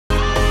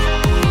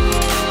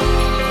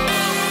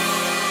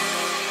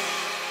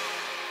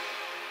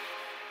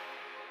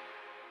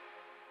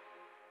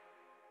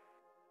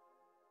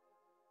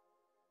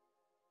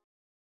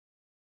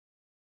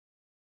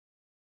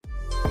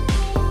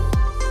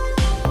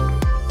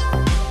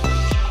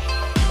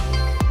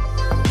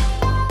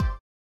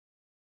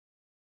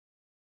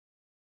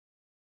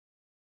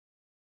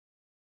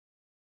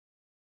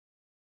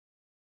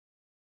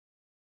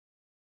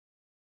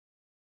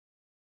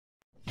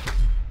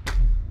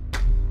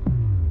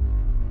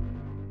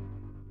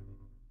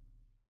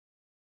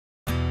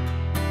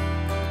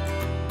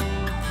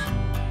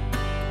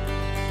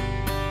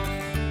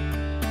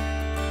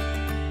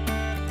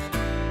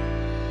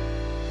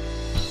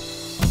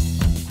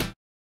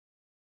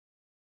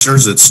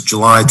It's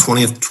July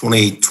 20th,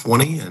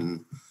 2020,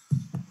 and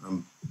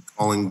I'm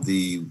calling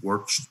the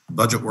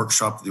budget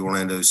workshop of the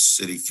Orlando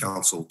City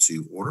Council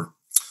to order.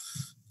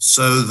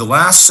 So the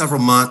last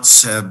several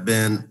months have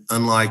been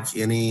unlike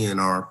any in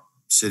our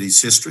city's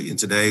history, and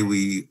today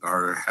we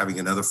are having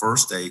another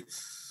first, a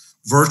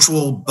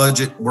virtual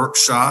budget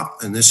workshop,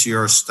 and this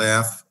year our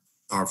staff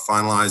are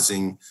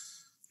finalizing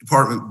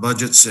department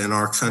budgets in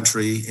our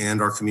country,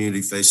 and our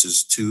community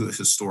faces two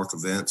historic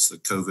events, the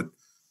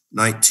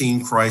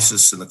COVID-19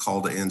 crisis and the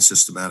call to end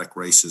systematic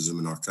racism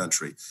in our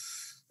country.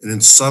 And in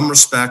some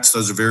respects,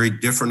 those are very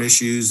different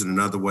issues, and in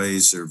other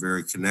ways, they're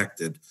very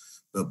connected.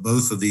 But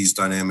both of these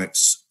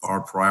dynamics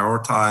are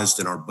prioritized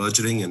in our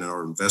budgeting and in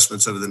our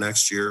investments over the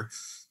next year,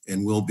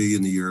 and will be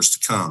in the years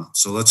to come.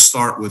 So let's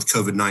start with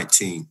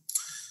COVID-19.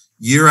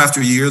 Year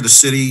after year, the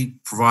city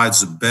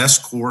provides the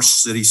best core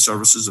city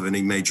services of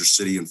any major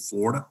city in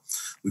Florida.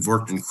 We've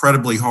worked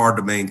incredibly hard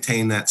to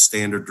maintain that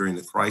standard during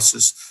the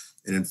crisis.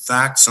 And in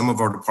fact, some of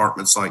our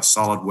departments like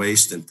solid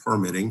waste and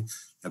permitting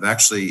have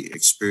actually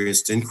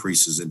experienced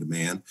increases in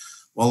demand,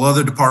 while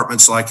other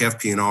departments like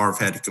FP&R have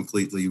had to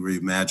completely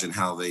reimagine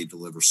how they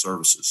deliver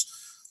services.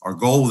 Our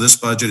goal with this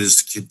budget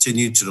is to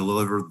continue to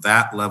deliver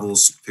that level of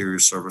superior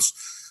service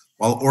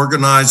while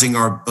organizing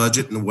our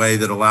budget in a way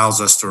that allows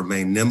us to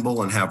remain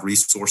nimble and have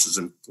resources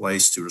in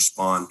place to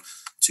respond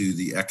to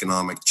the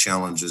economic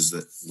challenges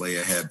that lay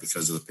ahead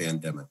because of the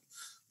pandemic.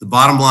 The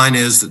bottom line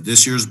is that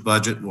this year's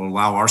budget will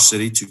allow our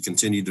city to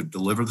continue to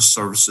deliver the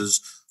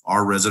services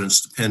our residents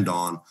depend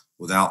on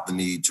without the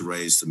need to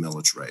raise the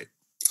millage rate.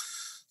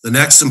 The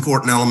next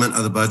important element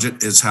of the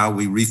budget is how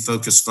we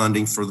refocus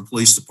funding for the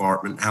police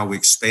department, how we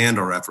expand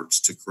our efforts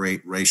to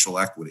create racial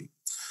equity.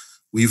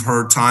 We've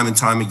heard time and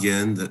time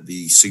again that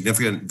the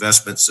significant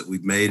investments that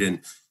we've made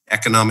in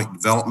economic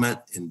development,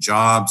 in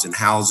jobs, in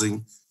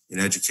housing, in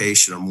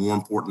education are more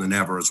important than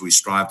ever as we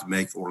strive to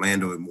make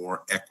Orlando a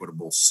more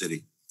equitable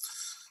city.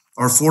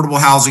 Our affordable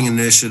housing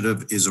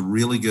initiative is a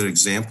really good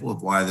example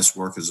of why this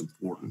work is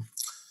important.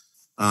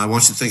 I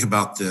want you to think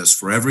about this.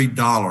 For every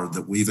dollar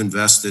that we've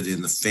invested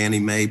in the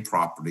Fannie Mae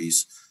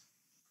properties,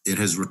 it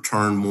has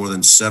returned more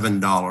than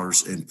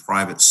 $7 in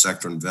private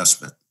sector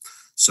investment.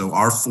 So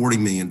our $40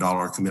 million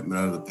commitment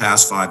over the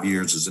past 5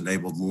 years has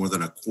enabled more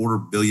than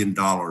 $250 million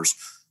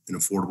in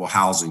affordable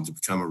housing to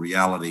become a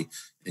reality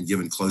and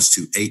given close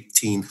to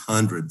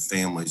 1,800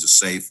 families a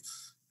safe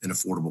and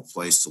affordable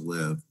place to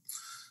live.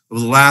 Over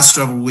the last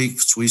several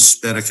weeks, we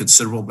spent a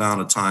considerable amount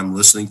of time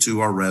listening to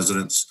our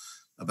residents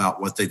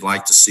about what they'd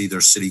like to see their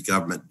city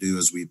government do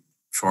as we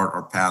chart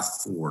our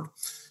path forward.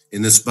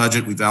 In this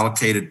budget, we've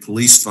allocated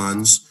police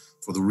funds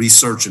for the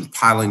research and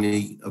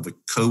piloting of a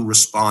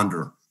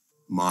co-responder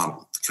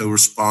model. The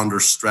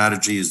co-responder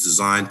strategy is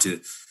designed to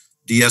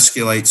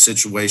de-escalate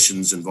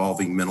situations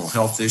involving mental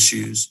health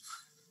issues.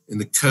 In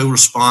the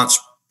co-response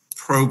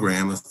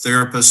program, a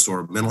therapist or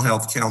a mental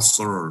health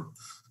counselor or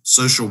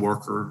social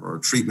worker or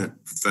a treatment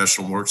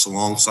professional works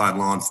alongside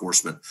law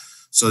enforcement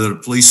so that a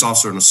police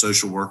officer and a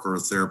social worker or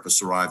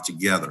therapist arrive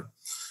together.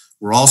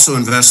 We're also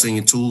investing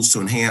in tools to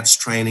enhance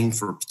training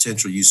for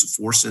potential use of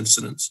force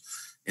incidents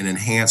and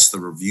enhance the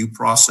review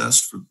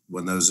process for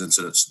when those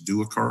incidents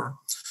do occur.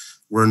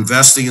 We're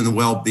investing in the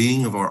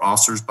well-being of our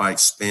officers by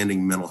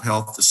expanding mental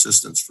health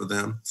assistance for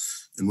them.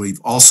 And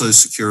we've also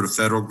secured a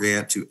federal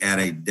grant to add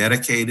a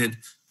dedicated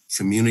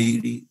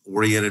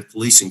community-oriented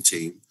policing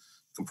team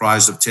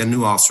comprised of 10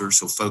 new officers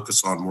who'll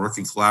focus on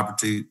working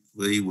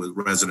collaboratively with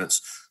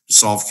residents to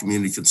solve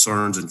community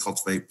concerns and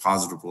cultivate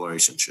positive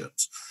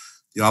relationships.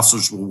 The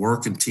officers will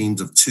work in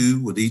teams of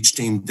 2, with each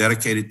team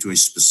dedicated to a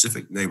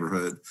specific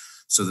neighborhood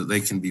so that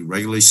they can be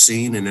regularly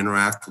seen and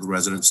interact with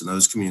residents in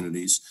those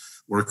communities,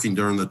 working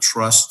during the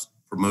trust,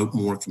 promote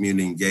more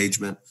community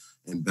engagement,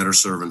 and better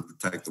serve and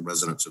protect the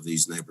residents of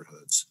these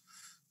neighborhoods.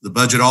 The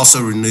budget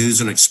also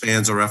renews and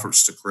expands our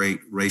efforts to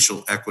create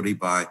racial equity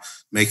by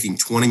making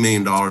 $20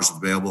 million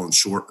available in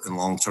short and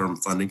long-term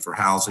funding for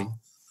housing,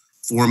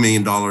 $4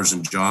 million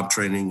in job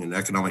training and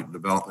economic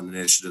development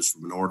initiatives for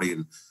minority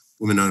and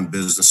women-owned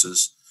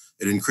businesses.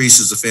 It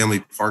increases the family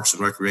parks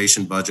and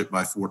recreation budget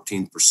by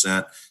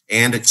 14%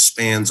 and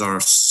expands our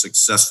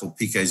successful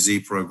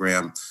PKZ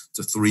program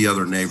to 3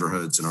 other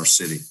neighborhoods in our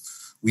city.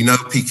 We know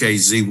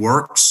PKZ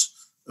works.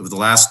 Over the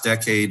last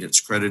decade, it's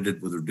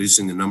credited with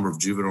reducing the number of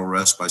juvenile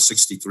arrests by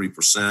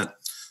 63%.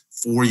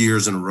 4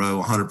 years in a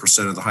row,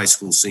 100% of the high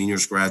school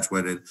seniors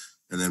graduated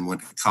and then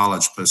went to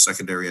college,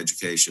 post-secondary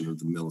education, or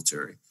the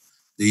military.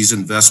 These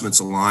investments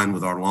align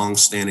with our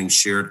long-standing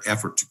shared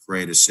effort to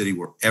create a city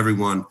where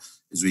everyone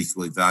is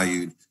equally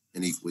valued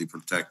and equally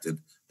protected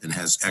and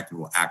has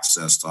equitable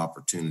access to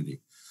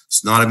opportunity.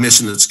 It's not a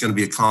mission that's going to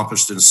be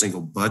accomplished in a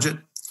single budget.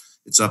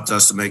 It's up to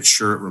us to make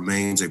sure it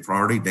remains a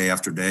priority day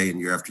after day and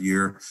year after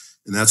year.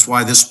 And that's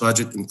why this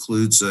budget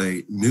includes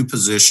a new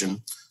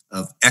position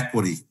of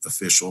equity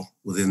official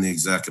within the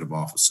executive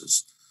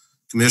offices.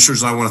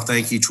 Commissioners, I want to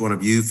thank each one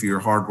of you for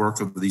your hard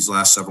work over these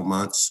last several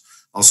months.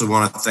 I also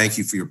want to thank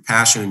you for your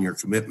passion and your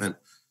commitment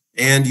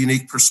and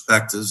unique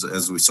perspectives,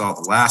 as we saw at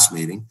the last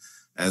meeting,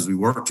 as we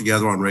work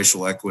together on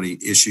racial equity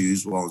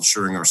issues while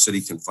ensuring our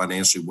city can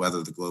financially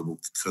weather the global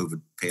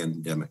COVID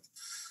pandemic.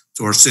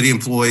 To our city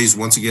employees,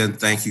 once again,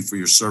 thank you for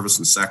your service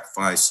and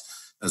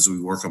sacrifice as we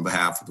work on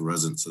behalf of the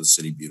residents of the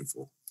City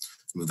Beautiful.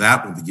 And with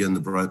that, we'll begin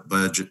the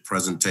budget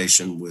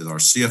presentation with our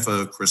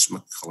CFO, Chris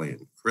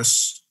McClain.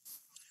 Chris.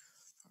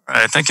 All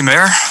right, thank you,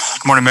 Mayor.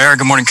 Good morning, Mayor.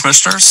 Good morning,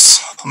 Commissioners.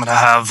 I'm going to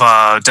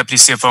have Deputy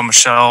CFO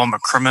Michelle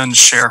McCrimmon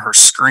share her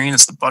screen.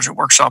 It's the budget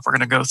workshop we're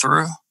going to go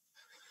through.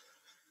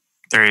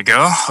 There you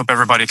go. Hope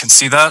everybody can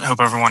see that.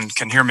 Hope everyone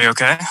can hear me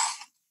okay.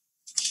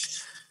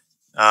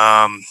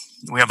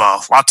 We have a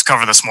lot to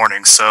cover this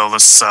morning, so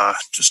let's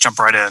just jump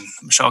right in.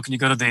 Michelle, can you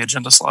go to the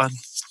agenda slide?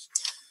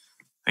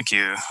 Thank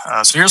you.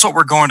 So here's what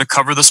we're going to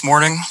cover this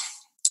morning.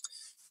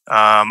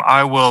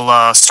 I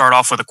will start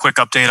off with a quick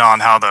update on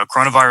how the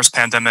coronavirus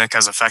pandemic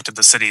has affected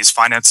the city's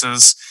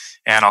finances,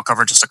 and I'll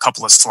cover just a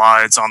couple of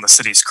slides on the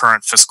city's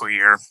current fiscal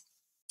year,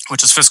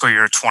 which is fiscal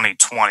year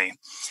 2020.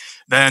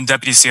 Then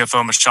Deputy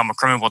CFO Michelle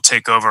McCrimmon will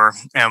take over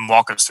and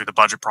walk us through the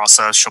budget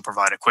process. She'll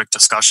provide a quick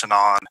discussion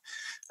on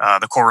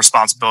the core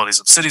responsibilities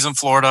of cities in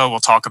Florida. We'll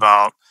talk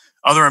about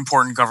other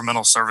important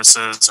governmental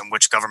services and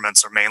which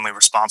governments are mainly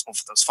responsible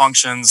for those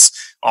functions,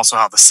 also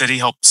how the city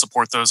helps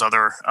support those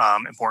other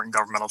important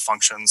governmental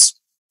functions.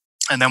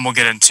 And then we'll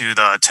get into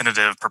the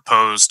tentative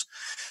proposed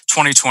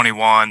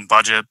 2021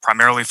 budget,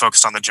 primarily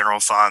focused on the general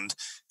fund.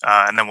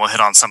 And then we'll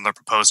hit on some of the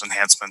proposed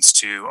enhancements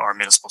to our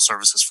municipal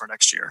services for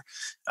next year.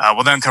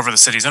 We'll then cover the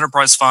city's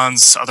enterprise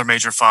funds, other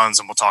major funds,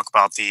 and we'll talk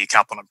about the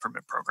capital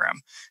improvement program.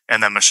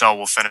 And then Michelle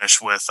will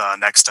finish with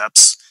next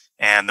steps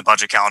and the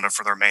budget calendar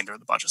for the remainder of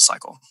the budget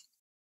cycle.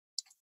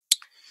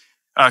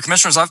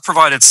 Commissioners, I've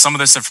provided some of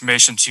this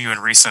information to you in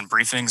recent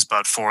briefings,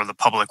 but for the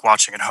public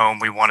watching at home,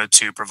 we wanted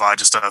to provide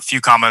just a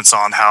few comments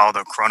on how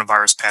the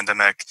coronavirus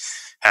pandemic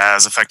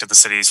has affected the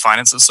city's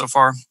finances so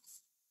far.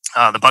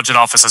 The Budget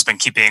Office has been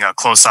keeping a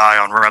close eye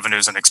on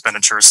revenues and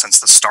expenditures since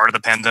the start of the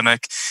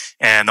pandemic,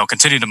 and they'll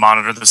continue to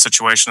monitor the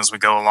situation as we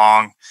go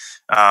along.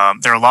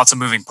 There are lots of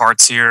moving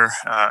parts here,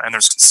 and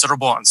there's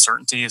considerable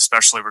uncertainty,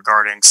 especially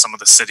regarding some of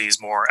the city's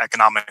more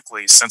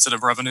economically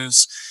sensitive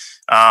revenues.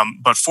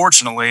 But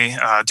fortunately,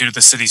 due to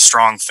the city's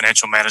strong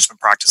financial management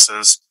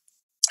practices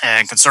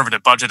and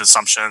conservative budget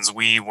assumptions,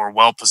 we were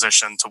well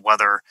positioned to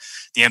weather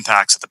the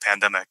impacts of the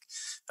pandemic.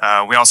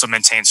 We also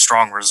maintain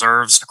strong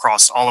reserves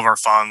across all of our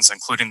funds,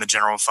 including the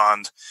general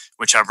fund,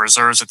 which have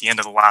reserves at the end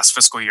of the last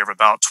fiscal year of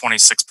about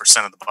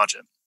 26% of the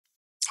budget.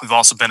 We've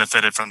also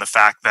benefited from the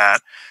fact that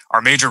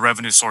our major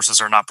revenue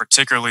sources are not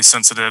particularly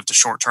sensitive to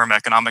short-term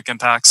economic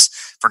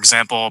impacts. For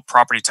example,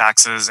 property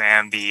taxes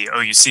and the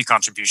OUC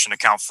contribution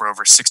account for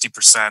over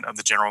 60% of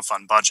the general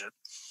fund budget.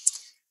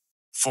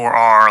 For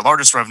our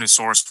largest revenue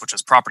source, which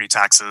is property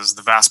taxes,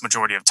 the vast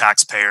majority of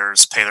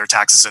taxpayers pay their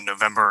taxes in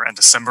November and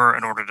December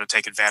in order to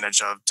take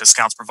advantage of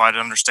discounts provided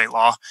under state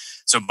law.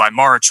 So by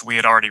March, we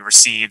had already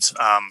received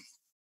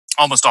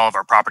almost all of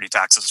our property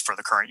taxes for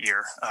the current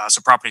year.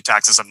 So property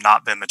taxes have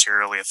not been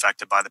materially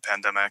affected by the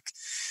pandemic.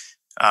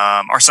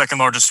 Our second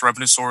largest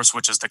revenue source,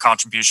 which is the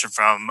contribution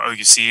from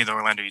OUC, the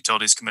Orlando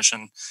Utilities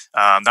Commission,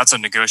 that's a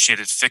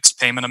negotiated fixed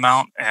payment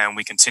amount, and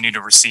we continue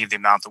to receive the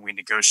amount that we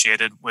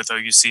negotiated with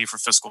OUC for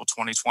fiscal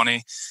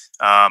 2020.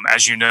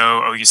 As you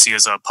know, OUC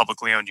is a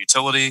publicly owned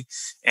utility,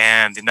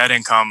 and the net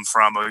income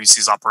from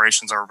OUC's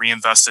operations are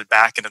reinvested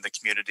back into the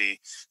community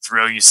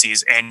through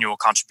OUC's annual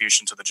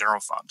contribution to the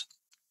general fund.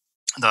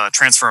 The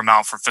transfer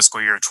amount for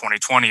fiscal year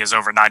 2020 is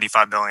over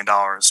 $95 billion,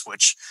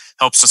 which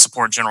helps to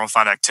support general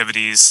fund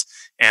activities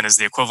and is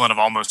the equivalent of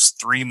almost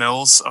 3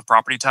 mills of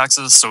property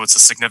taxes. So it's a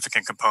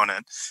significant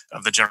component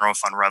of the general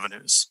fund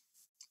revenues.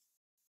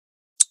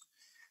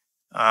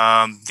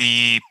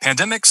 The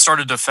pandemic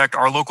started to affect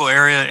our local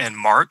area in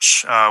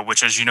March,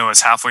 which, as you know,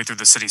 is halfway through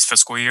the city's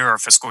fiscal year. Our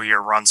fiscal year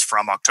runs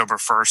from October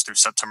 1st through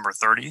September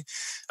 30.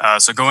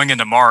 So going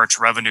into March,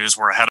 revenues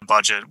were ahead of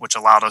budget, which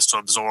allowed us to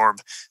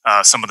absorb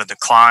some of the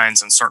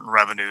declines in certain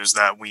revenues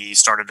that we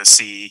started to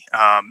see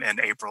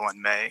in April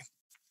and May.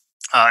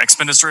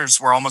 Expenditures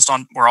were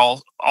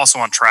also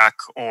on track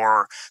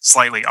or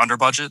slightly under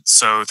budget.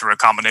 So through a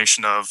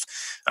combination of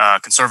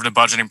conservative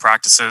budgeting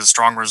practices,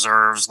 strong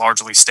reserves,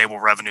 largely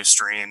stable revenue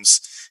streams,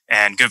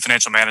 and good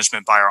financial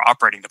management by our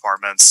operating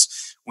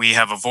departments, we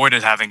have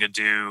avoided having to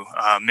do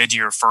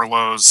mid-year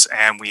furloughs,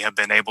 and we have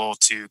been able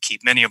to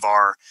keep many of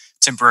our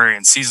temporary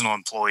and seasonal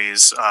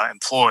employees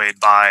employed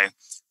by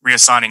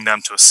reassigning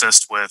them to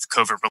assist with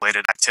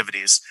COVID-related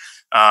activities.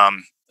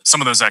 Some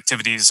of those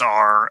activities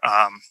are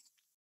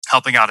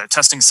helping out at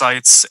testing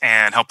sites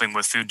and helping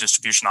with food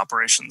distribution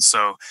operations.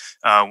 So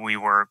we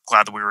were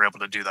glad that we were able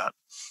to do that.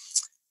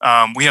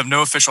 We have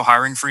no official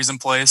hiring freeze in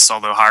place,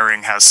 although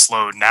hiring has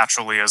slowed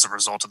naturally as a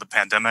result of the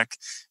pandemic.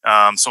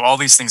 So all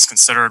these things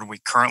considered, we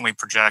currently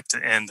project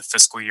to end the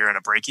fiscal year in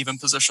a break-even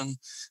position.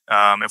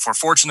 If we're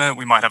fortunate,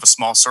 we might have a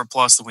small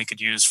surplus that we could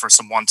use for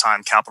some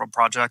one-time capital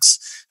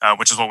projects,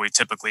 which is what we've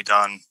typically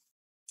done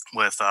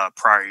with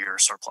prior year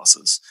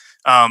surpluses.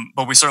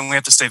 But we certainly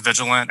have to stay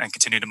vigilant and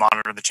continue to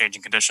monitor the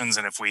changing conditions.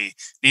 And if we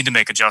need to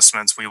make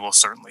adjustments, we will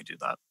certainly do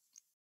that.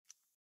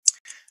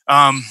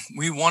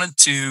 We wanted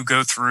to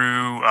go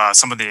through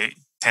some of the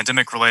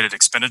pandemic-related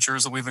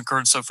expenditures that we've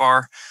incurred so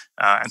far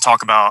and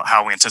talk about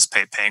how we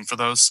anticipate paying for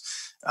those.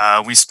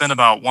 We spent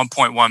about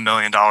 $1.1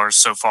 million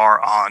so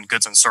far on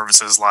goods and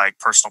services like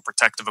personal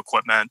protective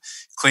equipment,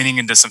 cleaning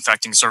and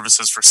disinfecting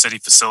services for city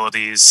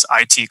facilities,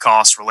 IT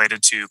costs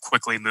related to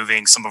quickly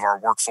moving some of our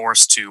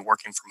workforce to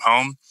working from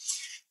home.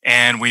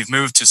 And we've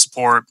moved to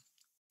support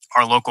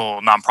our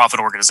local nonprofit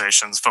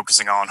organizations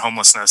focusing on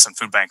homelessness and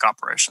food bank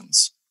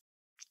operations.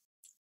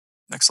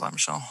 Next slide,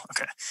 Michelle.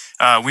 Okay.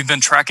 We've been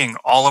tracking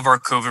all of our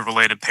COVID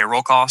related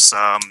payroll costs,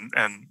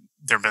 and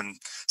there have been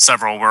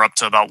several. We're up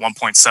to about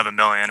 1.7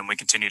 million, and we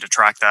continue to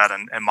track that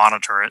and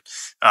monitor it.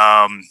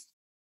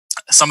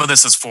 Some of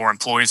this is for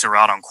employees who are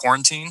out on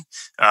quarantine,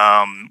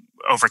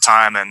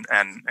 overtime and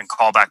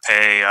callback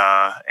pay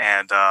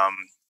and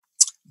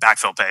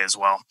backfill pay as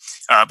well.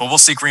 But we'll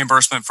seek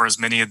reimbursement for as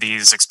many of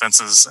these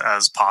expenses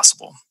as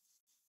possible.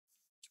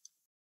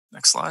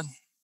 Next slide.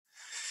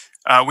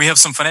 We have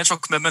some financial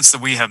commitments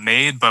that we have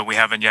made, but we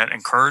haven't yet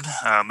incurred.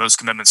 Those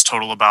commitments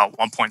total about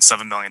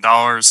 $1.7 million,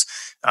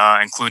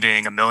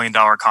 including $1 million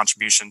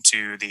contribution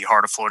to the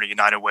Heart of Florida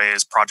United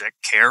Way's Project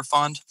CARE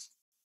Fund,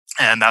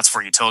 and that's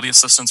for utility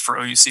assistance for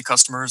OUC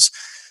customers.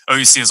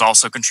 OUC has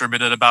also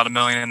contributed about $1.5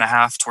 million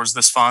towards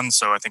this fund,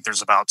 so I think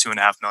there's about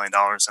 $2.5 million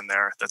in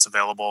there that's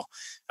available.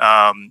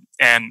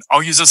 And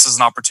I'll use this as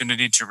an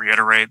opportunity to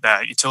reiterate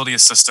that utility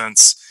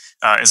assistance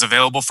is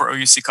available for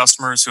OUC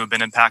customers who have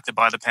been impacted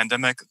by the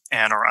pandemic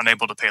and are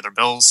unable to pay their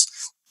bills.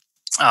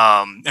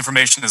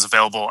 Information is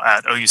available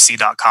at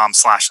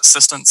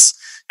ouc.com/assistance,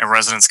 and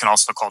residents can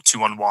also call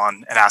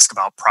 211 and ask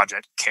about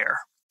Project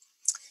CARE.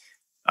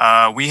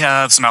 We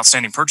have some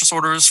outstanding purchase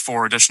orders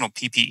for additional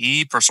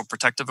PPE, personal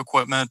protective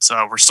equipment.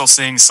 We're still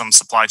seeing some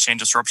supply chain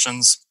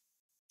disruptions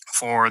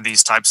for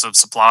these types of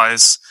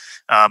supplies.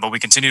 But we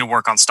continue to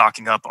work on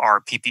stocking up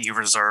our PPE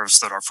reserves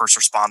so that our first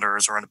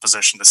responders are in a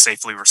position to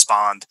safely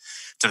respond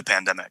to the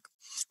pandemic.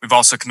 We've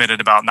also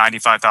committed about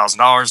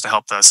 $95,000 to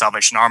help the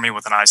Salvation Army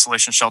with an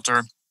isolation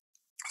shelter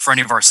for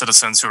any of our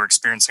citizens who are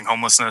experiencing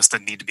homelessness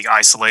that need to be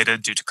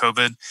isolated due to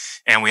COVID.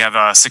 And we have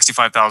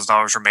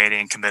 $65,000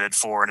 remaining committed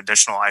for an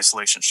additional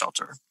isolation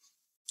shelter.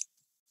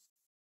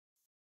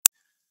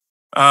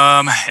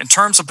 In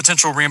terms of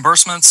potential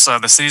reimbursements,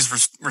 the city's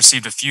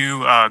received a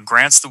few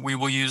grants that we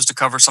will use to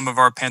cover some of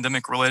our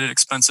pandemic-related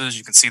expenses.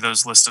 You can see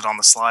those listed on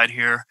the slide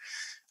here.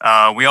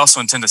 We also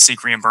intend to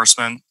seek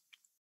reimbursement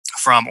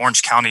from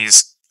Orange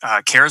County's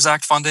CARES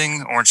Act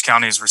funding. Orange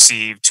County has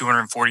received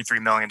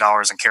 $243 million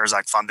in CARES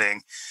Act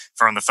funding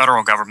from the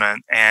federal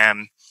government.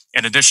 And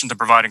in addition to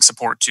providing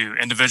support to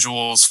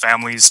individuals,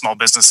 families, small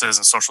businesses,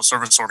 and social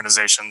service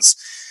organizations,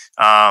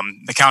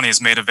 the county has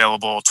made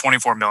available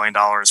 $24 million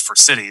for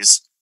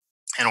cities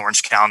in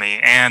Orange County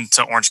and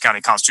to Orange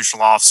County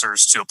constitutional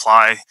officers to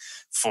apply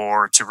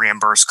to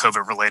reimburse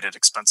COVID-related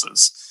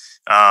expenses.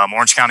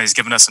 Orange County has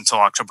given us until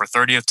October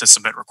 30th to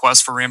submit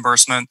requests for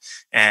reimbursement,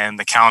 and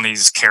the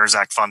county's CARES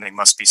Act funding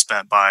must be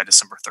spent by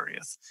December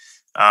 30th.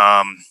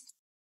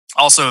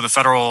 Also, the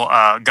federal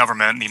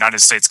government, the United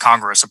States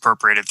Congress,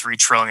 appropriated $3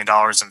 trillion in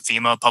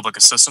FEMA public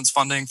assistance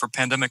funding for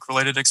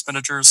pandemic-related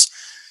expenditures.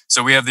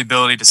 So we have the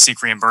ability to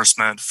seek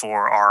reimbursement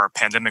for our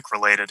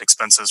pandemic-related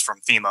expenses from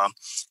FEMA,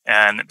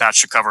 and that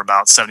should cover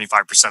about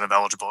 75% of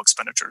eligible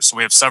expenditures. So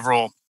we have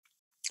several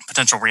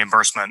potential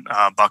reimbursement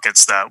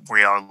buckets that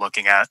we are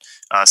looking at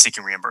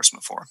seeking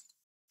reimbursement for.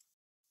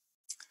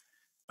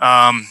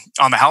 On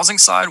the housing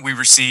side, we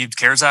received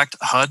CARES Act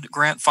HUD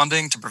grant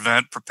funding to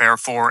prevent, prepare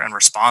for, and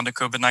respond to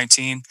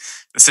COVID-19.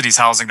 The city's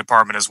housing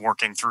department is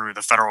working through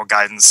the federal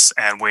guidance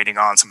and waiting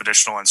on some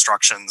additional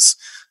instructions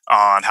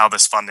on how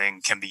this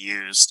funding can be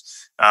used.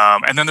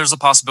 And then there's a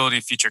possibility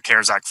of future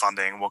CARES Act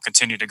funding. We'll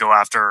continue to go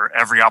after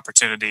every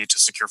opportunity to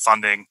secure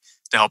funding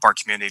to help our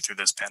community through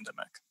this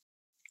pandemic.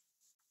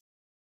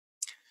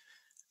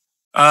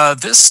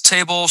 This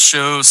table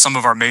shows some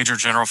of our major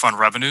general fund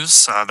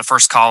revenues. The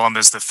first column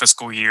is the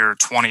fiscal year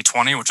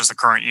 2020, which is the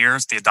current year.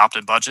 It's the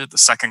adopted budget. The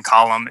second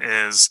column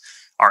is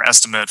our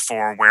estimate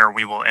for where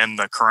we will end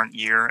the current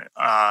year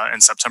in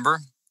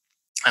September.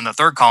 And the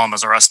third column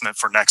is our estimate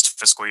for next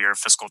fiscal year,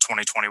 fiscal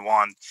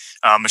 2021.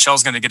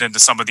 Michelle's going to get into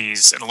some of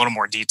these in a little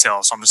more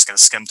detail, so I'm just going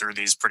to skim through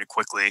these pretty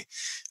quickly.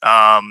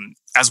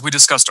 As we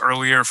discussed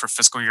earlier, for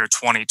fiscal year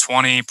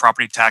 2020,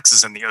 property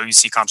taxes and the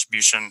OUC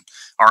contribution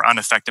are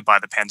unaffected by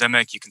the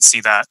pandemic. You can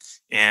see that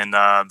in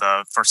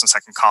the first and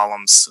second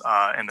columns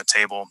in the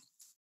table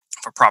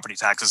for property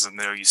taxes and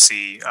the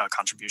OUC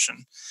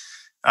contribution.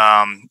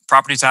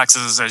 Property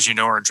taxes, as you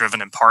know, are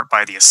driven in part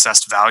by the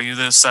assessed value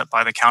that is set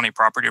by the county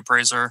property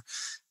appraiser.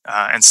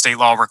 And state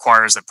law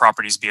requires that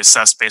properties be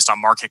assessed based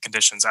on market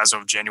conditions as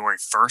of January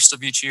 1st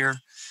of each year.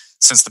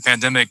 Since the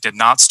pandemic did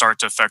not start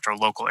to affect our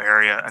local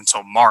area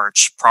until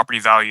March, property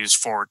values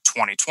for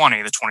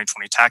 2020, the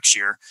 2020 tax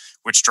year,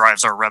 which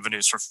drives our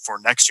revenues for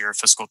next year,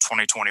 fiscal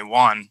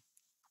 2021,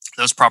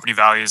 those property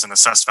values and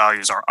assessed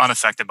values are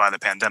unaffected by the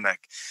pandemic.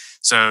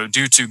 So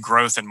due to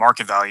growth in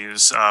market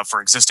values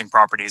for existing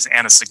properties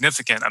and a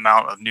significant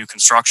amount of new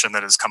construction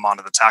that has come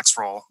onto the tax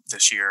roll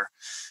this year,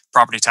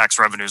 property tax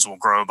revenues will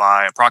grow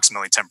by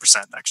approximately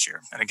 10% next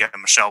year. And again,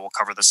 Michelle will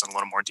cover this in a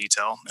little more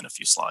detail in a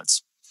few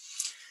slides.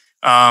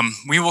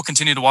 We will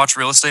continue to watch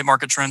real estate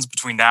market trends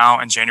between now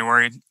and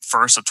January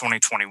 1st of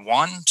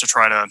 2021 to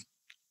try to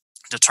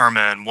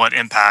determine what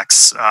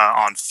impacts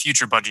on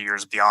future budget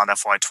years beyond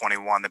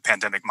FY21 the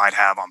pandemic might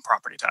have on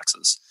property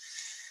taxes.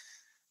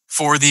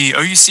 For the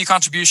OUC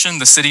contribution,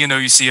 the city and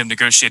OUC have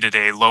negotiated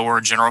a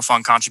lower general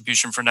fund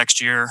contribution for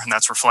next year, and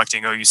that's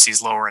reflecting OUC's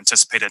lower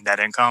anticipated net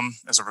income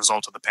as a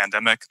result of the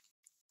pandemic.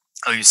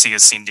 OUC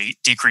has seen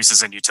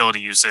decreases in utility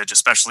usage,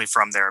 especially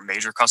from their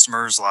major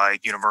customers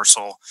like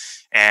Universal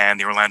and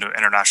the Orlando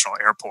International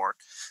Airport.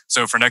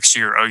 So for next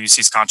year,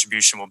 OUC's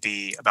contribution will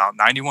be about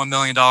 $91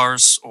 million,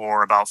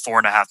 or about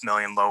 $4.5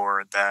 million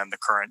lower than the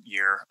current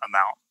year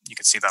amount. You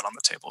can see that on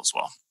the table as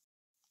well.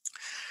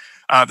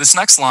 This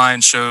next line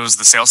shows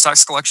the sales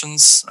tax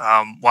collections.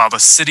 While the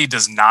city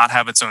does not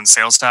have its own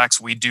sales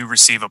tax, we do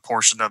receive a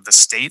portion of the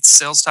state's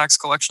sales tax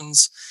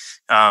collections.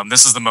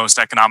 This is the most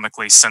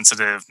economically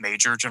sensitive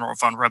major general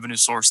fund revenue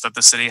source that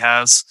the city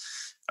has.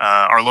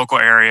 Our local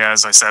area,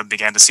 as I said,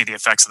 began to see the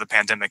effects of the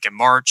pandemic in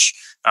March,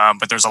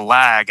 but there's a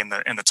lag in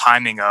the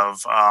timing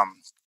of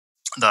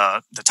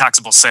the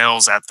taxable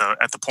sales at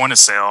the point of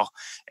sale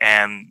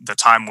and the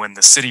time when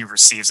the city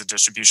receives a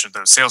distribution of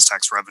those sales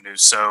tax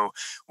revenues. So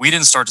we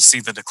didn't start to see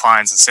the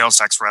declines in sales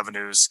tax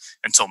revenues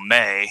until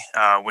May,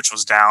 which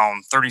was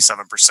down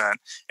 37%,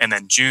 and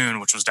then June,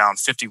 which was down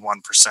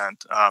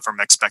 51% from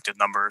expected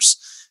numbers.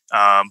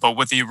 But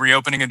with the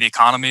reopening of the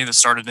economy that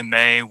started in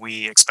May,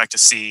 we expect to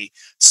see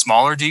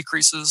smaller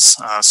decreases,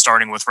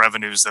 starting with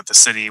revenues that the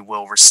city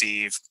will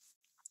receive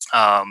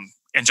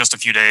in just a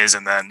few days,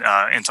 and then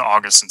into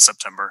August and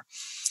September.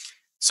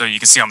 So you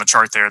can see on the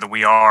chart there that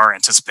we are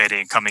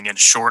anticipating coming in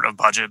short of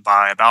budget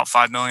by about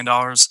 $5 million.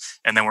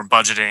 And then we're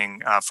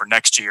budgeting for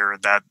next year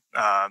that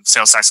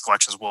sales tax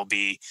collections will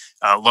be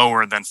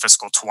lower than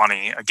fiscal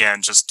 20,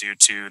 again, just due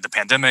to the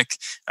pandemic,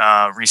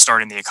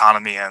 restarting the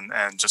economy, and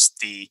just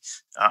the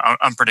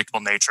unpredictable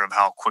nature of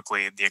how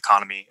quickly the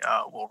economy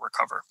will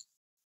recover.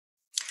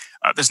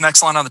 This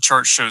next line on the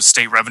chart shows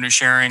state revenue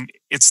sharing.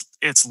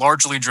 It's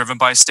largely driven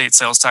by state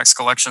sales tax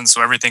collections.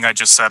 So everything I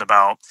just said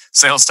about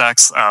sales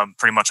tax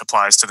pretty much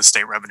applies to the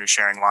state revenue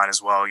sharing line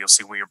as well. You'll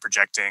see we are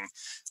projecting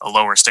a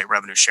lower state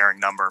revenue sharing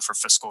number for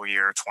fiscal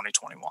year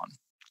 2021.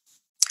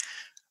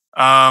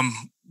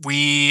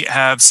 We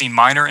have seen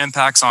minor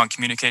impacts on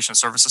communication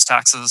services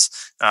taxes,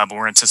 but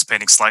we're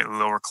anticipating slightly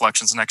lower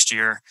collections next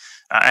year.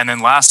 And then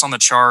last on the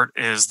chart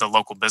is the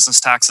local business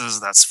taxes.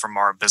 That's from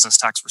our business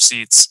tax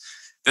receipts.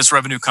 This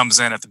revenue comes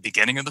in at the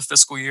beginning of the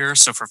fiscal year.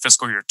 So for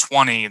fiscal year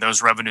 20,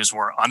 those revenues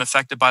were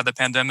unaffected by the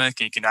pandemic.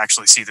 You can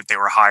actually see that they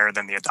were higher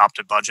than the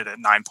adopted budget at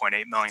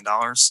 $9.8 million.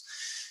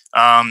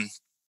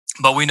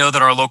 But we know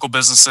that our local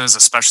businesses,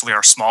 especially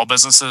our small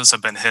businesses,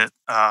 have been hit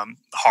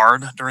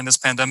hard during this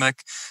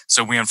pandemic.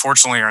 So we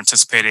unfortunately are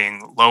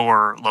anticipating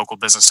lower local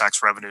business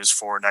tax revenues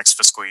for next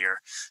fiscal year.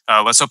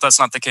 Let's hope that's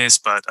not the case,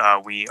 but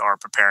we are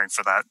preparing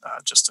for that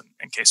just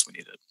in case we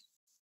need it.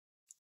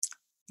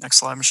 Next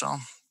slide,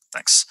 Michelle.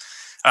 Thanks.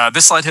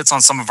 This slide hits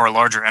on some of our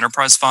larger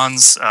enterprise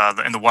funds.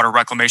 In the Water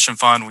Reclamation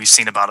Fund, we've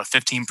seen about a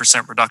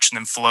 15% reduction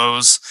in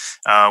flows,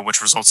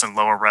 which results in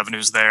lower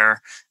revenues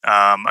there.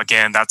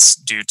 Again, that's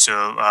due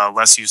to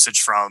less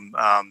usage from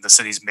the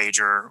city's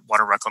major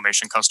water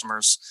reclamation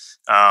customers.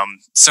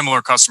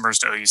 Similar customers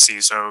to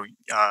OUC, so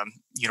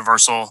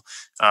Universal,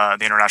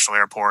 the International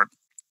Airport.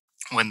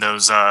 When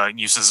those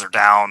uses are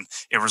down,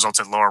 it results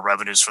in lower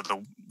revenues for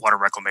the Water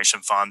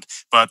Reclamation Fund.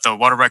 But the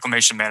Water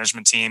Reclamation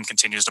Management Team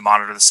continues to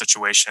monitor the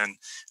situation,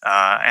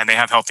 and they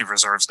have healthy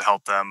reserves to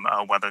help them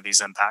weather these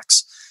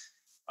impacts.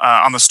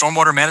 On the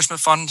Stormwater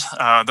Management Fund,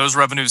 those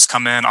revenues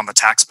come in on the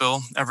tax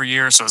bill every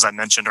year. So as I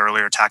mentioned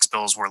earlier, tax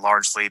bills were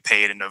largely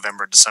paid in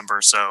November,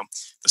 December. So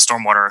the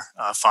Stormwater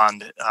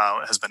Fund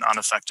has been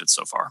unaffected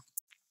so far.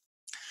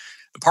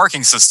 The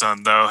parking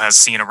system, though, has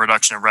seen a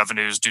reduction in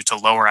revenues due to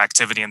lower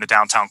activity in the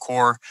downtown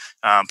core.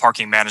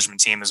 Parking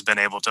management team has been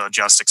able to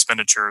adjust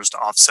expenditures to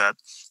offset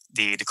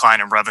the decline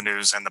in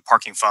revenues, and the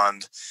parking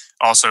fund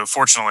also,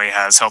 fortunately,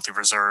 has healthy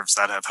reserves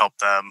that have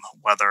helped them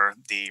weather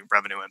the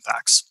revenue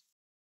impacts.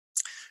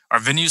 Our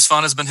venues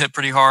fund has been hit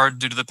pretty hard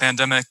due to the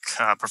pandemic.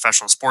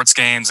 Professional sports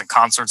games and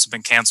concerts have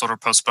been canceled or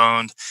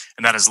postponed,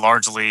 and that is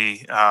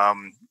largely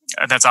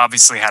that's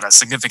obviously had a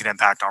significant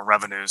impact on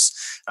revenues.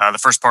 The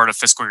first part of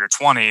fiscal year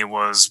 20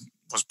 was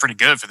pretty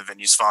good for the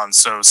venues fund,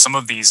 so some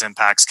of these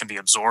impacts can be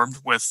absorbed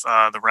with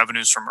the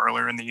revenues from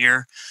earlier in the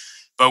year.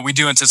 But we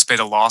do anticipate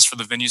a loss for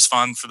the venues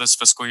fund for this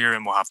fiscal year,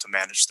 and we'll have to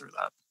manage through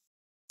that.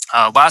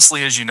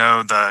 Lastly, as you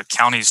know, the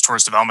county's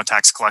tourist development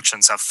tax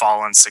collections have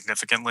fallen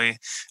significantly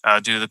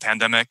due to the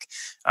pandemic.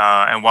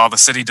 And while the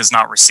city does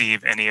not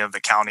receive any of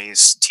the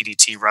county's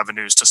TDT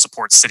revenues to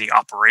support city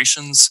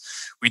operations,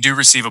 we do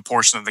receive a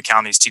portion of the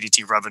county's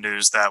TDT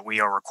revenues that we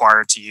are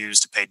required to use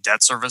to pay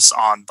debt service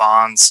on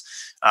bonds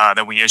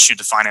that we issued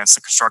to finance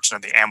the construction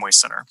of the Amway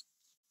Center.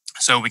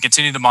 So we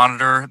continue to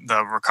monitor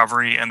the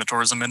recovery in the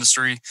tourism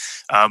industry,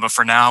 but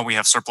for now we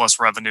have surplus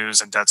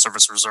revenues and debt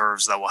service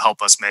reserves that will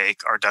help us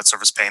make our debt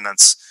service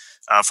payments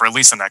for at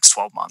least the next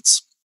 12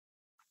 months.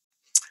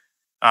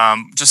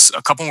 Just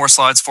a couple more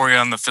slides for you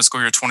on the fiscal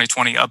year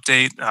 2020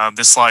 update.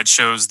 This slide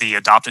shows the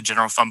adopted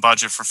general fund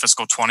budget for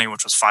fiscal 20,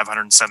 which was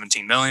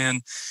 $517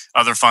 million.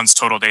 Other funds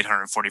totaled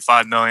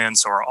 $845 million.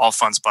 So our all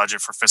funds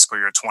budget for fiscal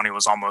year 20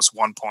 was almost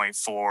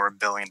 $1.4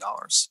 billion.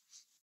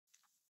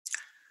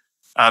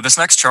 This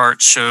next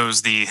chart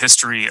shows the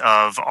history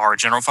of our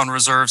general fund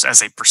reserves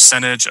as a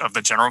percentage of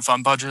the general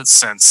fund budget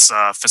since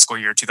fiscal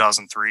year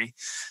 2003.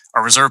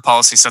 Our reserve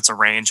policy sets a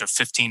range of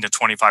 15 to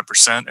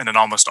 25%, and in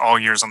almost all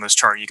years on this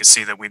chart, you can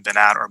see that we've been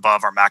at or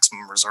above our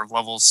maximum reserve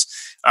levels.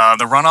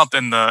 The run-up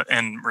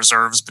in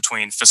reserves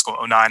between fiscal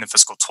 09 and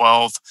fiscal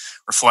 12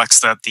 reflects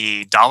that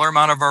the dollar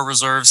amount of our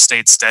reserves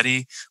stayed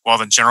steady, while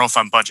the general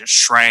fund budget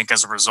shrank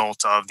as a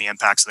result of the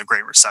impacts of the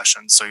Great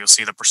Recession. So you'll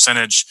see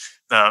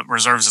the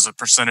reserves as a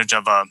percentage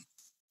of a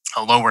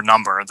lower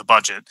number, the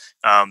budget,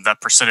 that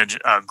percentage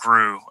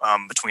grew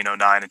between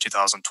 09 and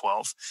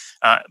 2012.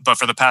 But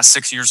for the past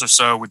 6 years or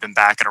so, we've been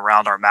back at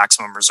around our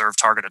maximum reserve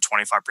target of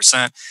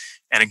 25%.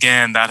 And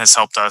again, that has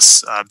helped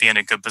us be in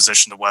a good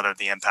position to weather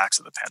the impacts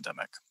of the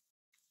pandemic.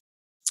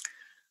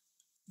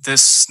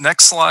 This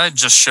next slide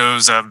just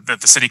shows that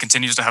the city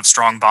continues to have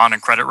strong bond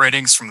and credit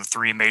ratings from the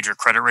three major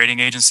credit rating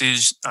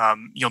agencies.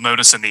 You'll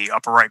notice in the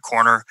upper right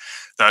corner,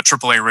 the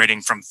AAA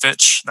rating from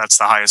Fitch. That's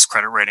the highest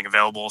credit rating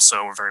available,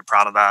 so we're very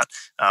proud of that.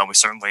 We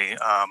certainly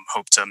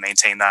hope to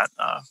maintain that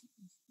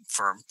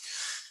for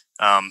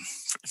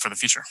the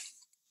future.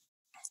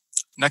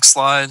 Next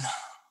slide.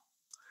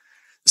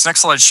 This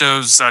next slide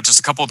shows just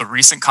a couple of the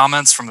recent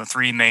comments from the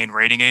three main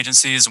rating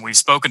agencies, and we've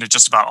spoken to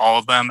just about all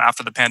of them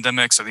after the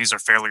pandemic, so these are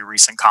fairly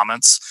recent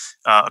comments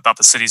about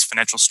the city's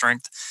financial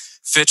strength.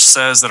 Fitch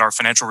says that our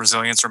financial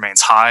resilience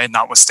remains high,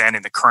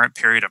 notwithstanding the current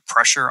period of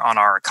pressure on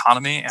our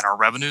economy and our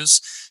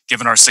revenues,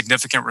 given our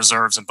significant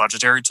reserves and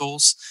budgetary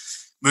tools.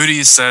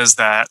 Moody's says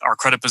that our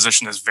credit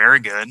position is very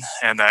good,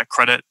 and that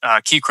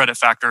key credit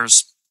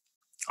factors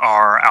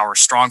are our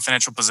strong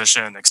financial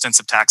position,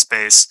 extensive tax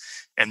base,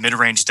 and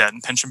mid-range debt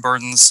and pension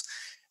burdens.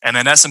 And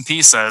then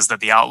S&P says that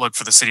the outlook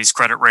for the city's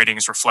credit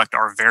ratings reflect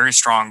our very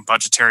strong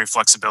budgetary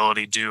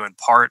flexibility due in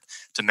part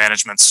to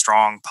management's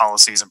strong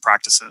policies and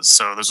practices.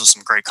 So those are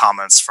some great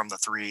comments from the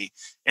three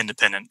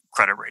independent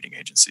credit rating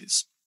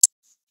agencies.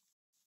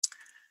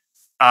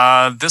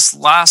 This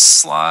last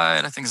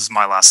slide, I think this is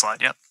my last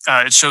slide, yep.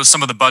 It shows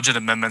some of the budget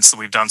amendments that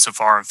we've done so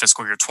far in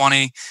fiscal year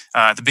 20.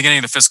 At the beginning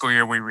of the fiscal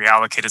year, we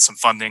reallocated some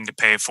funding to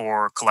pay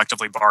for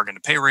collectively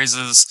bargained pay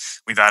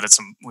raises. We've added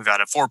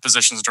 4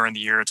 positions during the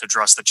year to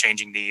address the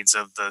changing needs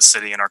of the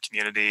city and our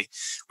community.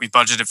 We've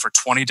budgeted for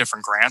 20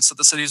 different grants that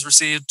the city has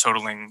received,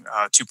 totaling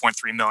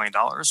 $2.3 million,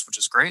 which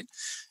is great.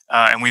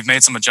 And we've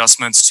made some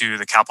adjustments to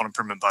the capital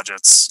improvement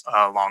budgets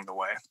along the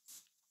way.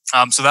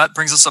 So that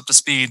brings us up to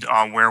speed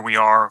on where we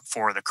are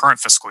for the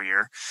current fiscal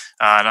year.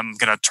 And I'm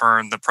going to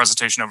turn the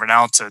presentation over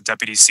now to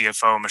Deputy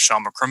CFO Michelle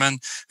McCrimmon,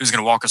 who's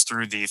going to walk us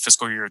through the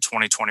fiscal year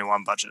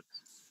 2021 budget.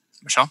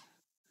 Michelle?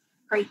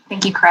 Great.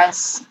 Thank you,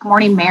 Chris. Good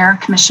morning, Mayor,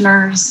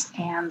 Commissioners,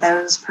 and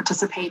those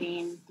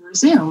participating through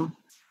Zoom.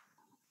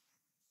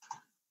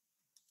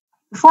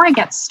 Before I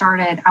get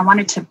started, I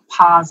wanted to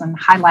pause and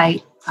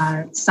highlight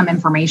some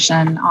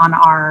information on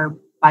our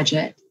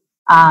budget.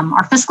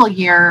 Our fiscal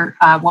year,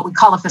 what we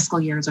call a fiscal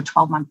year, is a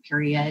 12-month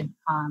period,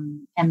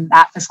 and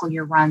that fiscal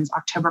year runs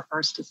October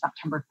 1st to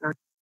September 30th.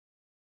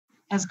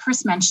 As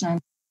Chris mentioned, we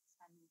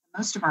spend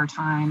most of our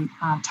time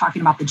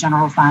talking about the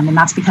general fund, and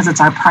that's because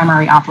it's our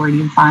primary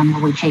operating fund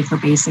where we pay for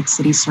basic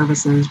city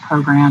services,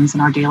 programs,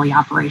 and our daily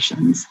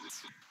operations.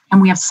 And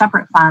we have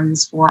separate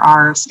funds for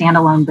our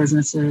standalone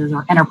businesses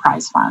or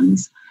enterprise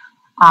funds.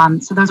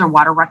 So those are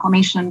water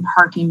reclamation,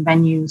 parking,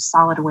 venues,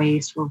 solid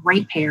waste, where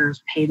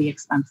ratepayers pay the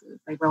expenses.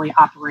 They really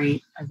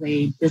operate as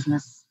a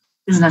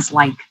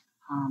business-like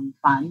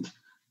fund.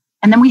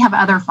 And then we have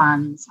other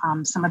funds.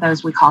 Some of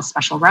those we call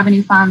special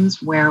revenue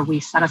funds, where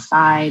we set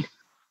aside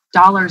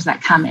dollars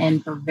that come in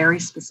for very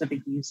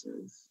specific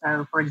uses.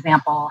 So, for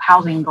example,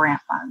 housing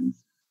grant funds.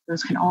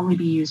 Those can only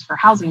be used for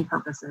housing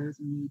purposes,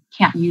 and you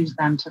can't use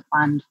them to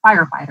fund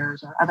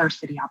firefighters or other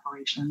city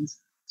operations.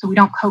 So we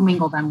don't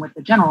commingle them with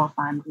the general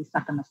fund. We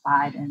set them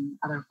aside in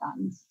other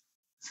funds.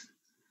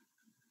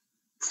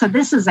 So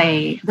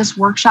this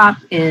workshop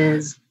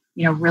is,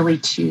 really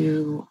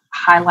to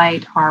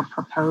highlight our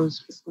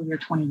proposed fiscal year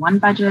 21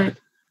 budget.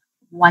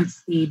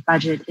 Once the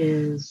budget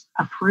is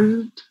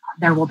approved,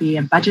 there will be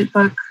a budget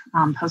book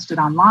posted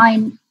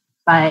online,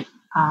 but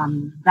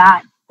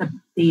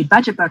the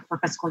budget book for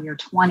fiscal year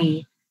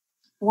 20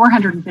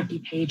 450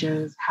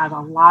 pages, has a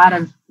lot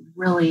of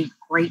really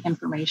great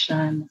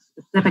information,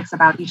 specifics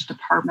about each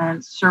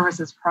department,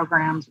 services,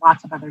 programs,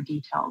 lots of other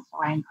details. So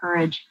I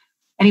encourage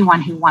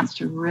anyone who wants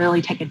to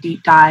really take a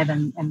deep dive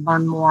and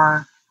learn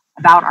more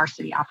about our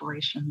city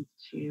operations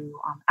to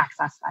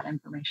access that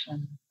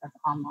information that's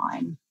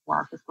online for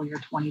our fiscal year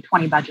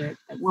 2020 budget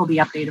that will be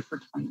updated for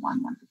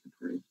 21 once it's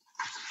approved.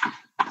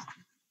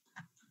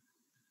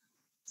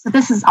 So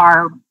this is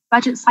our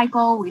budget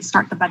cycle. We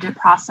start the budget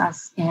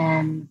process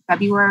in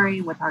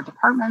February with our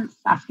departments,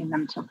 asking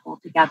them to pull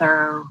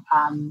together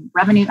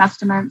revenue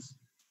estimates.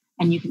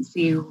 And you can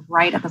see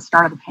right at the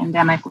start of the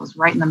pandemic was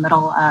right in the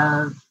middle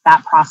of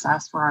that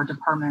process for our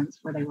departments,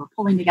 where they were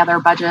pulling together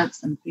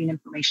budgets and putting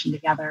information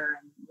together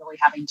and really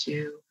having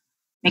to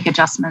make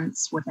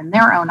adjustments within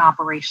their own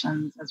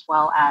operations, as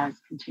well as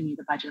continue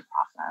the budget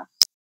process.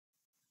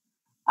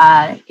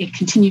 It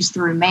continues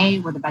through May,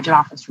 where the budget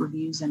office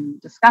reviews and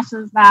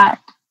discusses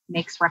that,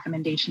 makes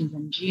recommendations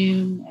in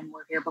June, and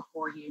we're here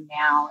before you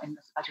now in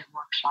this budget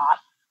workshop.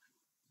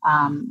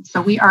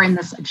 So we are in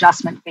this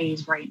adjustment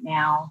phase right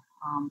now.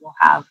 We'll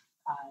have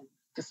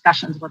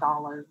discussions with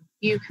all of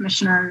you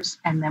commissioners,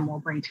 and then we'll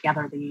bring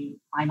together the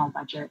final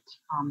budget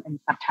in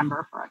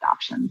September for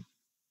adoption.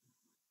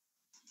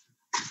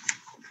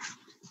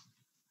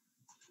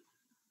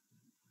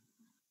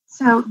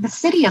 So the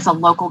city as a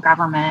local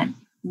government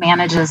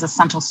manages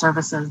essential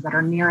services that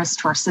are nearest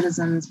to our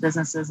citizens,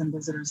 businesses, and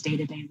visitors'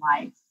 day-to-day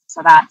life.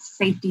 So that's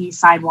safety,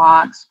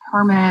 sidewalks,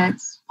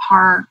 permits,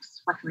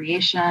 parks,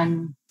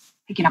 recreation,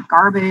 picking up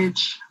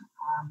garbage,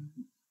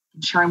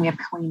 ensuring we have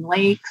clean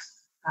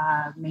lakes,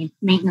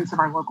 maintenance of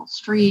our local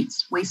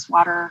streets,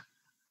 wastewater.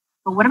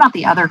 But what about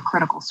the other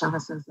critical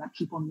services that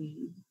people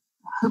need?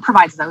 Who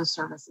provides those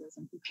services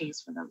and who pays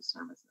for those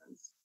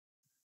services?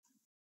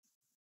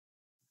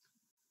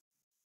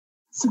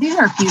 So these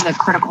are a few of the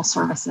critical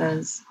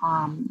services,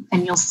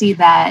 and you'll see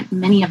that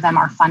many of them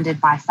are funded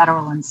by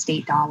federal and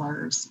state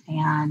dollars,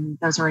 and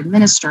those are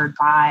administered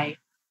by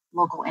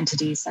local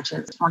entities such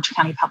as Orange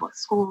County Public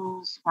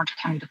Schools, Orange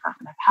County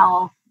Department of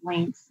Health,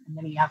 Links, and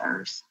many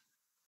others.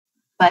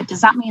 But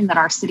does that mean that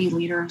our city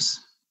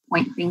leaders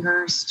point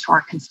fingers to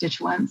our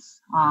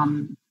constituents,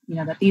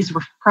 that these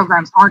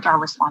programs aren't our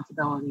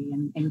responsibility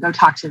and go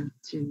talk to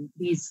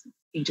these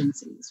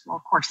agencies? Well,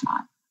 of course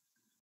not.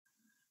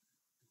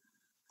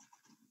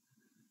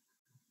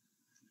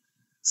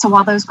 So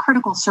while those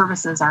critical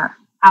services are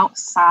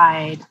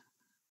outside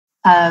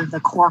of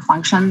the core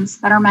functions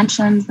that are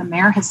mentioned, the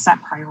mayor has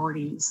set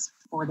priorities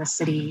for the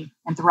city,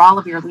 and through all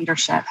of your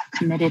leadership, have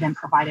committed and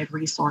provided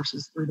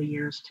resources through the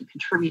years to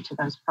contribute to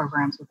those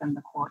programs within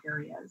the core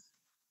areas.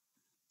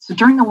 So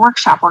during the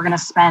workshop, we're going to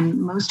spend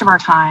most of our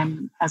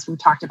time, as we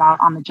talked about,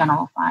 on the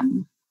general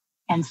fund,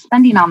 and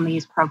spending on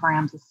these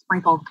programs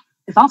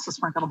is also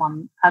sprinkled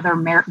on other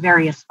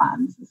various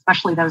funds,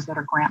 especially those that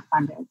are grant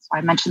funded. So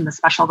I mentioned the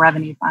special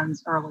revenue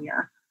funds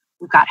earlier.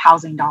 We've got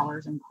housing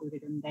dollars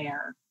included in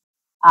there.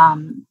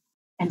 And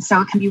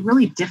so it can be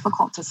really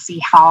difficult to see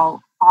how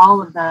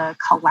all of the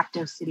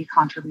collective city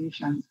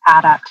contributions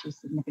add up to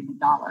significant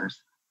dollars.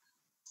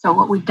 So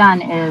what we've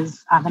done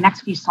is the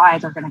next few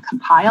slides are going to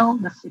compile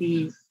the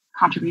city's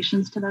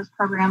contributions to those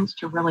programs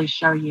to really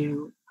show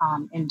you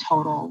in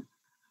total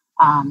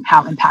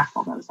how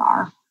impactful those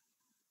are.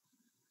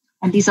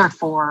 And these are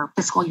for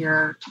fiscal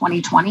year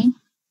 2020.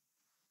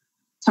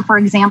 So for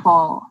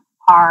example,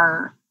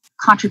 our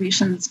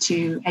contributions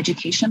to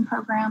education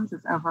programs is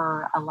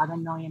over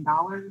 $11 million.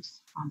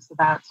 So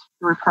that's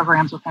through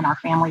programs within our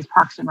Families,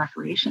 Parks, and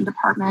Recreation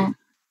Department.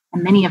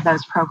 And many of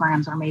those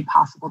programs are made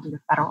possible due to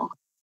federal.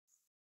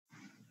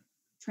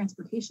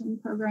 Transportation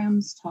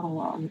programs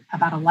total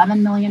about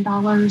 $11 million,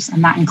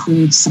 and that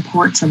includes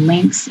support to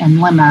Links and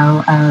Limo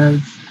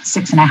of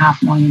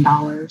 $6.5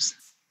 million.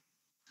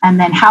 And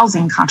then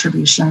housing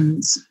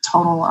contributions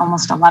total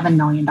almost $11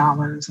 million,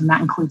 and that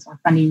includes our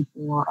funding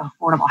for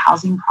affordable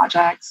housing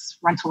projects,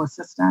 rental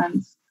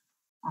assistance,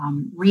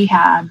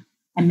 rehab,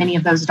 and many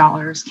of those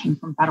dollars came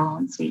from federal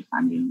and state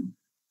funding.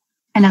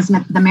 And as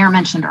the mayor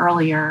mentioned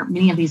earlier,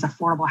 many of these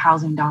affordable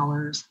housing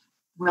dollars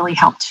really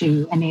help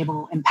to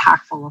enable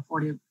impactful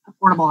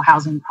affordable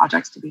housing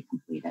projects to be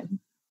completed.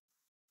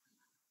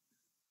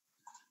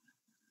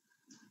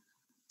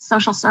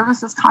 Social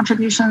services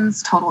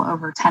contributions total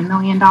over $10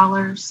 million,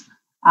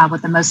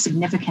 with the most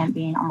significant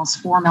being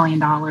almost $4 million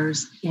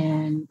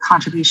in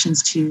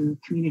contributions to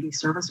community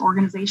service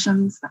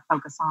organizations that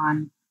focus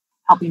on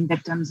helping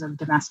victims of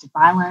domestic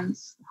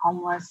violence,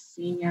 homeless,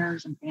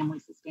 seniors, and family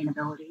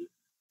sustainability.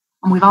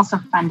 And we've also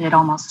funded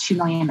almost $2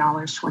 million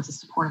towards the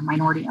support of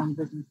minority-owned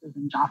businesses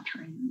and job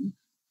training.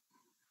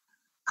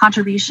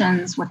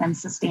 Contributions within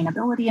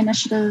sustainability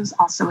initiatives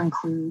also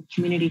include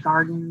community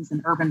gardens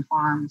and urban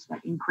farms that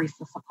increase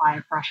the supply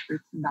of fresh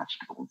fruits and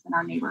vegetables in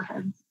our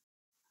neighborhoods.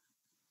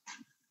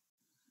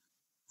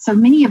 So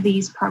many of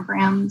these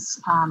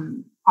programs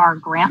are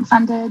grant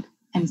funded,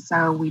 and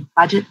so we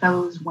budget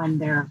those when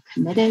they're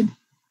committed,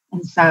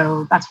 And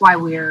so that's why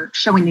we're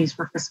showing these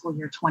for fiscal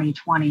year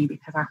 2020,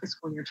 because our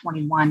fiscal year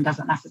 21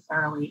 doesn't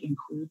necessarily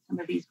include some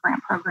of these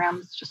grant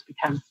programs, just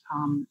because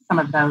some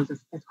of those, as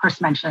Chris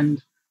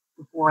mentioned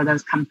before,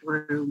 those come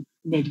through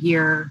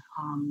mid-year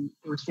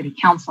through City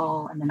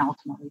Council and then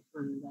ultimately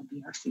through the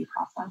BRC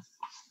process.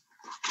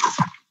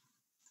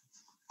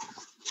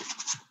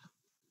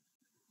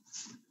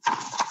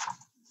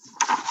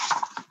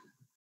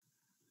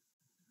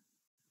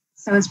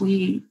 So as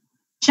we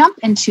jump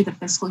into the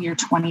fiscal year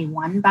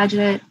 21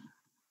 budget,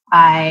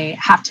 I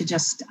have to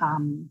just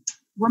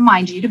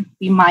remind you to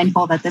be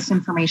mindful that this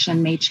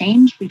information may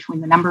change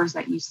between the numbers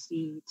that you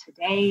see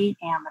today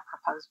and the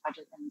proposed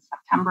budget in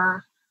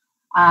September.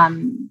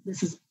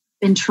 This has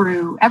been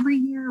true every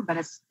year, but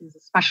it's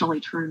especially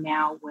true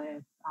now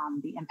with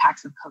the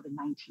impacts of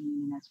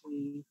COVID-19 as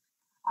we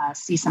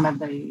see some of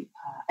the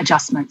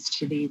adjustments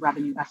to the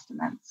revenue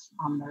estimates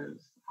on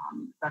those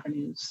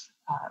revenues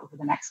over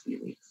the next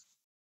few weeks.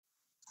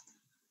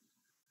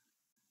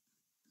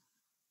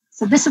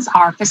 So this is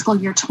our fiscal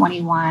year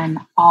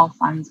 21 all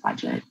funds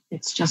budget.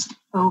 It's just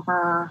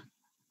over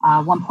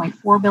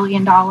 $1.4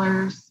 billion.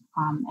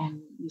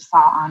 And you saw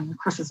on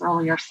Chris's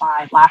earlier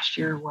slide, last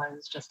year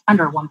was just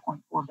under 1.4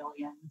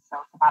 billion. So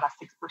it's about a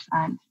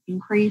 6%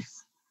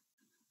 increase.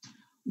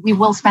 We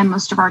will spend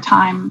most of our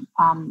time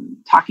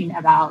talking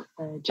about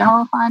the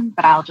general fund,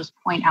 but I'll just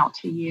point out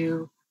to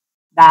you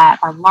that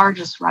our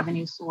largest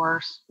revenue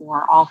source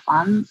for all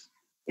funds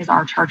is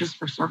our charges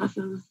for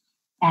services.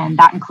 And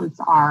that includes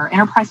our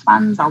enterprise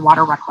funds, our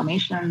water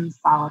reclamation,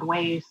 solid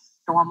waste,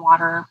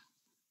 stormwater.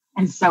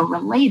 And so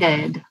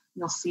related,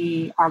 you'll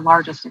see our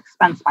largest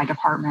expense by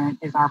department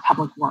is our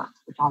public works,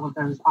 which all of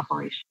those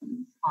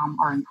operations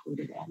are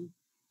included in.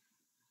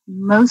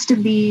 Most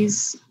of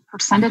these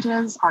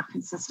percentages are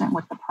consistent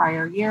with the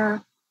prior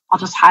year. I'll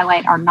just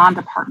highlight our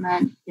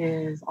non-department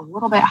is a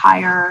little bit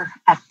higher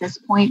at this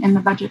point in the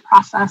budget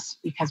process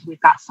because we've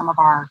got some of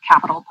our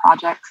capital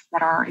projects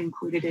that are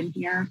included in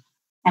here.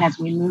 And as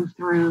we move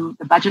through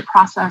the budget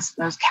process,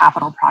 those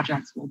capital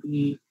projects will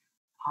be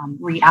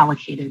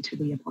reallocated to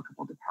the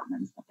applicable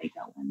departments that they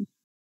go in.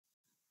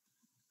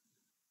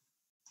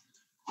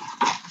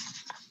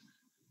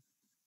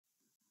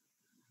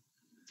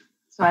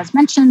 So as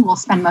mentioned, we'll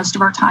spend most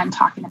of our time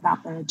talking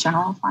about the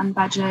general fund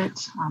budget.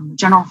 The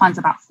general fund's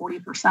about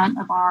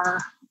 40% of our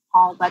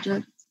all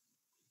budget,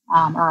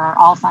 or our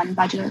all fund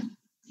budget.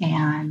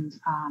 And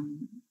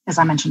as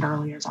I mentioned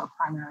earlier, is our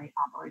primary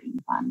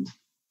operating fund.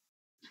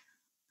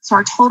 So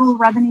our total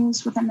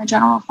revenues within the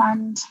general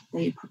fund,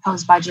 the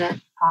proposed budget,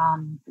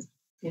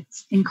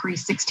 it's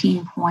increased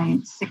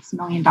 $16.6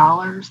 million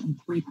and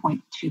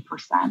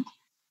 3.2%.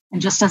 And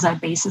just as a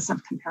basis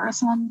of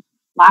comparison,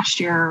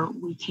 last year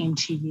we came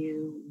to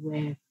you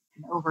with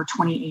an over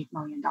 $28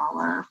 million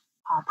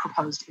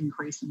proposed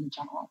increase in the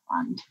general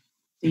fund.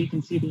 So you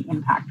can see the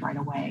impact right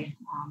away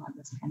of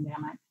this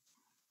pandemic.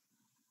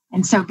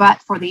 And so,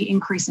 but for the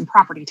increase in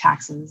property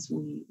taxes,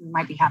 we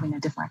might be having a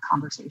different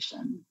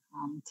conversation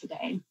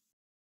today.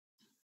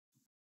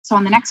 So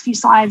on the next few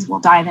slides, we'll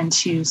dive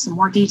into some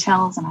more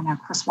details. And I know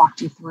Chris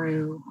walked you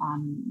through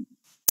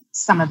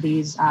some of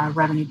these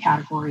revenue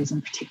categories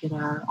in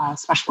particular,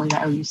 especially the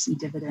OUC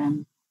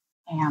dividend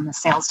and the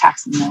sales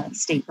tax and the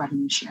state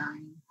revenue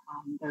sharing.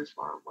 Those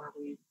were where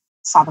we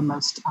saw the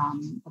most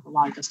of the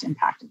largest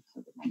impact of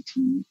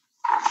COVID-19.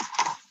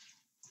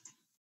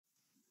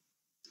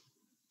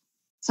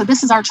 So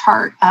this is our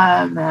chart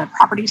of the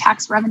property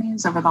tax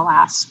revenues over the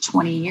last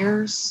 20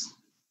 years.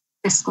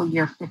 Fiscal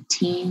year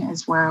 15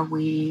 is where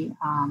we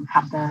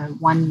have the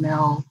 1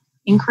 mil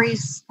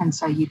increase. And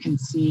so you can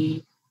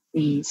see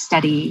the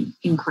steady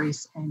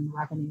increase in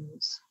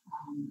revenues.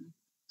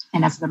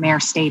 And as the mayor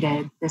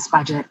stated, this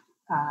budget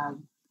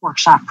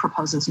workshop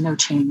proposes no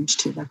change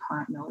to the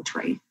current millage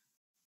rate.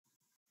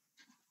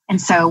 And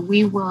so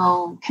we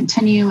will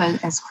continue,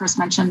 as Chris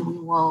mentioned, we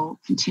will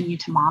continue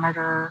to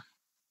monitor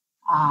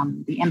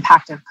the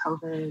impact of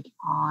COVID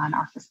on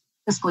our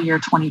fiscal year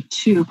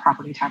 22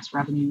 property tax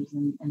revenues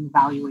and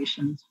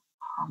valuations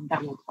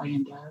that will play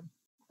into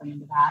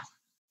that.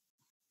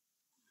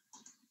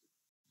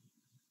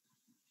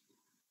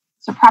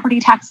 So property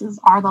taxes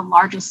are the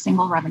largest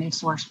single revenue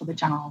source for the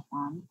general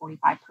fund,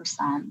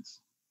 45%.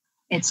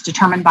 It's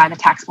determined by the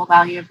taxable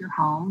value of your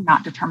home,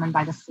 not determined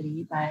by the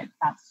city, but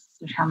that's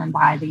determined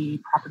by the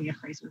property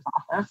appraiser's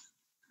office.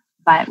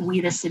 But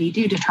we, the city,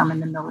 do determine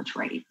the millage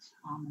rate,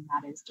 and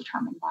that is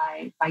determined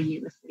by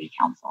you, the city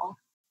council.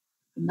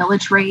 The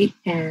millage rate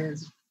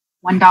is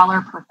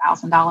 $1 per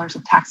 $1,000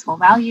 of taxable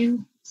value.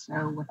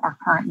 So with our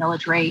current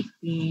millage rate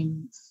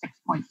being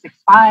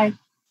 6.65,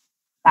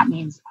 that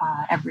means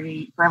for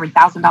every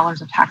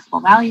 $1,000 of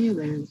taxable value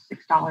is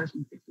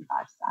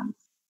 $6.65.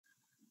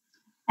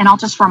 And I'll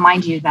just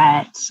remind you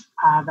that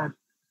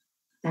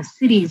the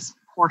city's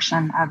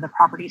portion of the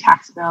property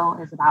tax bill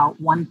is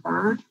about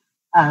 1/3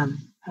 of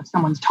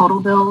someone's total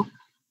bill.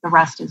 The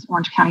rest is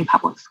Orange County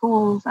Public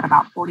Schools at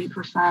about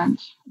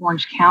 40%,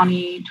 Orange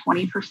County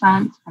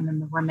 20%, and then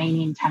the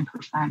remaining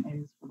 10%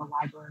 is for the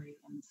library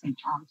and St.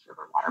 John's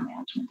River Water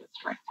Management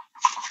District.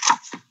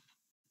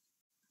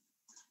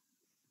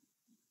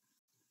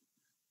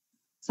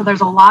 So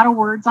there's a lot of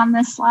words on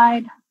this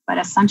slide, but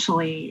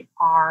essentially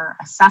our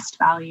assessed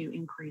value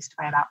increased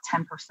by about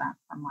 10%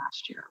 from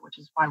last year, which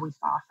is why we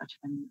saw such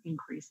an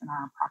increase in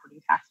our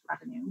property tax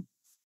revenue.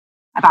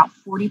 About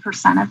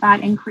 40% of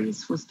that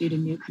increase was due to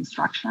new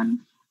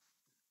construction,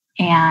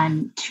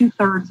 and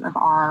 2/3 of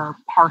our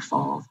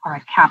parcels are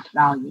at capped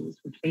values,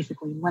 which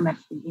basically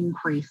limits the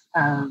increase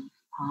of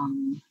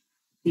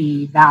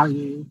the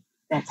value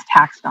that's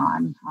taxed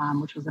on,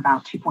 which was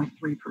about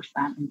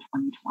 2.3% in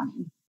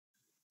 2020.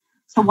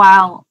 So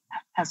while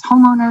as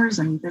homeowners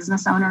and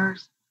business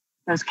owners,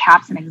 those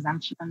caps and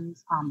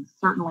exemptions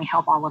certainly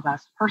help all of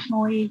us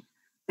personally,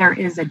 there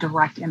is a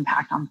direct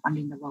impact on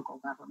funding the local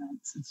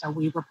governments. And so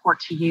we report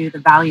to you the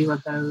value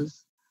of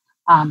those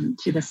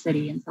to the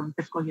city. And so in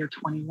fiscal year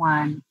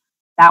 21,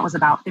 that was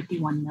about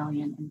 $51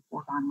 million in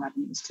foregone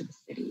revenues to the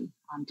city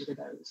due to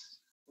those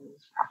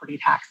property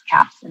tax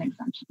caps and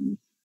exemptions.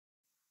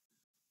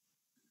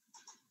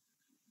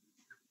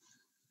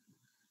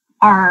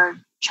 Our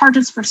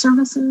charges for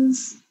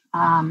services,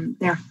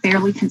 they're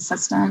fairly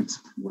consistent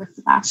with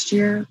last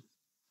year.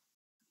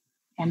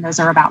 And those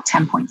are about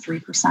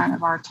 10.3%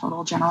 of our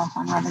total general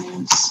fund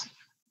revenues.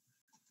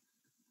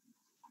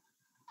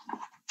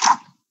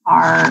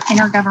 Our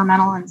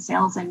intergovernmental and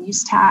sales and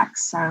use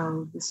tax.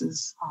 So this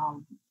is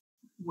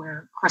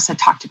where Chris had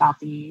talked about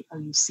the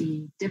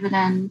OUC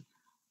dividend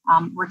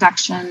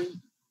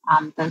reduction.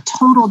 The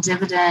total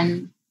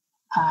dividend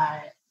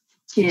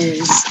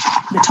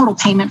the total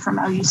payment from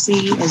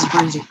OUC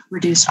is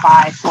reduced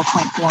by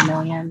 $4.4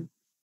 million.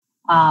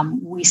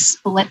 We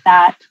split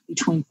that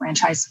between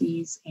franchise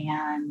fees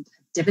and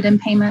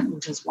dividend payment,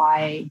 which is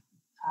why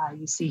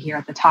you see here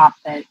at the top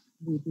that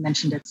we've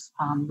mentioned it's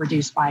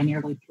reduced by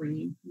nearly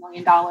 $3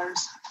 million.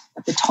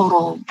 But the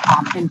total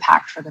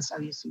impact for this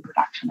OUC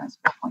reduction is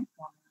 $4.4 million.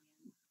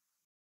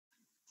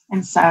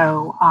 And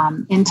so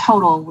in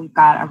total, we've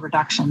got a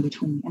reduction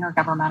between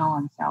intergovernmental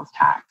and sales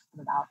tax of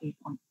about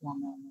 $8.4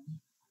 million.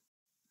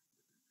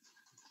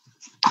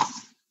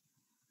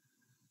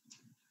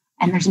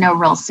 And there's no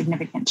real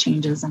significant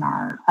changes in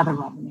our other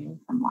revenue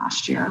from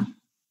last year.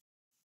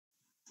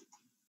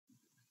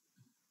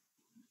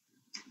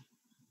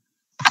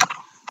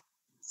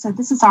 So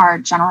this is our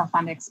general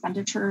fund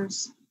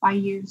expenditures by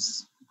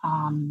use.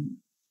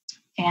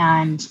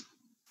 And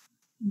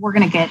we're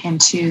going to get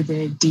into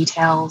the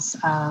details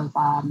of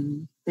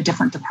the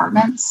different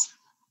departments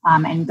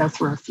and go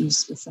through a few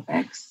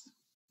specifics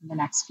in the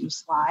next few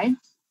slides.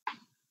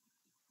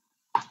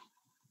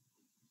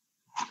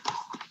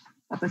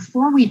 But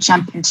before we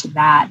jump into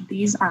that,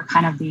 these are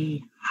kind of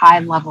the high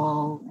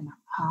level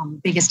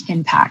and biggest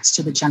impacts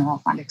to the general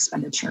fund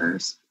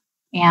expenditures.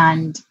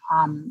 And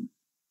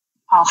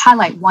I'll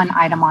highlight one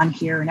item on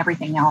here, and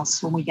everything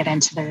else when we get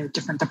into the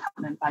different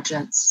department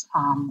budgets.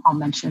 I'll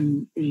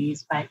mention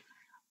these, but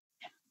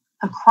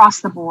across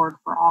the board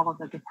for all of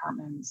the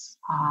departments,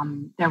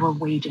 there were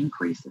wage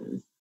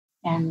increases.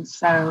 And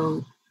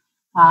so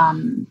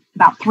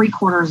about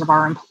 3/4 of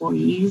our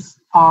employees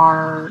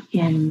are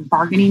in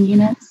bargaining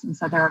units. And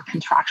so there are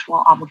contractual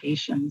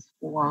obligations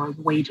for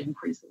wage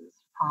increases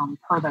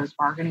per those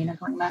bargaining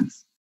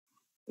agreements.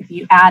 If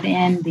you add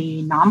in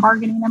the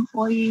non-bargaining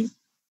employees,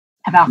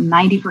 about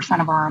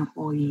 90% of our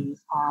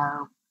employees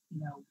are,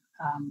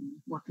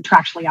 were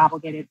contractually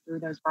obligated through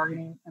those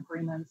bargaining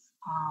agreements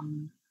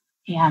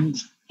and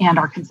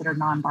are considered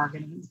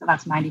non-bargaining. So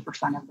that's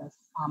 90% of this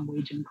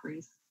wage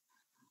increase.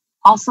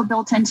 Also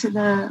built into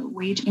the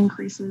wage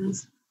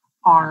increases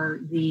are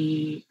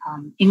the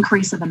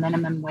increase of the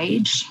minimum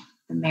wage.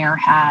 The mayor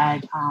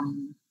had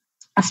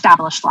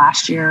established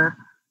last year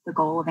the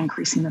goal of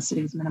increasing the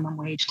city's minimum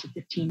wage to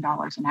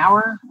 $15 an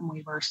hour, and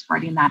we were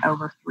spreading that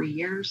over 3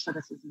 years. So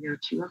this is year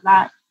 2 of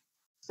that.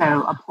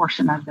 So a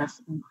portion of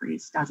this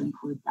increase does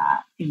include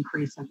that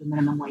increase of the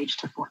minimum wage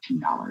to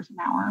 $14 an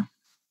hour.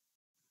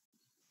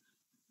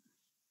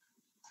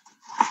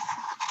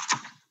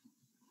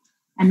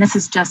 And this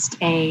is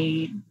just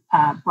a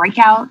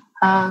breakout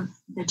of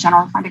the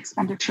general fund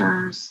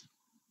expenditures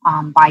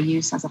by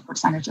use as a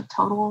percentage of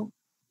total.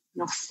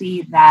 You'll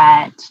see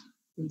that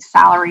the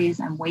salaries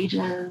and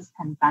wages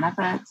and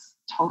benefits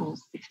total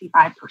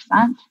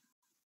 65%.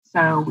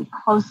 So we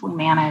closely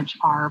manage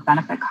our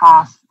benefit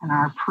costs and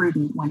are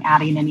prudent when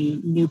adding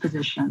any new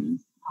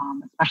positions,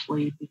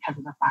 especially because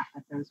of the fact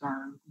that those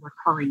are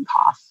recurring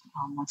costs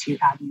once you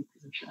add new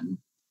positions.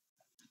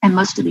 And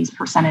most of these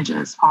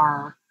percentages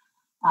are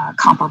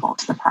comparable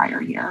to the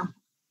prior year.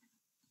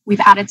 We've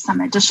added some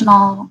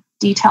additional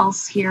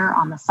details here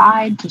on the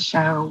side to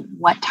show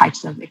what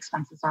types of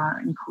expenses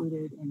are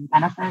included in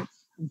benefits.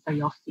 And so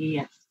you'll see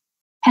it's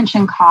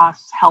pension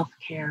costs,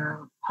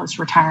 healthcare,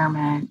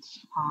 post-retirement,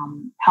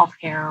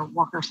 healthcare,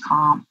 workers'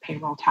 comp,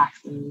 payroll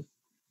taxes,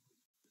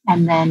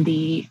 and then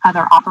the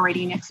other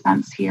operating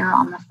expense here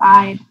on the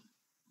side.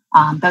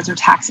 Those are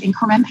tax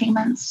increment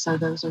payments. So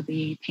those are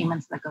the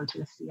payments that go to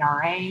the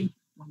CRA.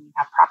 When you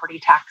have property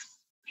tax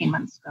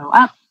payments go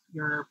up,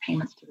 your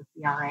payments to the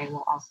CRA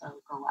will also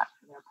go up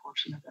for their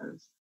portion of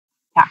those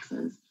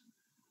taxes.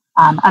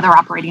 Other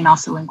operating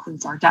also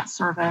includes our debt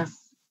service,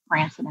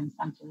 grants and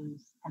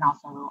incentives, and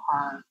also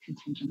our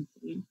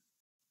contingency.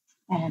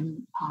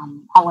 And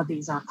all of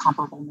these are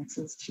comparable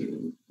mixes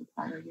to the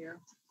prior year.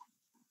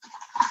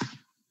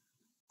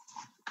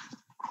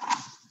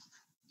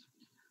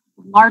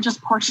 The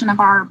largest portion of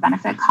our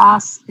benefit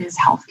costs is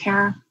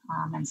healthcare.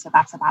 And so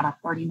that's about a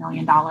 $30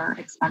 million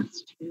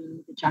expense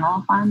to the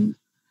general fund.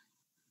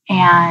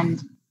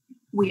 And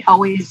we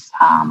always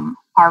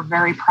are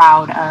very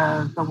proud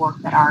of the work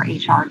that our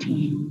HR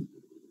team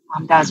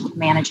does with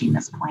managing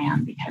this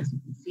plan, because you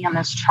can see on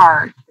this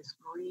chart, this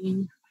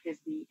green is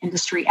the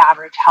industry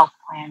average health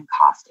plan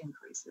cost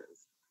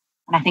increases.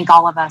 And I think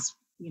all of us,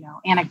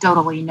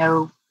 anecdotally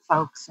know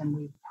folks, and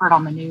we've heard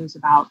on the news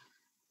about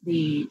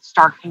the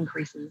stark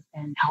increases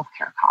in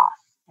healthcare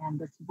costs. And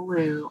this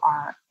blue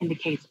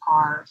indicates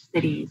our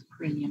city's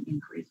premium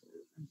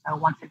increases. And so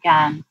once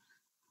again,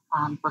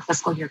 for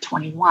fiscal year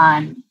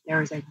 21,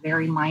 there is a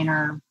very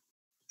minor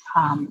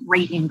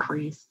rate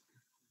increase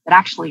that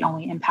actually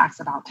only impacts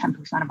about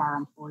 10% of our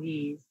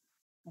employees,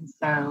 and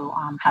so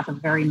has a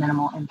very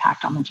minimal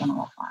impact on the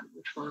general fund,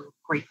 which we're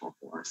grateful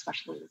for,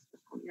 especially this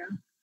fiscal year.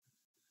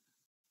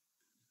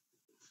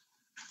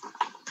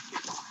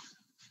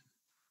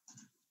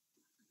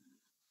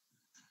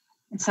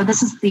 And so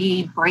this is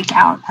the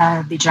breakout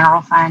of the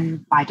general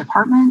fund by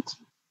department,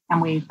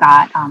 and we've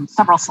got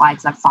several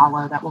slides that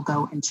follow that will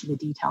go into the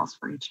details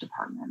for each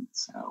department.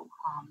 So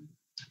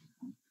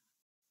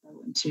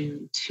go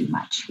into too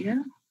much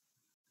here.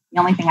 The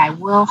only thing I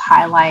will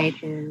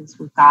highlight is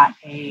we've got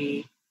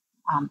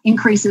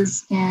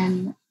increases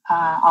in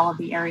all of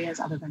the areas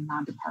other than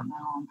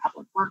non-departmental and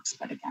public works,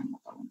 but again,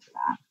 we'll go into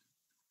that.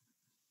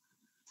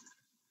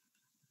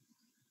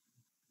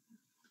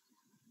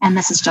 And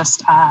this is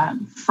just a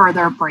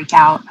further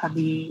breakout of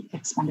the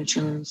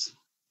expenditures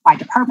by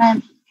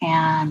department,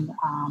 and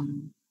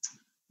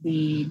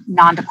the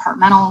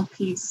non-departmental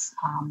piece,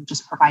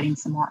 just providing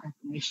some more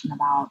information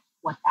about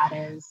what that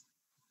is.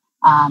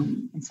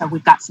 And so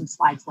we've got some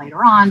slides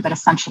later on, but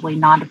essentially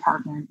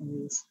non-department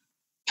is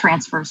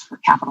transfers for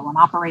capital and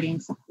operating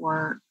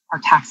support, our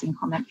tax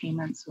increment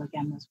payments, so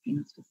again, those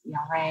payments to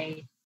CRA,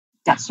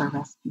 debt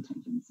service,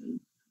 contingency.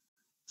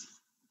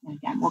 And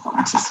again, we'll go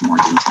into some more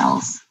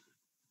details.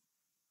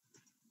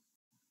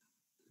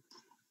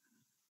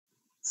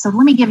 So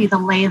let me give you the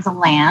lay of the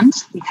land,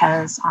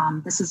 because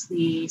this is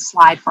the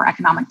slide for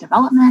economic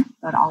development,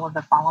 but all of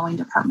the following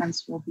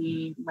departments will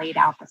be laid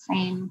out the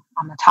same.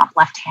 On the top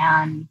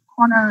left-hand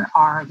corner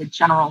are the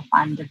general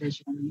fund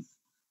divisions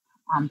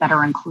that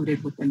are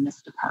included within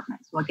this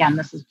department. So again,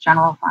 this is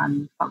general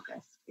fund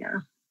focused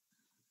here.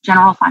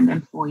 General fund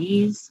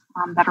employees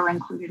that are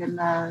included in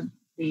the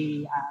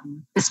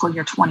fiscal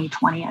year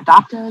 2020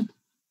 adopted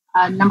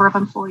number of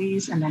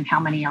employees, and then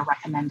how many are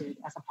recommended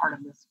as a part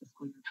of this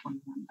fiscal year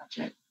 21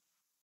 budget.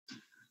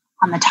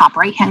 On the top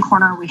right-hand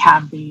corner, we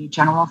have the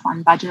general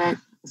fund budget,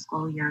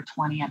 fiscal year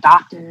 20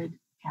 adopted,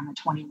 and the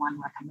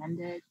 21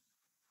 recommended.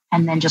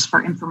 And then just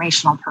for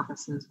informational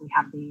purposes, we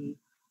have the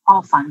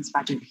all funds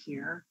budget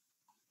here.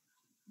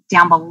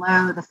 Down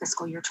below the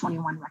fiscal year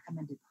 21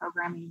 recommended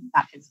programming,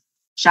 that is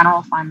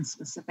general fund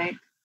specific.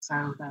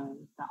 So the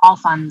all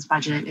funds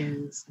budget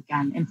is,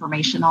 again,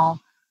 informational,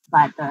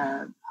 but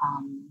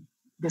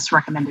this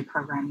recommended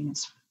programming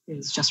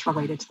is just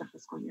related to the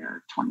fiscal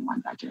year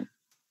 21 budget.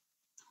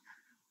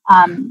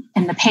 And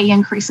the pay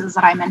increases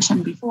that I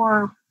mentioned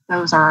before,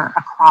 those are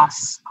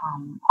across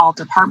all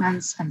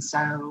departments. And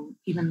so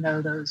even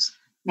though those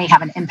may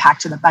have an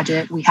impact to the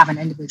budget, we haven't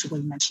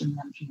individually mentioned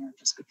them here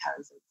just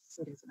because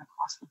it isn't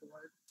across the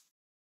board.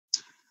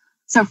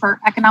 So for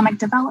economic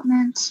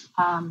development,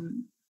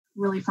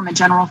 really from a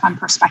general fund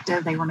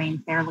perspective, they remain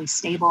fairly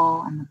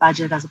stable, and the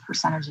budget as a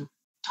percentage of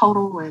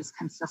total is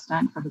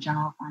consistent for the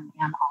general fund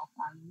and all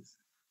funds.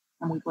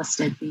 And we've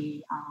listed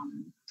the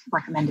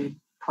recommended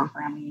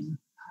programming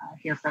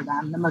here for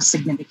them. The most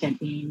significant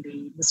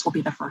being this will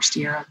be the first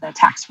year of the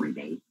tax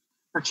rebate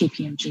for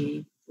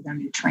KPMG for their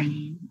new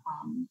training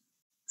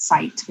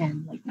site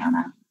in Lake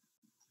Nona.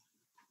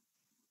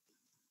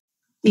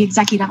 The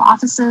executive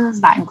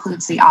offices, that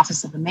includes the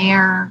Office of the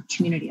Mayor,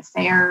 Community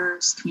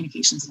Affairs,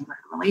 Communications and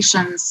Neighborhood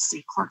Relations,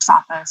 City Clerk's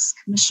Office,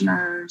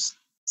 Commissioners,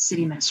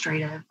 City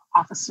Administrative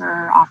Office,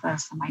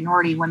 the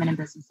Minority, Women and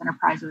Business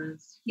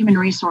Enterprises, Human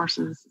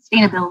Resources,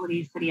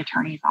 Sustainability, City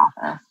Attorney's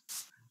Office.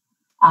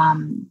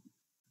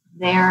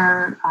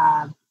 Their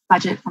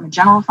budget from a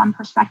general fund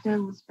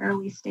perspective was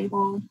fairly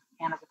stable,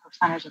 and as a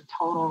percentage of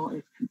total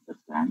is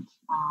consistent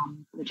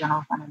for the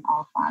general fund and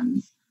all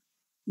funds.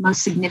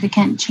 Most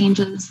significant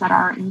changes that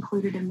are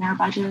included in their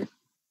budget,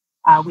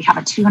 we have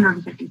a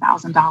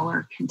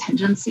 $250,000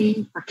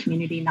 contingency for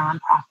community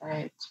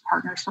nonprofit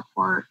partner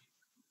support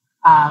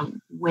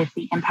with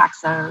the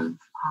impacts of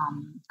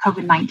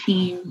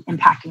COVID-19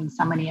 impacting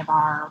so many of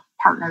our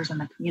partners in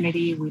the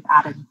community. We've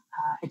added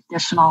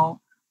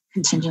additional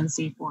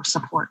contingency for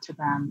support to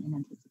them in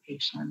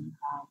anticipation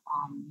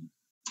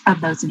of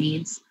those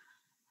needs.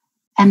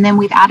 And then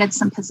we've added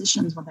some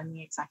positions within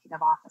the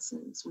executive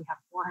offices. We have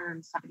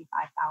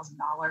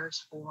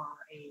 $475,000 for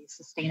a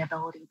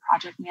sustainability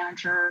project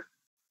manager,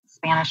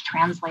 Spanish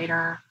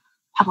translator,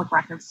 public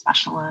records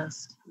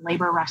specialist,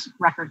 labor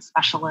records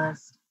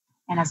specialist,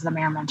 and as the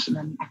mayor mentioned,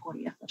 an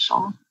equity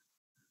official.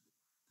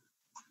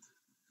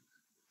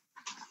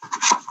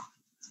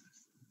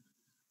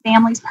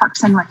 Families,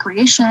 Parks and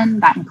Recreation,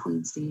 that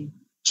includes the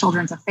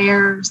Children's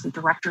Affairs, the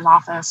Director's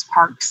Office,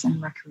 Parks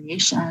and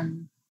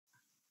Recreation.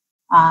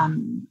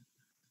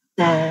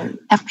 The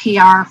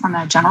FPR from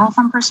a general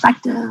fund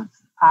perspective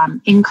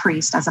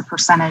increased as a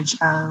percentage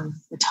of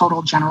the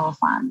total general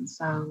fund.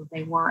 So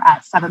they were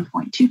at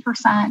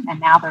 7.2% and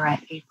now they're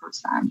at 8%.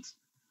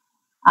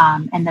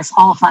 And this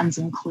all funds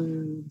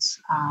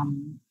includes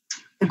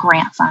the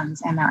grant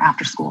funds and their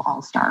after school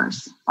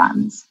all-stars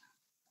funds.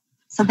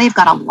 So they've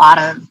got a lot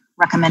of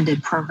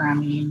recommended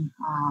programming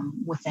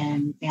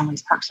within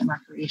Families, Parks and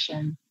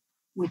Recreation.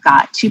 We've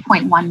got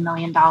 $2.1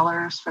 million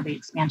for the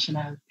expansion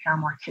of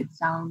Paramore Kids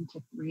Zone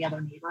to 3 other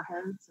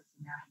neighborhoods, as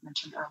the mayor had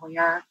mentioned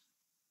earlier.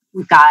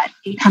 We've got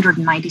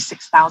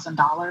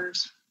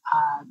 $896,000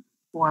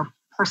 for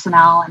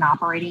personnel and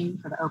operating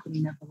for the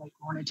opening of the Lake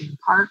Lorna Dune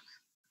Park.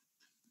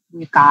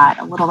 We've got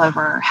a little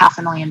over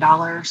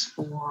 $500,000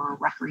 for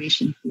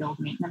recreation field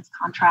maintenance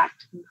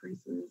contract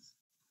increases.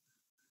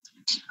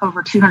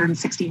 Over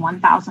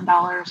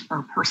 $261,000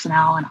 for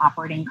personnel and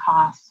operating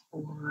costs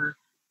for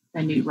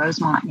the new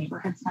Rosemont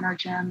Neighborhood Center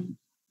gym.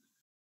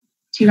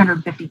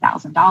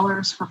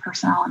 $250,000 for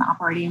personnel and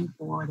operating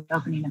for the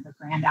opening of the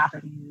Grand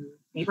Avenue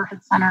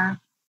Neighborhood Center.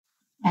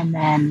 And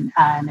then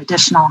an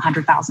additional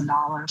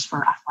 $100,000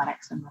 for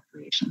athletics and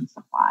recreation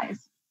supplies.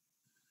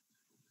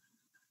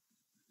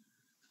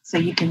 So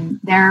you can,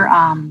 their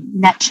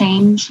net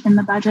change in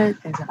the budget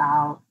is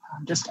about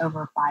just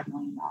over $5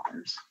 million.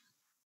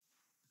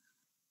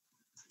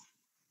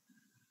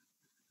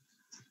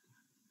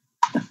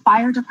 The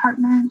fire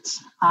department,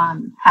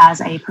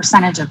 as a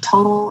percentage of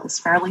total, is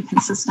fairly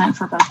consistent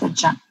for both the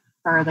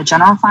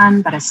general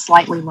fund, but is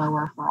slightly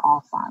lower for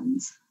all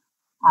funds.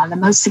 The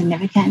most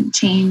significant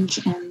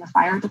change in the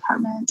fire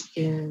department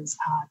is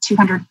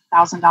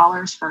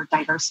 $200,000 for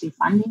diversity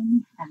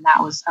funding, and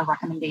that was a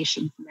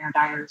recommendation from Mayor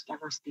Dyer's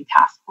diversity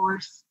task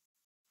force.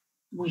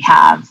 We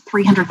have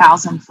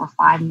 $300,000 for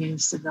 5 new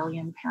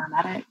civilian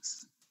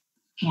paramedics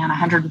and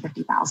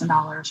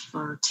 $150,000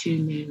 for 2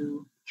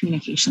 new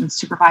communications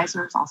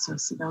supervisors, also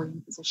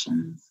civilian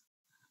positions.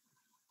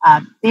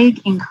 A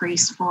big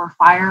increase for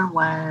fire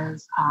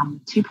was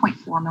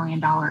 $2.4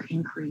 million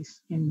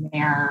increase in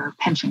their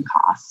pension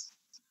costs.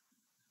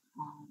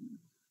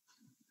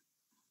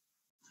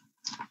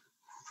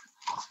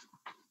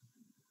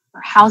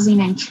 For housing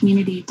and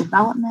community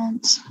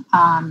development,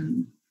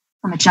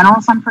 from a general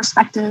fund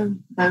perspective,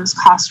 those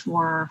costs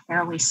were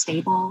fairly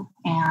stable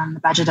and the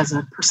budget as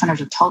a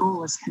percentage of total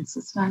was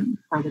consistent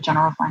for the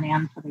general fund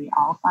and for the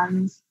all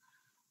funds.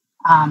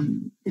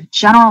 The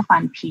general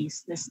fund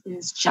piece, this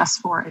is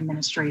just for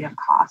administrative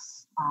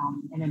costs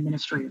and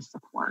administrative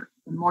support.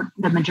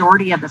 The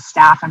majority of the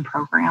staff and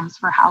programs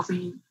for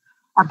housing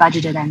are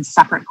budgeted in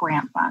separate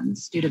grant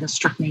funds due to the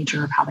strict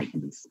nature of how they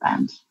can be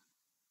spent.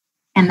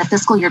 And the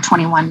fiscal year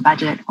 21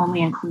 budget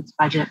only includes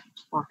budget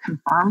for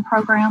confirmed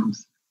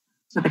programs.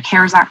 So the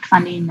CARES Act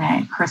funding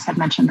that Chris had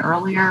mentioned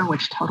earlier,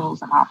 which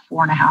totals about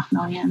 $4.5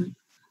 million,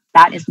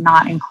 that is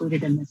not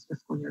included in this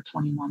fiscal year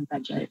 21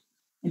 budget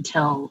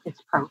until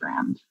it's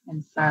programmed.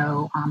 And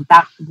so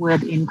that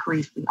would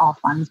increase the all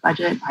funds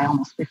budget by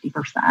almost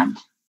 50%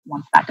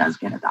 once that does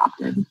get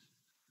adopted.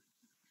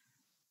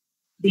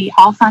 The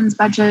all funds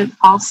budget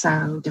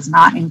also does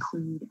not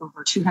include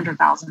over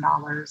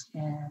 $200,000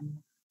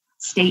 in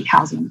state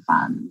housing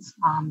funds.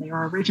 They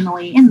were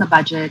originally in the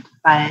budget,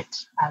 but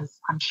as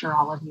I'm sure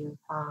all of you have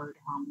heard,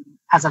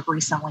 as of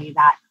recently,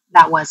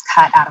 that was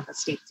cut out of the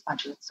state's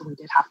budget. So we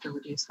did have to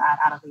reduce that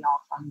out of the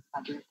all funds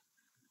budget.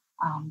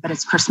 But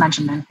as Chris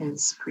mentioned in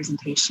his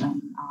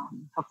presentation,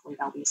 hopefully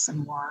there'll be some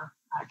more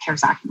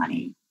CARES Act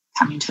money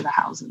coming to the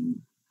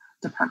housing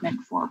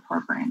department for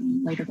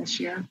programming later this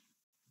year.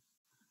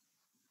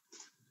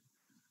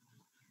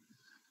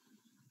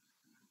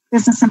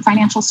 Business and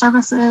financial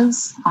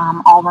services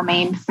all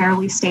remained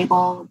fairly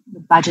stable. The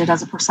budget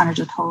as a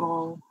percentage of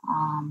total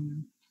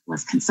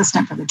was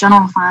consistent for the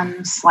general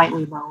fund,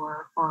 slightly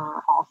lower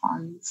for all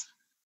funds.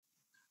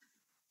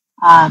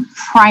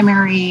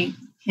 Primary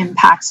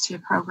impacts to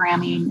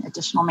programming,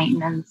 additional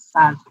maintenance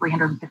of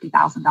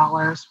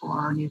 $350,000 for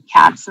our new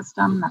CAD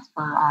system. That's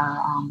for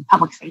our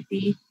public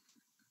safety.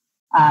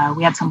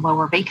 We had some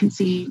lower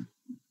vacancy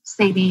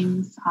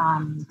savings.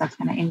 That's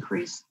going to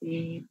increase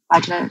the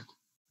budget.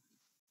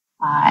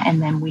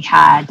 And then we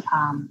had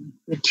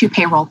 2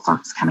 payroll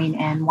clerks coming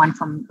in, one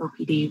from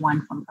OPD,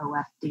 one from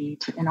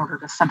OFD, in order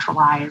to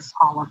centralize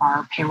all of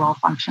our payroll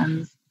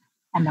functions.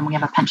 And then we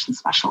have a pension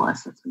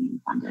specialist that's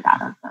being funded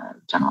out of the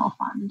general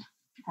fund.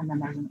 And then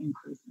there's an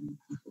increase in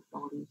the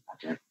facilities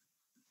budget.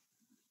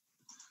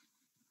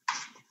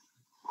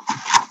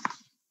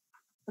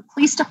 The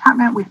police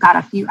department, we've got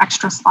a few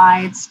extra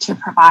slides to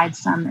provide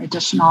some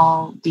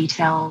additional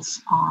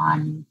details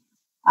on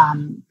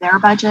their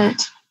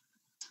budget.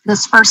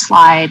 This first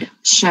slide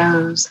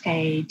shows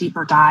a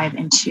deeper dive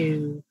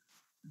into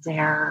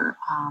their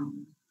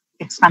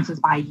expenses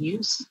by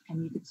use,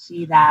 and you could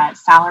see that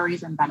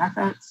salaries and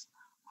benefits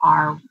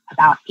are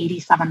about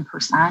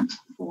 87%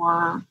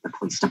 for the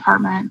police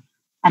department,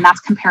 and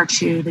that's compared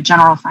to the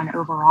general fund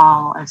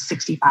overall of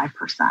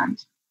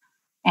 65%.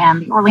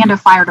 And the Orlando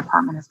Fire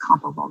Department is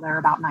comparable. They're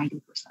about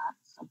 90%.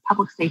 So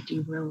public safety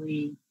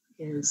really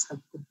is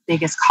the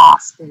biggest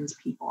cost is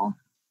people.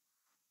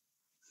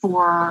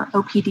 For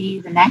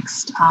OPD, the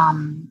next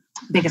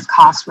biggest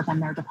cost within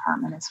their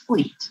department is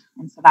fleet.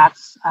 And so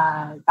that's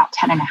about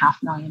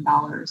 $10.5 million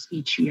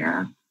each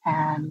year.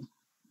 And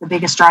the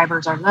biggest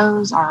drivers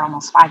are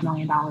almost $5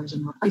 million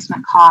in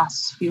replacement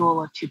costs,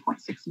 fuel of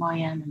 $2.6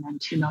 million, and then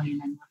 $2 million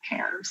in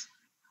repairs.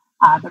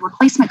 The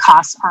replacement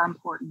costs are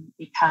important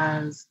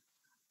because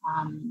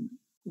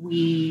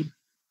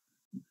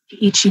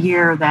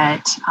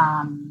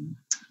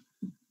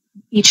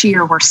each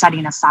year we're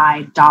setting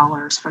aside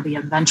dollars for the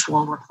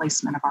eventual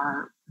replacement of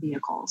our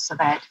vehicles, so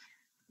that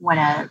when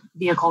a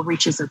vehicle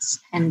reaches its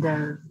end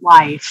of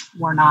life,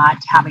 we're not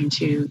having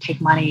to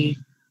take money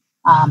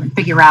and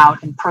figure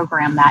out and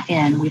program that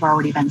in. We've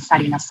already been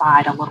setting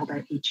aside a little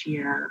bit each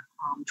year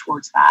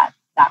towards that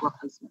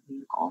replacement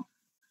vehicle.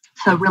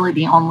 So really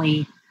the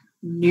only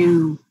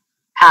new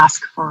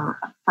ask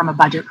from a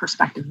budget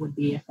perspective would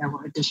be if there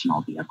were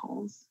additional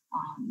vehicles.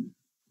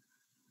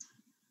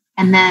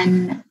 And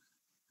then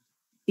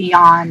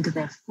beyond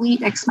the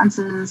fleet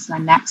expenses, the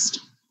next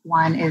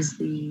one is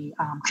the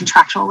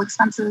contractual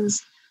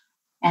expenses.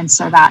 And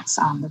so that's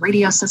the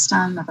radio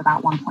system of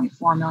about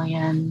 1.4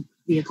 million,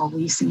 vehicle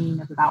leasing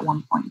of about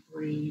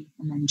 1.3,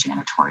 and then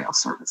janitorial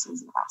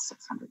services of about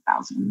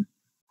 600,000.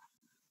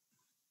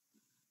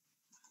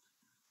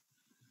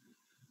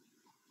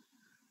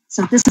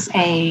 So this is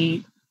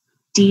a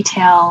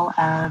detail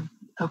of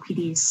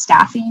OPD's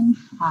staffing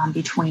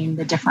between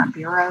the different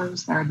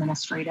bureaus, their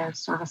administrative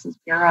services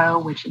bureau,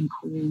 which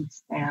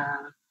includes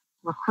their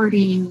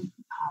recruiting,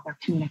 their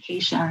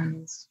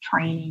communications,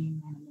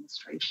 training, and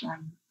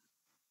administration,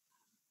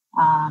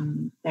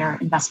 their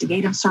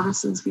investigative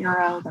services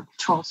bureau, their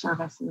patrol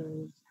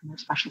services, and their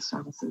special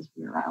services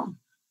bureau.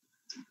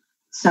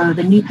 So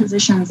the new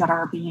positions that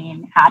are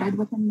being added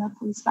within the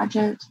police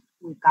budget,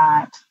 we've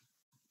got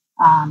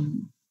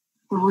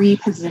 3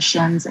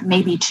 positions,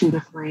 maybe 2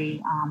 to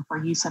 3 for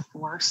use of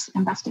force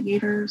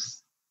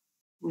investigators.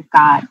 We've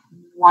got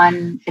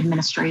 1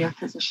 administrative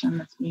position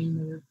that's being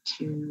moved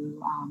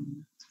to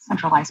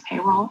centralized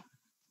payroll.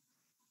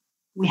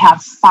 We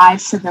have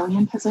 5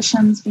 civilian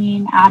positions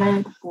being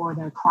added for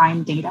the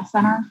crime data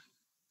center.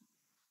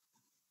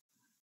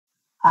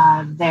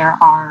 There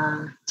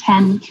are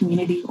 10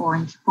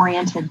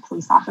 community-oriented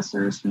police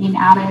officers being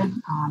added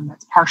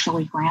that's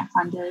partially grant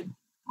funded.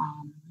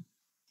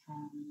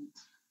 And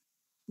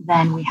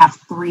then we have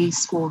 3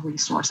 school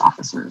resource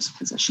officers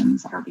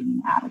positions that are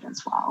being added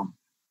as well,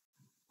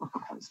 or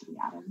proposed to be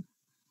added.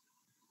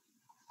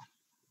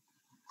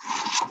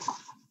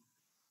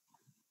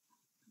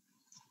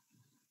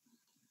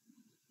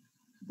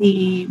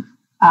 The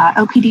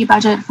OPD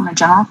budget from a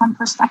general fund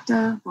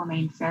perspective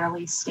remained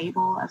fairly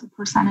stable as a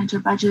percentage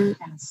of budget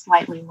and is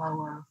slightly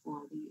lower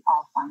for the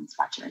all funds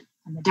budget.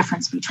 And the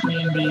difference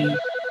between the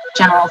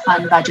general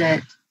fund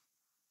budget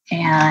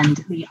and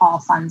the all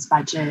funds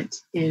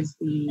budget is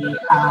the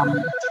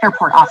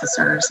airport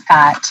officers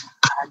at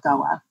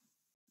GOA.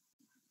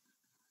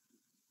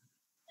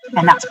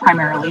 And that's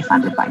primarily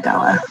funded by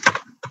GOA.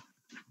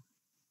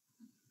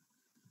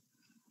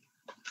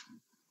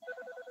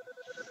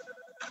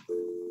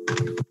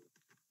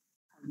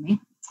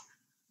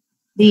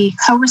 The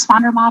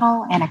co-responder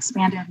model and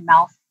expanded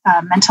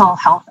mental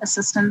health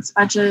assistance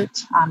budget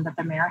that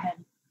the mayor had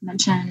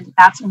mentioned,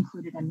 that's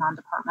included in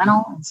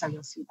non-departmental, and so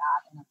you'll see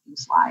that in a few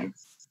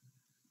slides.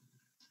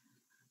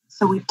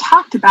 So we've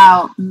talked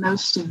about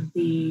most of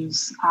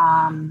these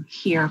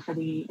here for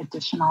the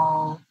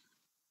additional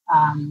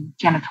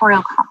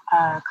janitorial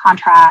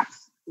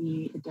contracts,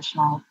 the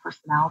additional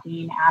personnel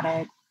being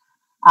added.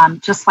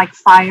 Just like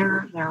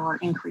fire, there were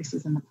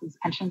increases in the police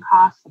pension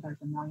costs, so there's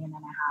 $1.5 million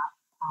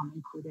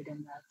included in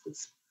the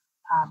police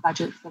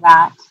budget for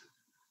that.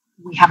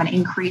 We have an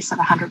increase of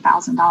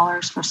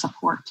 $100,000 for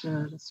support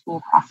to the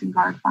school crossing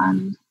guard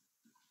fund,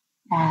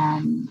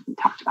 and we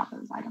talked about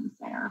those items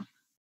there.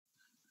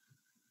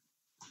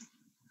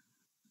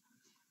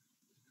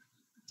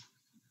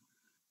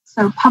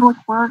 So public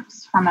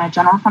works from a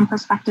general fund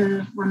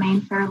perspective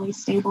remained fairly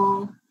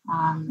stable,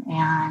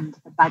 and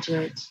the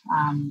budget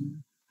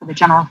for the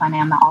general fund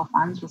and the all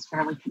funds was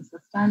fairly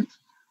consistent.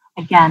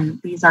 Again,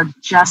 these are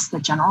just the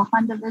general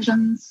fund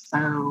divisions,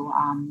 so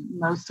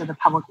most of the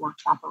public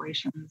works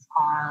operations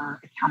are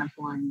accounted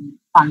for in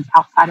funds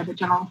outside of the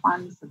general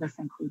fund. So this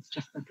includes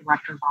just the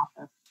director's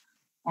office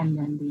and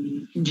then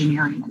the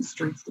engineering and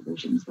streets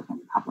divisions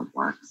within public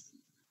works.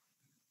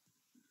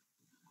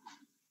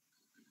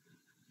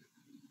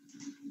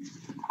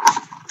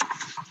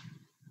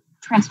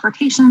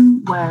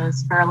 Transportation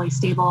was fairly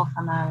stable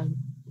from a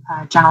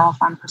general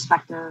fund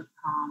perspective.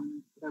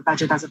 Their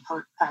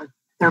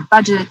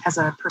budget as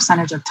a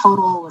percentage of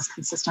total was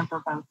consistent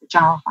for both the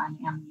general fund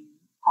and the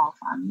all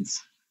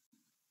funds.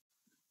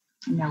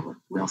 No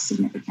real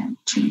significant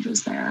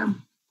changes there.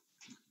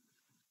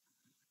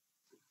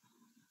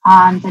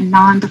 On the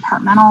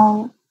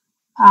non-departmental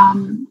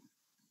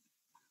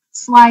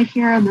slide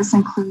here, this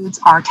includes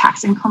our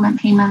tax increment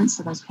payments,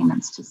 so those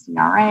payments to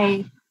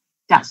CRA,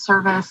 debt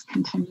service,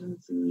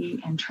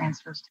 contingency, and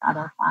transfers to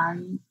other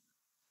funds.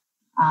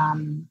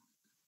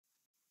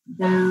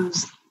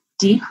 Those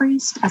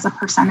decreased as a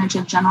percentage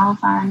of general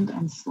fund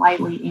and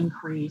slightly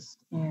increased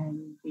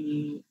in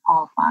the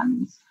all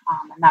funds.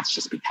 And that's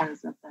just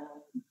because of the,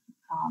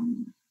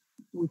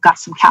 we've got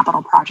some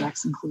capital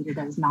projects included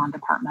as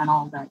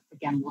non-departmental that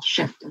again will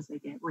shift as they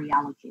get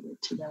reallocated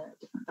to the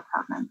different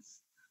departments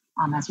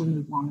as we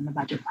move along in the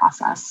budget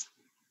process.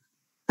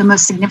 The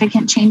most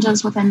significant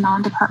changes within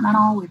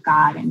non-departmental, we've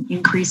got an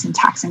increase in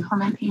tax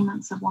increment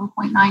payments of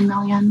 1.9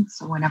 million.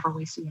 So whenever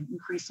we see an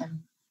increase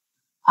in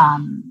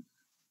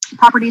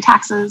property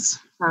taxes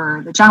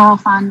for the general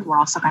fund, we're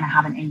also going to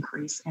have an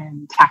increase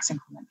in tax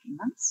increment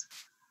payments.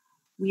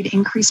 We'd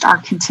increased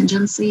our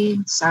contingency.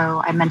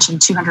 So I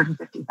mentioned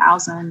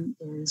 250,000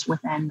 is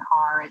within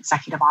our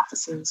executive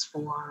offices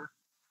for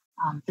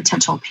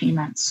potential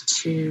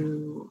payments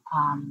to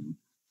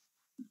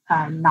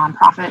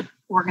nonprofit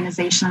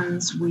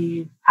organizations.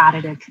 We've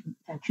added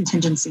a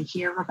contingency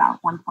here of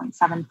about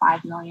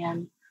 1.75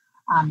 million,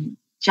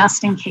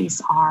 just in case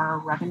our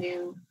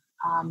revenue,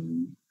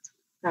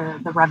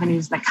 the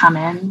revenues that come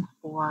in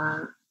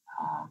or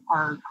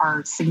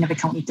are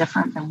significantly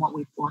different than what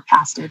we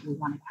forecasted. We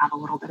wanted to have a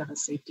little bit of a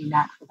safety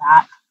net for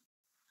that.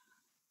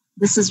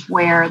 This is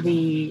where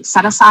the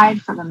set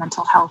aside for the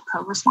mental health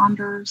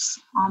co-responders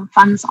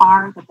funds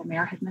are that the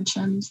mayor had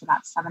mentioned. So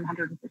that's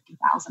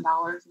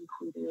 $750,000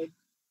 included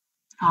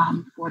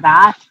for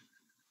that.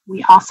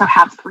 We also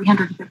have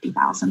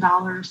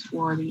 $350,000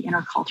 for the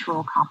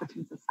intercultural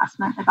competence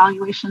assessment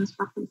evaluations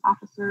for police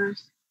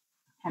officers.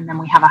 And then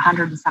we have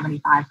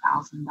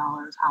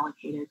 $175,000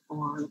 allocated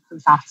for the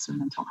police officer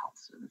mental health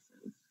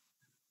services.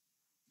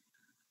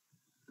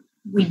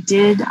 We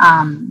did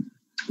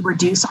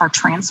reduce our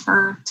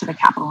transfer to the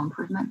capital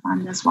improvement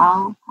fund as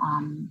well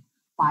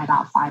by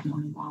about $5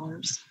 million.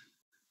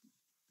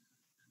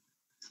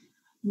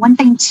 One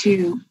thing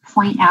to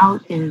point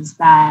out is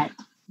that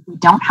we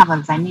don't have a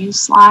venue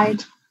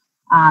slide,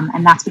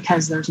 and that's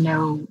because there's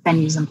no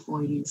venues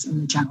employees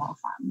in the general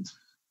fund.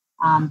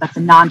 But the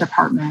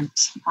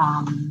non-department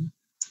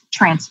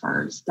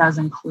transfers does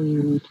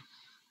include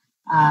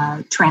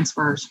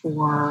transfers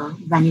for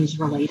venues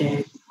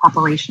related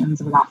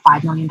operations of about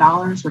 $5 million,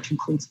 which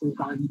includes Blue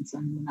Gardens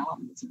and the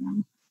Mellon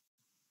Museum.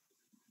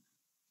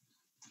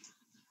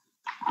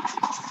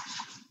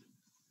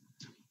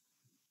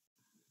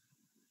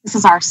 This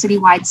is our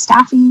citywide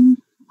staffing.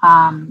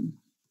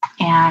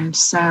 And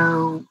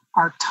so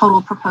our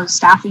total proposed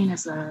staffing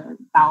is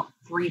about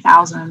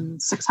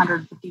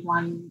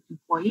 3,651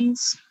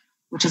 employees,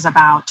 which is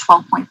about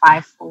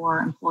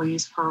 12.54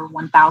 employees per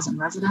 1,000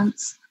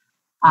 residents.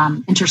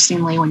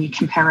 Interestingly, when you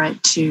compare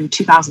it to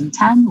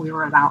 2010, we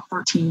were about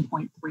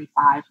 13.35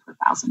 per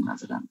 1,000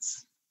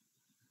 residents.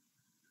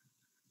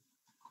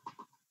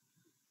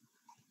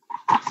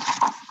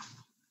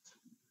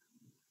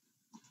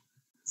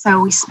 So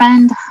we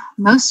spend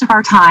most of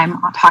our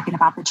time on talking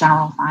about the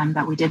general fund,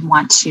 but we did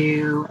want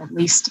to at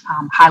least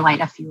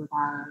highlight a few of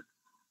our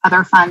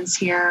other funds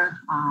here,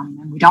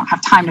 and we don't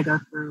have time to go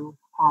through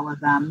all of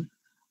them.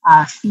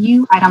 A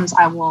few items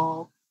I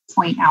will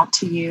point out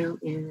to you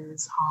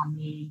is on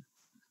the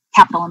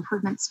capital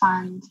improvements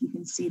fund. You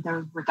can see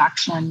the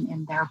reduction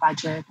in their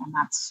budget, and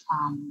that's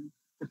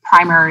the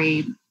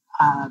primary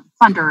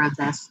funder of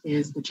this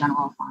is the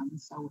general fund.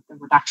 So with the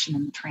reduction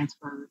in the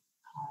transfer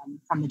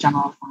from the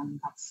general fund,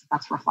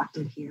 that's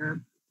reflected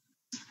here.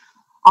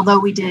 Although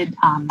we did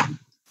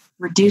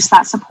reduce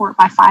that support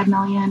by $5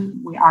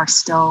 million, we are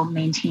still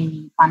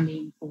maintaining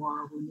funding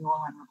for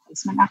renewal and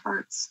replacement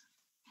efforts.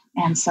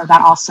 And so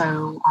that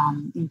also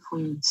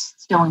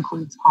still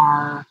includes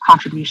our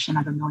contribution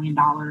of $1 million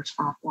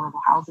for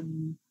affordable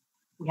housing.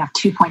 We have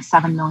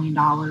 $2.7 million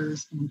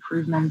in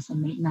improvements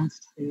and maintenance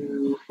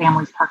to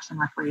families, parks, and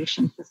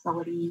recreation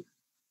facilities.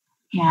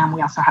 And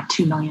we also have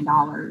 $2 million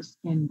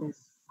in this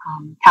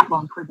capital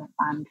improvement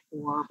fund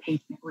for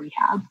pavement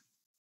rehab.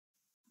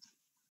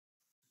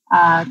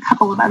 A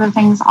couple of other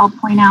things I'll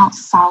point out.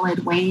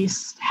 Solid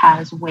Waste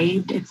has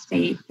waived its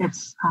fee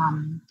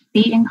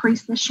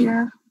increase this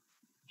year,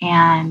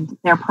 and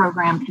their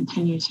program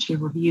continues to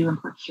review and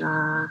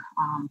procure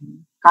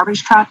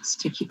garbage trucks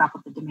to keep up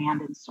with the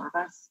demand and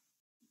service.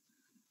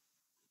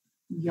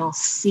 You'll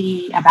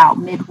see about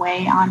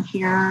midway on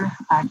here,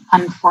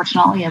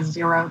 unfortunately, a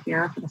zero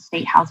here for the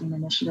State Housing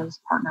Initiatives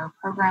Partner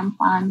Program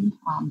Fund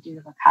due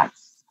to the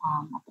cuts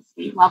at the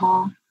state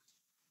level.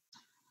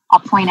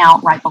 I'll point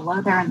out right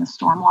below there in the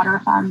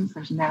stormwater funds,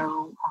 there's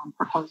no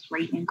proposed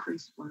rate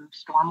increase for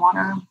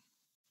stormwater.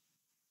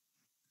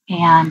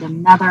 And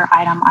another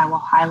item I will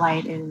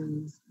highlight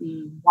is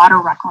the water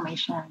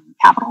reclamation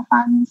capital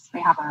funds.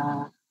 They have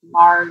a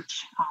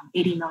large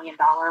 $80 million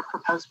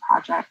proposed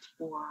project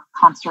for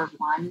Conserve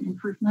One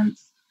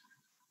improvements.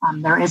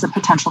 There is a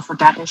potential for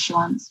debt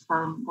issuance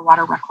for the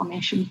Water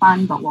Reclamation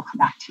Fund, but we'll come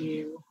back to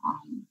you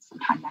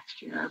sometime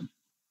next year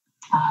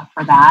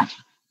for that,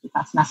 if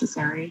that's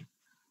necessary.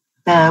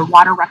 The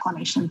Water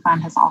Reclamation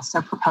Fund has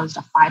also proposed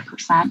a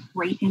 5%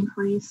 rate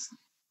increase,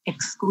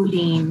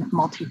 excluding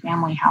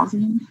multifamily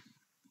housing.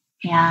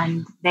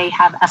 And they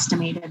have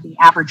estimated the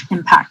average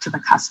impact to the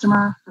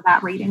customer for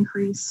that rate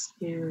increase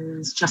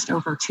is just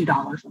over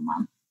 $2 a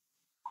month.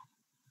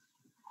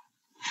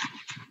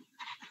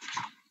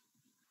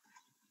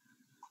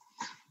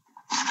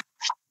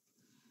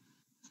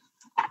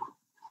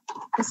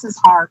 This is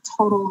our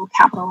total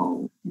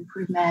capital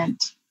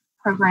improvement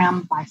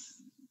program by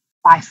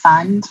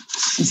fund.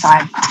 And so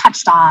I've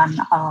touched on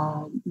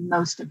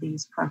most of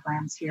these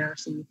programs here.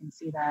 So you can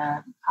see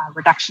the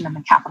reduction in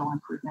the capital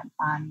improvement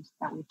fund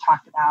that we've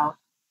talked about,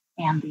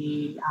 and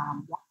the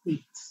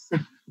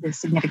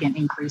significant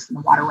increase in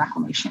the water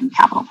reclamation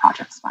capital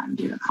projects fund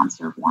due to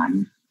Conserve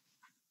One.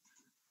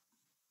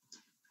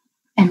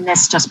 And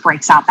this just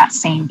breaks out that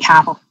same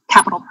capital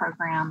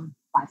program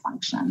by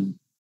function.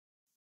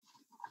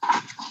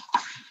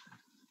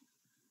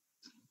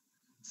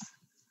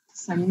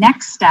 So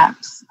next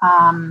steps,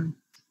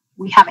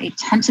 we have a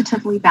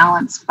tentatively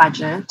balanced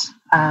budget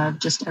of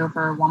just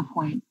over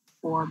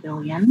 $1.4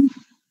 billion.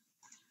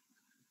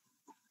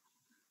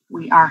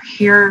 We are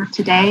here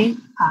today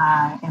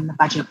in the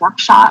budget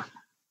workshop.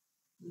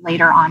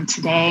 Later on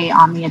today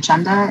on the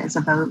agenda is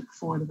a vote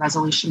for the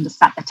resolution to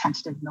set the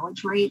tentative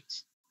millage rate.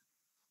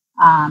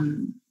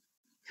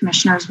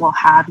 Commissioners will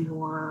have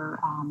your,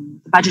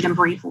 the budget and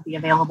brief will be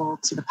available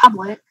to the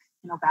public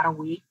in about a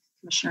week.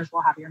 Commissioners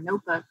will have your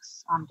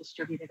notebooks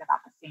distributed about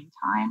the same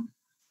time.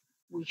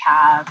 We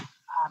have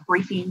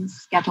briefings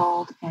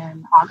scheduled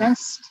in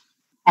August,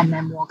 and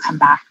then we'll come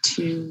back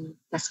to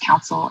this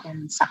council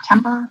in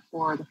September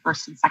for the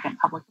first and second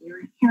public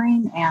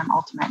hearing and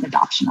ultimate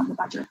adoption of the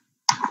budget.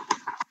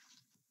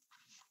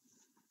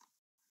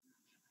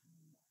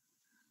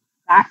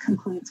 That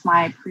concludes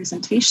my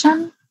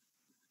presentation,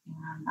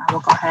 and I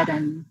will go ahead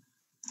and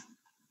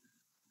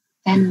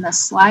end the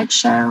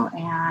slideshow,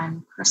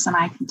 and Chris and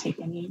I can take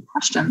any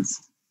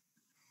questions.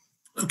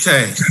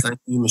 Okay, thank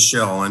you,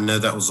 Michelle. I know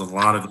that was a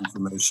lot of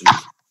information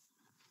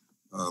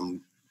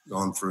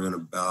gone through in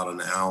about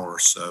an hour or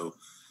so.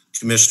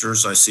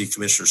 Commissioners, I see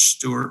Commissioner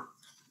Stewart.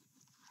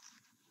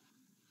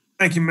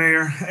 Thank you,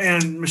 Mayor.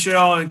 And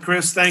Michelle and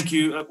Chris, thank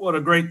you. What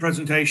a great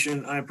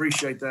presentation. I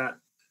appreciate that.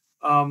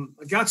 I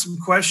got some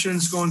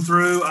questions going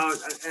through,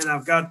 and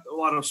I've got a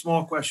lot of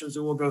small questions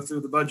that we'll go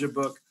through the budget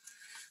book.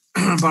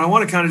 But I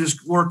want to kind of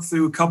just work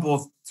through a couple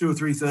of 2 or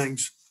 3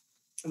 things.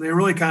 And they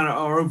really kind of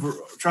are over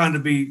trying to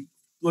be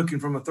looking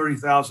from a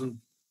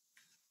 30,000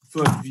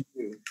 foot view.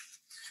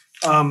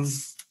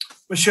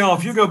 Michelle,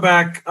 if you go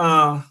back,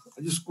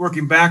 just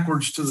working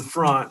backwards to the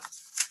front,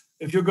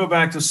 if you'll go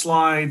back to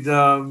slide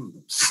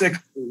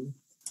 60.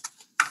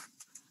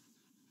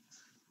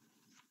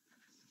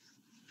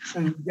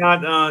 And you've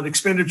got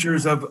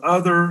expenditures of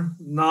other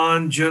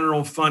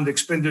non-general fund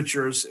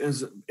expenditures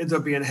ends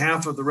up being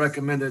half of the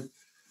recommended.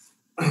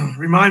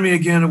 Remind me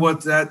again of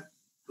what the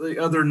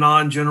other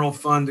non-general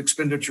fund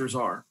expenditures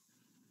are.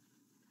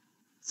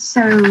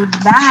 So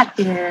that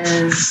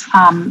is,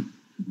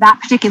 that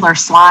particular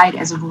slide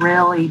is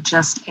really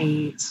just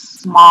a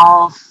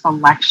small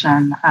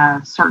selection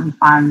of certain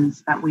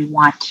funds that we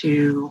want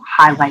to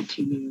highlight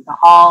to you. The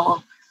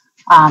all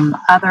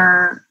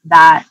other,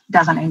 that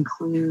doesn't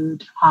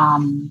include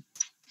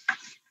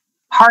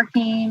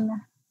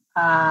parking,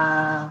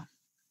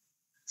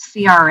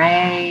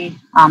 CRA.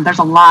 There's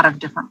a lot of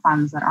different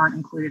funds that aren't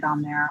included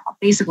on there.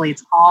 Basically,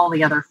 it's all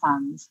the other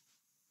funds.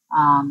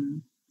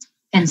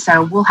 And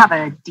so we'll have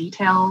a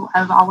detail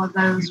of all of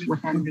those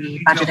within the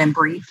budget and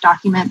brief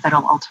document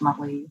that'll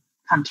ultimately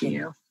come to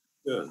you.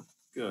 Good,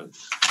 good.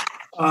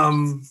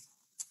 On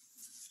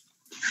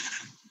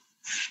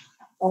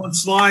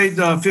slide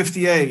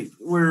 58,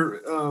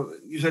 where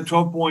you said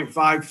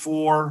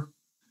 12.54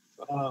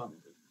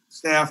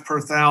 staff per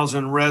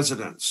 1,000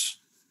 residents.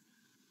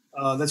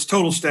 That's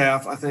total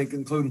staff, I think,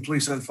 including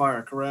police and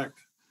fire, correct?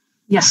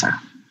 Yes, sir.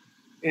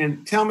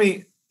 And tell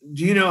me,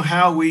 do you know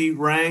how we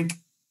rank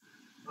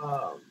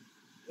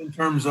in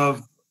terms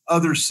of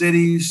other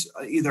cities,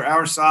 either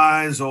our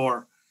size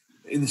or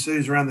in the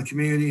cities around the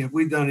community? Have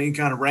we done any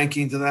kind of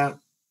ranking to that?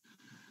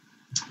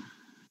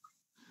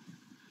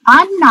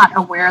 I'm not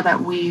aware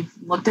that we've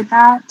looked at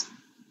that,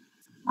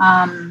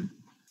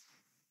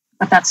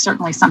 but that's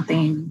certainly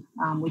something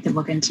we could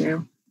look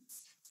into.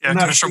 Yeah,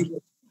 Commissioner,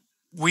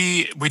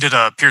 we did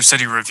a Pierce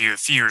City review a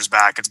few years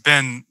back. It's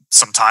been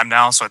some time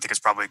now, so I think it's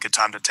probably a good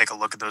time to take a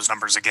look at those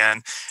numbers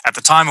again. At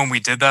the time when we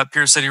did that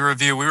Pierce City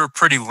review, we were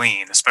pretty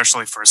lean,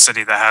 especially for a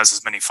city that has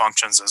as many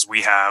functions as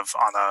we have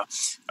on a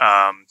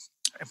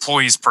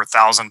employees per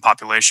 1,000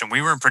 population.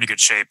 We were in pretty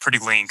good shape, pretty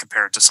lean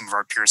compared to some of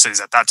our peer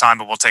cities at that time,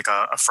 but we'll take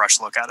a fresh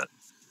look at it.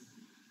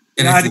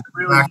 And if you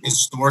look back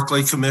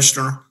historically,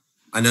 Commissioner,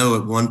 I know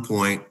at one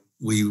point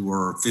we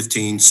were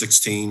 15,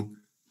 16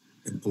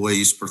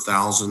 employees per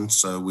 1,000.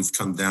 So we've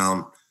come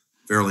down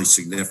fairly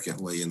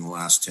significantly in the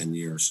last 10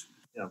 years.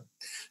 Yeah.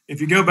 If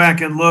you go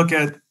back and look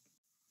at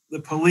the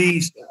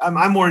police,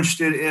 I'm more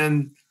interested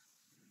in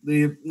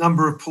the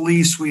number of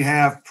police we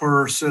have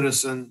per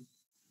citizen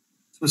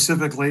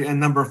specifically, and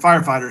number of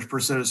firefighters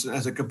per citizen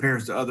as it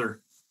compares to other.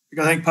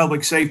 Because I think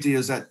public safety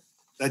is that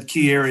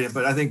key area,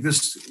 but I think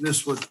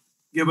this would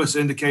give us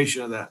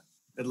indication of that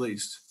at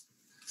least.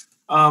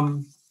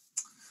 And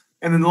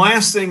then the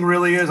last thing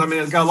really is,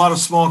 I've got a lot of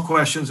small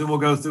questions that we'll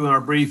go through in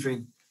our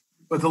briefing,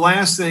 but the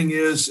last thing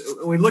is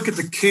when we look at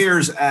the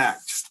CARES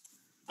Act,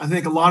 I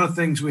think a lot of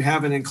things we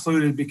haven't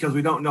included because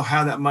we don't know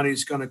how that money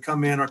is going to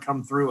come in or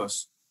come through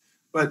us.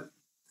 But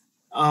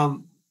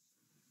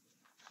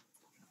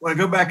when I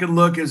go back and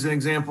look as an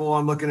example,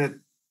 I'm looking at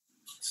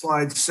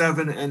slides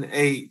 7 and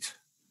 8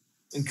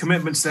 and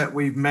commitments that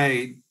we've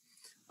made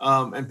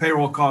and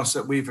payroll costs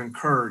that we've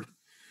incurred.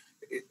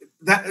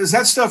 Is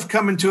that stuff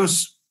coming to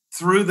us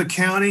through the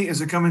county?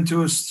 Is it coming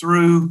to us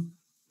through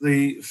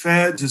the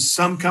feds? Is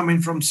some coming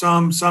from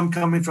some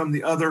coming from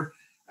the other?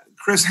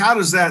 Chris, how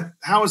is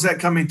that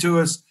coming to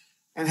us,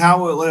 and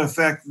how will it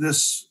affect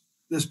this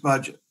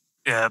budget?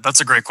 Yeah, that's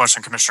a great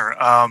question, Commissioner.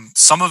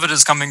 Some of it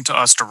is coming to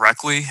us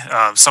directly.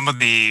 Some of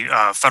the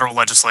federal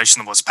legislation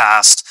that was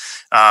passed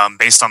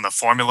based on the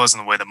formulas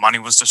and the way the money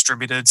was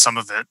distributed, some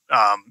of it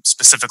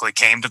specifically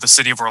came to the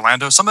city of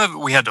Orlando. Some of it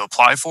we had to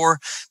apply for,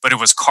 but it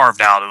was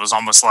carved out. It was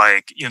almost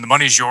like, the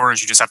money's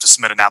yours, you just have to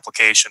submit an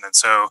application. And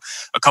so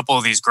a couple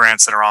of these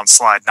grants that are on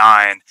slide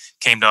 9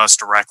 came to us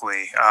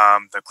directly.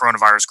 The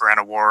Coronavirus Grant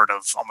Award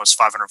of almost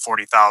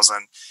 $540,000,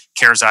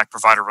 CARES Act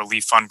Provider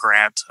Relief Fund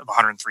grant of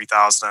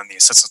 $103,000, and the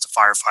assistance to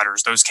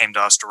firefighters, those came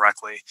to us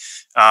directly.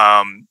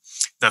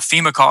 The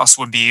FEMA costs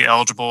would be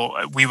eligible.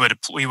 We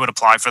would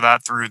apply for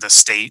that through the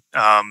state,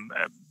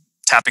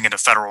 tapping into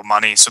federal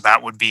money. So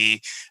that would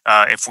be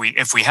if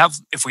we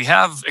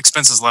have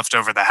expenses left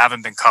over that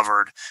haven't been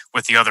covered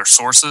with the other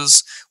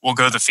sources, we'll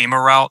go the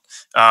FEMA route.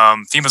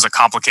 FEMA is a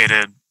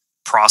complicated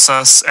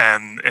process,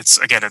 and it's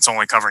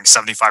only covering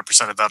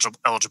 75% of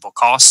eligible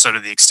costs. So to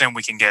the extent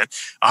we can get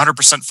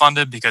 100%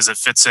 funded because it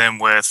fits in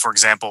with, for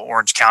example,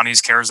 Orange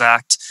County's CARES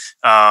Act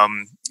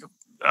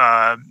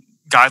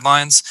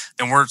guidelines,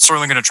 then we're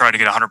certainly going to try to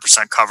get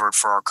 100% covered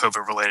for our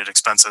COVID related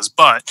expenses.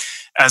 But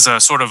as a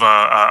sort of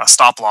a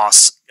stop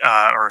loss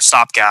or a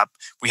stopgap,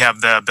 we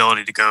have the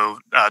ability to go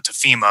to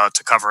FEMA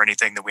to cover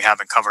anything that we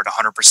haven't covered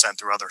 100%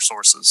 through other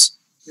sources.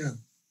 Yeah.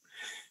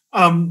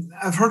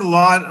 I've heard a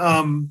lot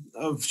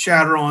of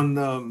chatter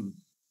on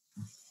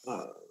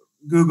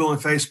Google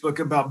and Facebook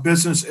about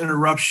business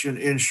interruption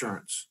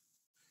insurance.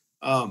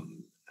 I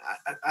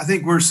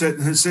think we're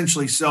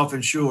essentially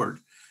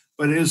self-insured,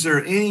 but is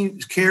there any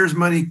CARES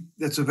money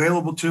that's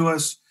available to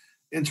us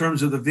in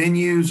terms of the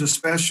venues,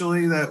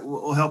 especially, that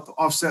will help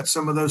offset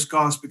some of those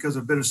costs because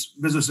of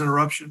business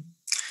interruption?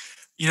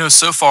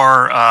 So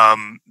far,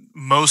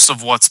 most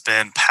of what's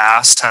been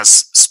passed has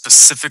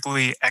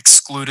specifically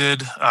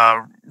excluded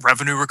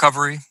revenue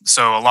recovery.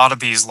 So a lot of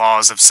these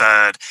laws have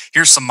said,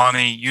 here's some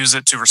money, use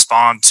it to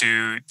respond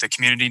to the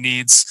community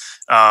needs.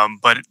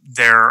 But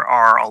there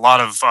are a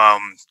lot of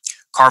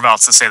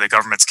carve-outs that say that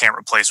governments can't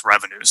replace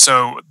revenue.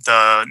 So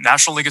the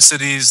National League of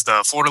Cities,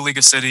 the Florida League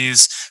of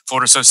Cities,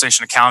 Florida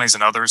Association of Counties,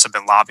 and others have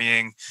been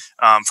lobbying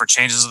for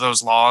changes to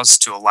those laws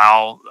to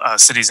allow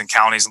cities and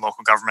counties and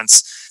local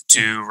governments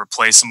to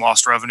replace some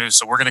lost revenue.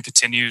 So we're going to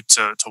continue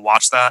to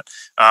watch that.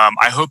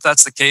 I hope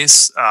that's the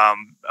case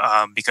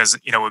because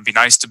it would be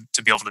nice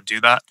to be able to do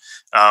that.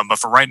 But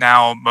for right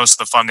now, most of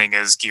the funding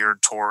is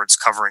geared towards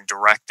covering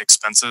direct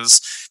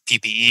expenses,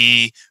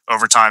 PPE,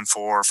 overtime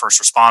for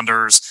first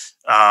responders,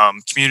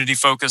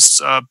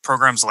 community-focused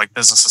programs like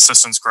business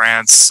assistance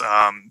grants.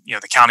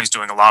 The county's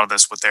doing a lot of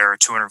this with their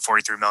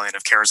 $243 million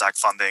of CARES Act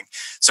funding.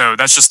 So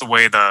that's just the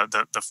way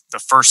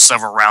the first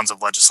several rounds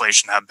of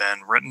legislation have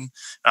been written.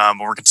 But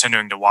we're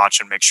continuing to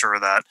watch and make sure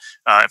that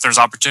if there's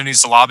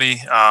opportunities to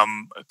lobby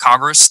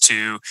Congress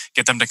to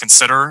get them to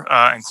consider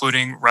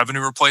including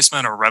revenue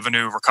replacement or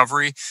revenue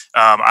recovery,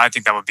 I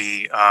think that would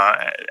be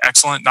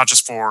excellent, not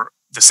just for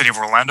the city of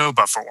Orlando,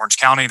 but for Orange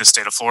County, the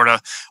state of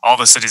Florida, all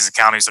the cities and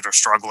counties that are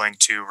struggling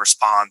to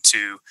respond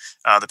to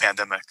the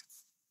pandemic.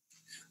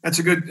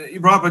 You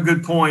brought up a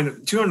good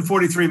point.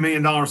 $243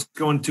 million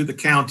going to the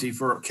county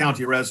for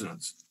county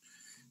residents.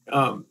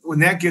 When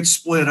that gets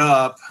split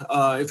up,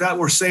 if that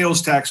were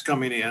sales tax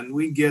coming in,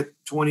 we get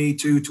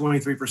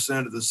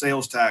 23% of the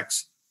sales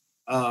tax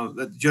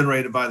that's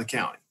generated by the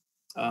county.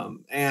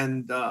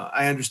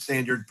 I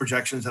understand your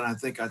projections, and I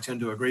think I tend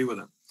to agree with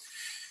them.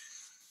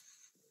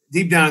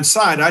 Deep down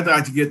inside, I'd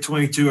like to get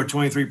 22 or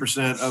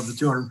 23% of the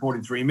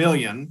 243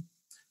 million,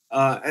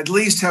 at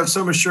least have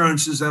some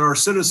assurances that our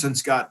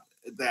citizens got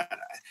that.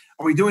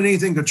 Are we doing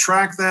anything to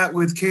track that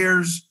with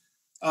CARES?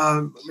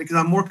 Because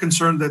I'm more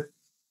concerned that,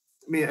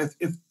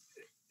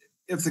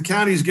 if the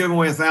county's giving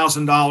away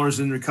 $1,000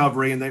 in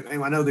recovery, and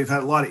I know they've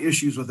had a lot of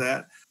issues with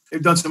that,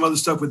 they've done some other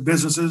stuff with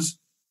businesses.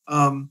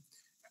 Are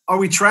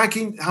we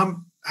tracking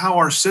how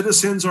our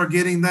citizens are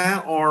getting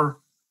that, or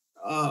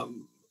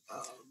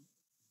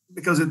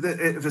because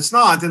if it's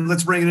not, then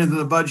let's bring it into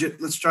the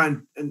budget. Let's try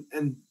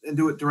and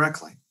do it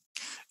directly.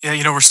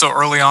 Yeah, we're still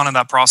early on in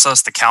that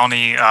process. The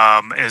county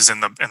is in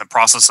the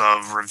process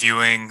of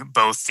reviewing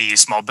both the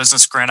small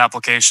business grant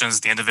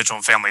applications, the individual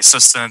and family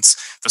assistance,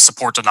 the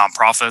support to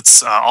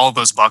nonprofits, all of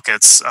those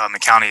buckets. The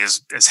county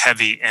is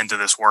heavy into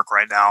this work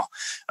right now.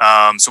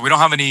 So we don't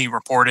have any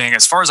reporting.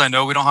 As far as I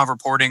know, we don't have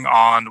reporting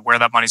on where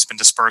that money's been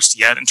dispersed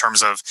yet in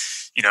terms of,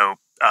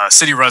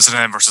 city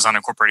resident versus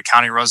unincorporated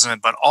county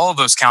resident. But all of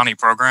those county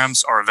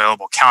programs are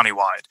available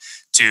countywide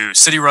to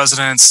city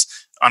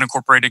residents,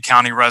 unincorporated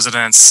county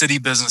residents, city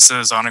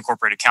businesses,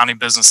 unincorporated county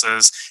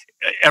businesses.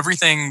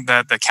 Everything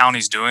that the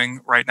county's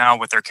doing right now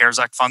with their CARES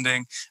Act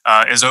funding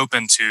is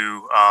open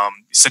to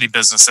city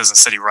businesses and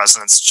city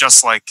residents,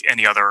 just like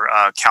any other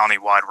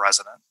county-wide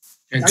resident.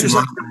 And to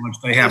my knowledge,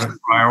 they haven't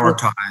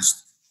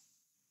prioritized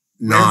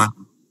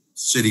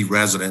non-city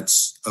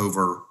residents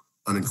over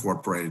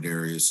unincorporated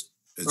areas.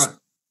 It's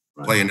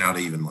playing out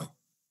evenly.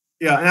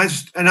 Yeah,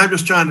 and I'm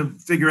just trying to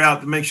figure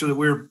out to make sure that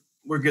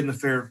we're getting a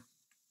fair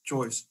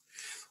choice.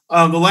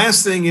 The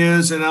last thing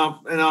is, and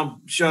I'll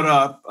shut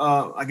up.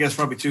 I guess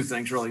probably two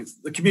things really.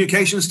 The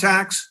communications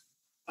tax.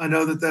 I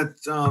know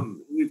that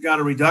we've got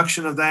a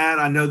reduction of that.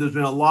 I know there's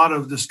been a lot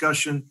of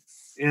discussion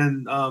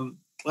in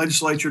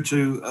legislature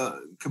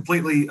to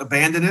completely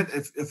abandon it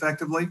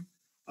effectively.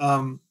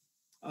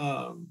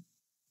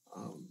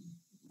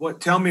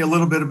 Tell me a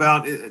little bit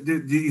about it. Do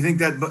you think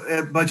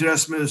that budget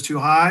estimate is too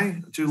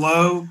high, too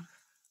low?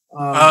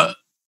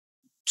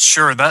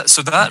 Sure.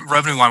 That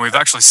revenue line, we've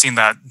actually seen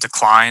that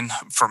decline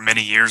for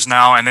many years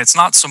now, and it's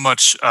not so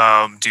much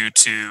due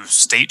to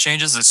state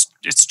changes.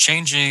 It's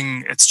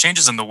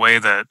changes in the way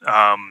that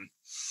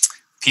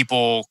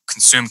people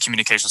consume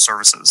communication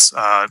services.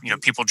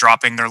 People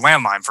dropping their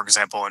landline, for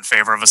example, in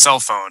favor of a cell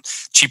phone,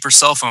 cheaper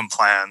cell phone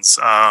plans,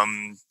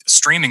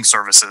 streaming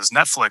services,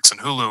 Netflix and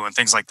Hulu and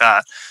things like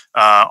that,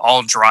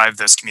 all drive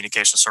this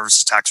communication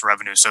services tax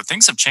revenue. So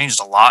things have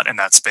changed a lot in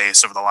that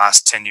space over the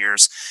last 10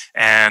 years.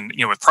 And,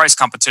 with price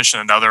competition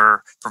and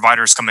other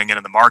providers coming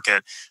into the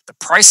market, the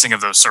pricing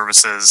of those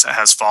services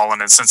has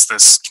fallen. And since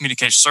this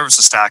communication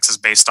services tax is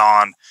based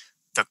on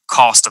the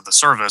cost of the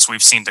service,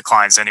 we've seen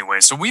declines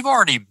anyway. So we've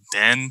already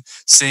been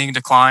seeing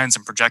declines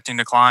and projecting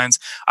declines.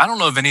 I don't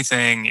know of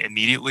anything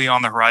immediately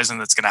on the horizon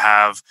that's going to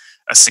have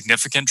a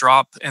significant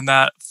drop in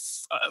that.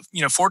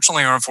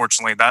 Fortunately or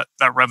unfortunately, that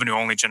revenue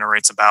only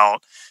generates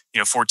about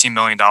 $14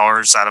 million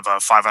out of a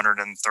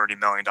 $530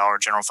 million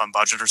general fund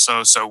budget or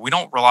so. So we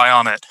don't rely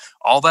on it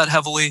all that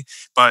heavily,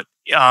 but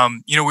we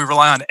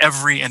rely on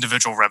every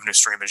individual revenue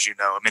stream, as you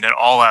know. I mean, it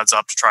all adds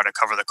up to try to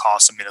cover the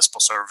cost of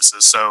municipal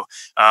services. So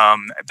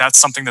that's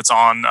something that's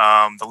on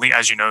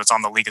as you know, it's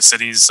on the League of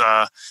Cities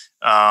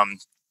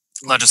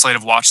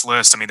legislative watch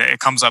list. I mean, it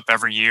comes up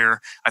every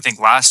year. I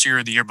think last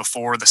year, the year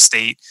before, the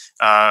state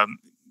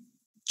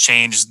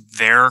changed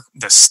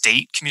the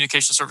state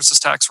communication services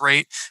tax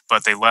rate,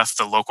 but they left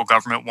the local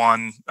government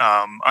one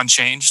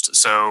unchanged.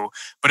 So,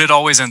 but it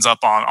always ends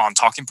up on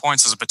talking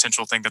points as a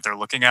potential thing that they're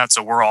looking at.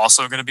 So we're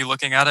also going to be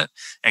looking at it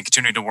and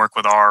continuing to work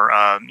with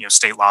our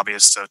state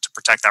lobbyists to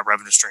protect that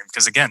revenue stream.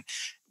 Because again,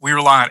 we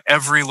rely on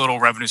every little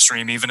revenue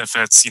stream, even if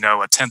it's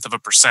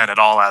 0.1%, it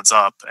all adds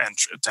up and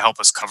to help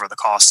us cover the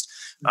cost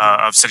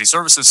of city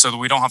services, so that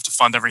we don't have to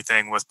fund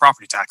everything with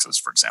property taxes,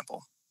 for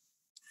example.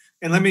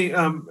 And let me,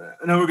 I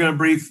know we're going to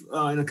brief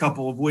in a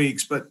couple of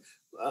weeks, but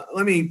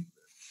let me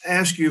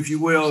ask you, if you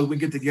will, we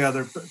get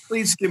together,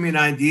 please give me an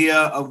idea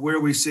of where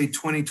we see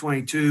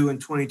 2022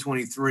 and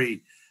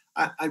 2023.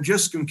 I'm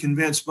just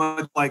convinced,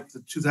 much like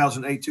the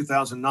 2008,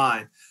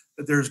 2009,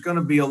 that there's going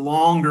to be a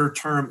longer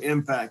term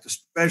impact,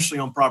 especially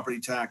on property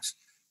tax.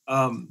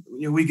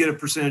 We get a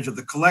percentage of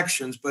the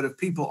collections, but if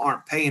people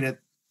aren't paying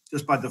it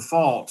just by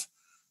default,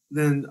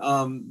 then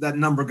that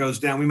number goes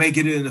down. We may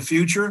get it in the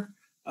future,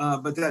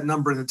 but that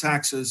number in the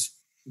taxes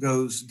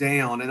goes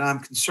down. And I'm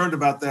concerned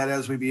about that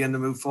as we begin to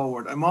move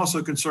forward. I'm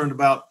also concerned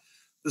about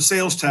the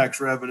sales tax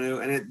revenue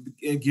and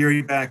it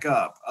gearing back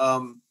up.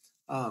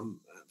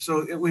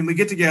 So when we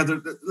get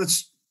together,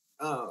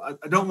 I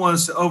don't want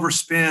us to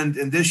overspend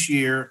in this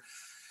year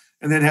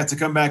and then have to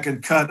come back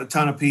and cut a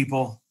ton of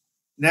people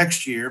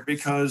next year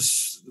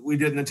because we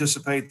didn't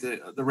anticipate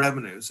the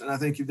revenues. And I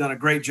think you've done a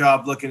great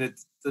job looking at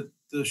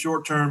the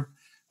short term.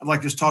 I'd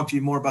like to just talk to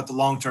you more about the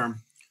long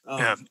term.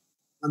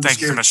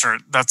 Thank you, Commissioner.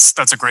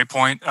 That's a great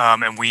point.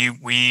 And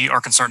we are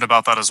concerned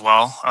about that as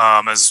well.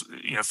 As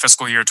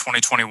fiscal year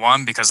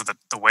 2021, because of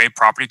the way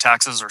property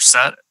taxes are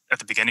set at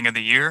the beginning of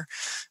the year,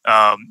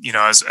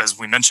 as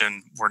we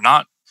mentioned,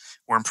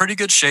 we're in pretty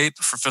good shape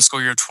for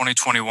fiscal year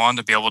 2021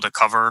 to be able to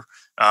cover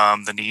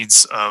the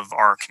needs of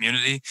our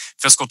community.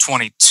 Fiscal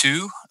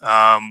 22,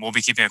 we'll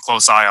be keeping a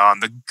close eye on.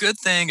 The good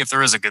thing, if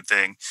there is a good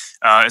thing,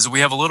 is that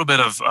we have a little bit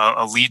of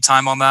a lead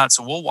time on that.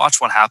 So we'll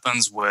watch what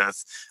happens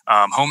with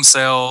home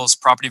sales,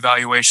 property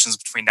valuations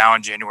between now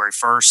and January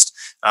 1st.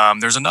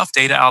 There's enough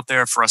data out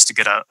there for us to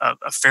get a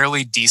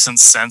fairly decent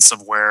sense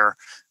of where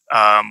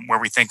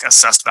we think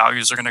assessed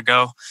values are going to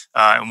go.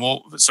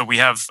 So we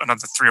have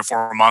another 3 or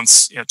 4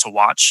 months to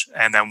watch,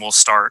 and then we'll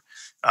start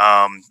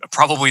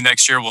Probably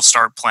next year we'll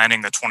start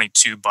planning the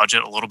 22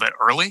 budget a little bit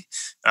early,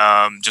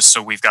 just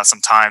so we've got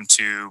some time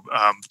to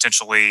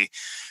potentially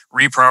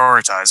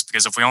reprioritize,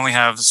 because if we only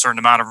have a certain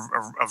amount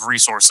of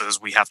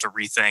resources, we have to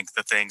rethink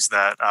the things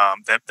that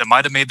that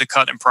might have made the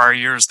cut in prior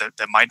years that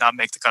might not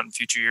make the cut in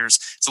future years.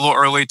 It's a little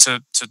early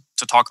to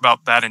talk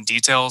about that in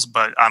details,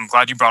 but I'm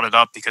glad you brought it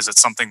up, because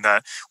it's something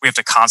that we have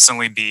to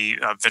constantly be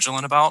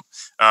vigilant about,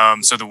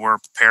 so that we're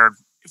prepared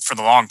for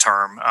the long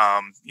term,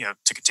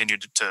 to continue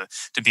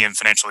to be in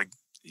financially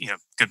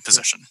good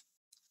position.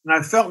 And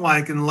I felt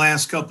like in the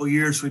last couple of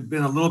years we've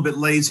been a little bit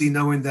lazy,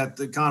 knowing that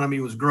the economy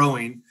was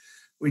growing.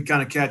 We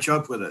kind of catch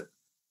up with it.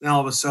 Now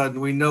all of a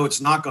sudden we know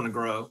it's not going to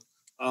grow,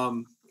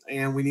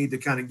 and we need to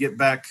kind of get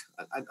back.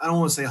 I don't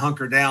want to say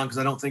hunker down, because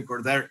I don't think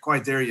we're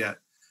quite there yet,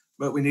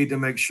 but we need to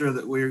make sure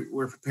that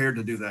we're prepared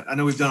to do that. I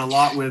know we've done a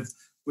lot with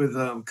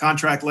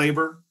contract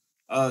labor,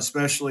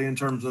 especially in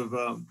terms of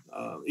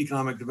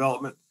economic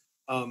development,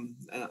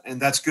 and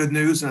that's good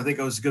news. And I think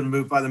it was a good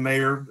move by the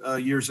mayor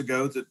years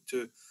ago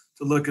to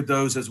look at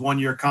those as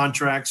 1-year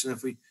contracts, and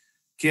if we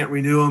can't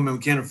renew them and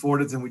we can't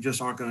afford it, then we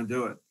just aren't going to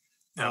do it.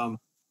 Yep.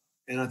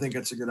 And I think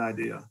that's a good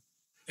idea.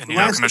 And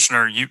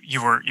Commissioner,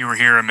 you were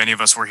here, and many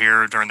of us were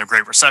here during the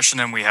Great Recession,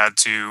 and we had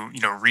to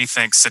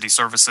rethink city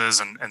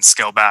services and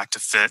scale back to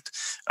fit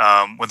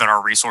within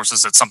our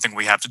resources. It's something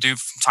we have to do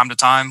from time to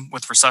time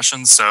with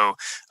recessions. So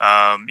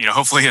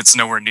hopefully it's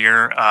nowhere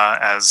near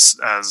as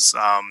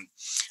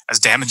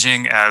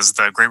damaging as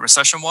the Great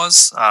Recession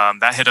was.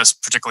 That hit us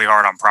particularly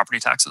hard on property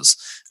taxes.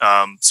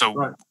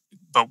 Right.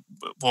 But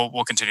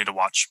we'll continue to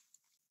watch.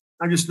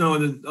 I just know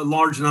that a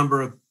large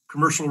number of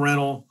commercial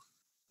rental,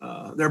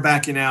 they're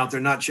backing out. They're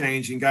not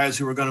changing. Guys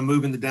who are going to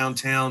move into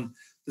downtown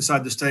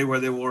decide to stay where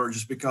they were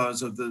just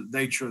because of the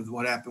nature of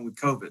what happened with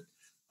COVID.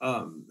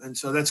 And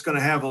so that's going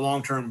to have a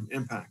long-term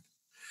impact.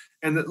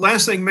 And the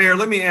last thing, Mayor,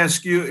 let me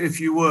ask you, if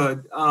you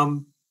would,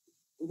 one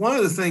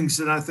of the things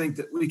that I think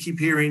that we keep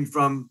hearing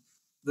from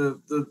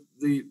the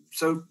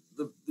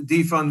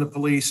defund the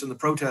police and the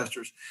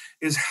protesters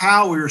is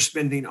how we're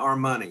spending our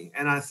money.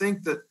 And I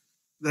think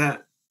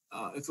that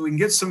if we can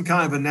get some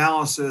kind of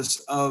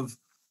analysis of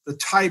the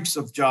types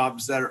of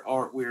jobs that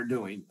we're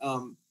doing,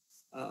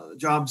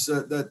 jobs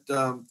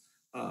that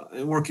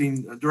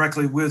working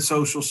directly with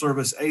social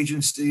service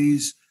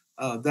agencies,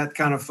 that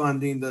kind of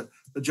funding, the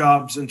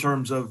jobs in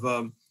terms of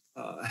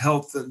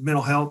health and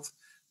mental health.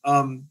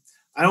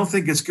 I don't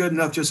think it's good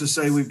enough just to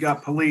say we've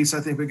got police. I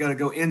think we've got to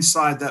go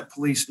inside that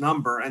police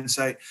number and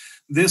say,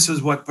 this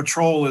is what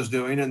patrol is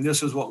doing, and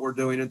this is what we're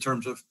doing in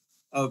terms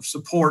of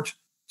support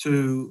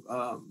to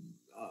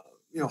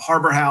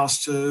Harbor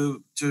House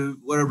to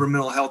whatever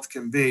mental health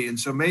can be. And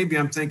so maybe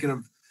I'm thinking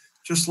of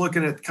just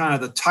looking at kind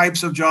of the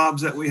types of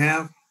jobs that we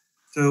have,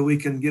 so we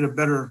can get a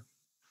better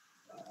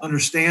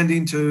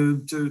understanding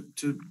to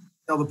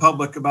tell the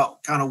public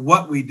about kind of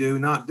what we do,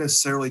 not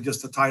necessarily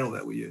just the title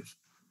that we use.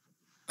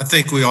 I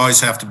think we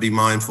always have to be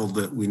mindful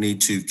that we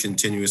need to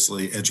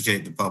continuously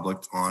educate the public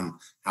on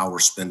how we're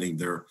spending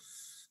their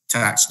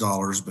tax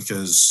dollars,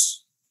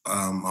 because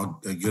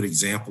a good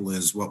example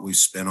is what we've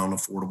spent on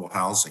affordable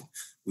housing.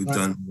 We've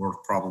done more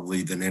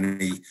probably than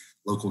any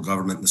local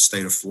government in the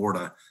state of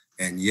Florida.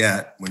 And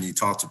yet, when you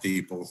talk to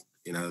people,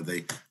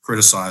 they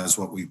criticize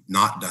what we've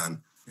not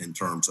done in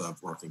terms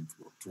of working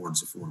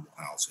towards affordable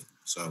housing.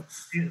 So,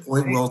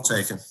 point well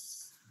taken.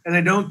 And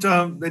they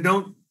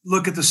don't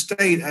look at the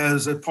state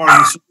as a part of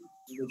the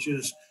solution, which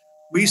is,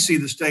 we see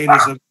the state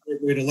as a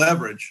great way to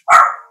leverage.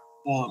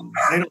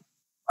 They don't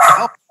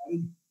help.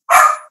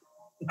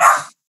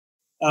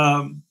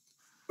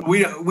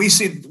 We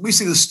see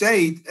the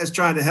state as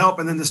trying to help,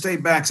 and then the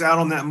state backs out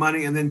on that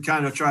money and then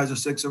kind of tries to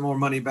stick some more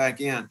money back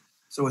in.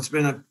 So it's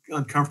been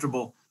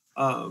uncomfortable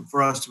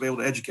for us to be able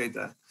to educate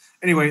that.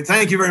 Anyway,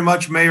 thank you very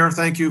much, Mayor.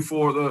 Thank you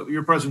for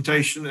your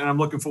presentation, and I'm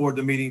looking forward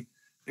to meeting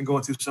and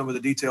going through some of the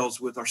details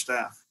with our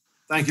staff.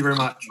 Thank you very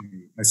much.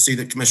 I see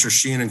that Commissioner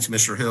Sheehan and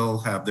Commissioner Hill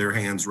have their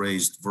hands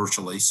raised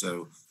virtually.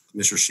 So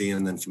Commissioner Sheehan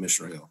and then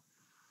Commissioner Hill.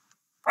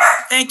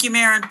 Thank you,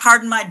 Mayor. And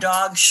pardon my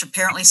dog.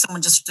 Apparently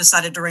someone just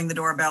decided to ring the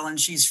doorbell and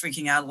she's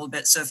freaking out a little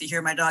bit. So if you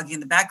hear my doggy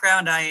in the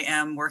background, I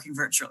am working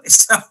virtually.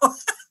 So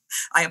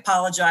I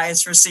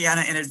apologize for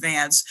Sienna in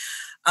advance.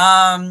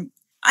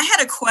 I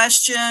had a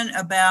question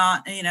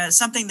about,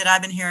 something that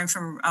I've been hearing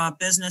from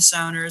business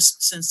owners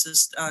since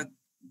this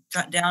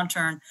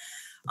downturn.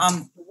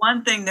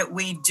 One thing that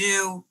we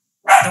do,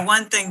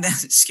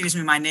 excuse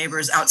me, my neighbor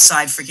is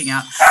outside freaking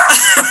out.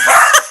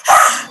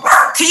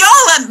 Can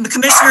y'all let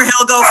Commissioner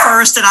Hill go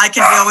first and I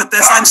can deal with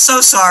this? I'm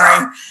so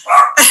sorry.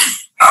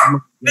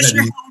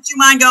 Commissioner Hill, would you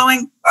mind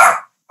going?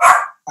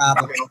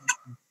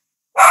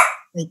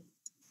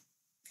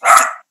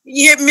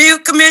 You hit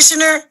mute,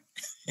 Commissioner.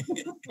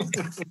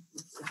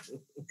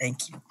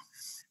 Thank you.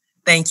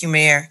 Thank you,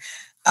 Mayor.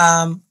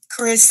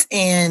 Chris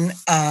and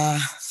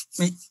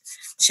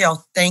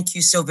Michelle, thank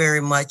you so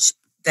very much.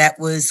 That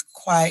was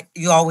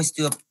you always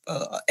do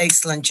an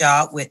excellent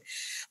job with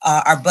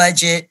our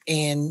budget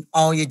and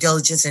all your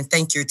diligence, and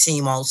thank your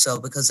team also,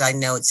 because I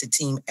know it's a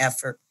team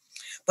effort.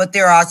 but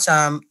there are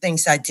some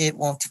things I did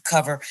want to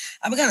cover.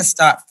 I'm going to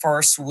start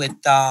first with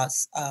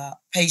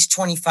page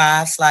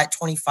 25, slide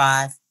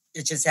 25.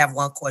 I just have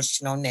one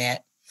question on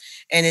that,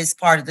 and it's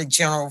part of the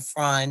general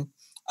fund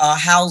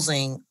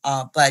housing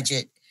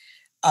budget.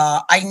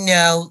 I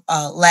know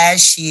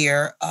last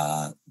year,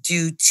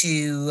 due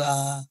to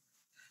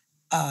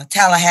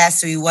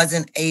Tallahassee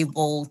wasn't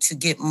able to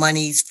get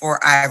monies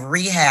for our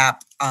rehab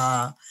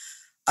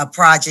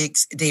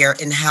projects there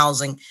in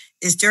housing.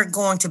 Is there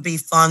going to be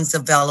funds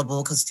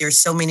available? Because there's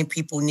so many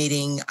people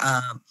needing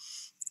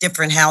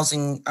different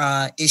housing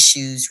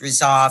issues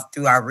resolved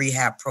through our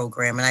rehab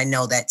program, and I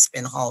know that's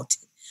been halted.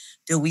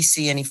 Do we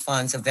see any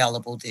funds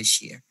available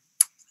this year?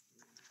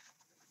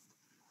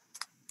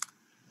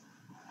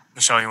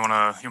 Michelle, you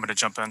want me to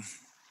jump in?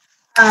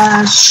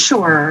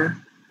 Sure.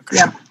 Okay.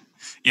 Yep.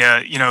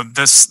 Yeah,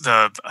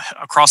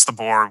 across the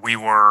board, we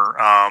were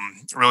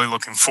really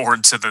looking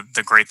forward to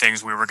the great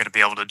things we were going to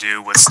be able to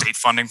do with state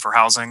funding for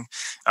housing,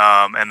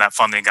 and that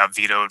funding got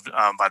vetoed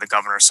by the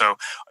governor. So,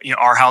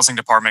 our housing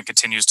department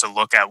continues to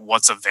look at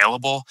what's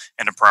available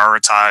and to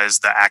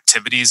prioritize the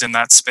activities in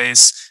that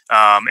space.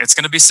 It's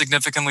going to be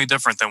significantly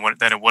different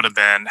than it would have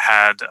been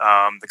had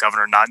the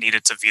governor not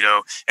needed to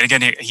veto. And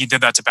again, he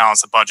did that to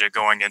balance the budget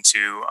going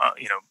into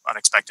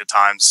unexpected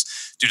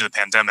times due to the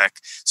pandemic.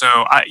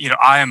 So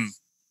I am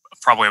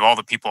probably of all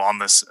the people on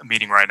this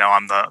meeting right now,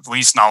 I'm the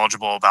least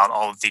knowledgeable about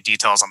all of the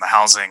details on the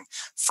housing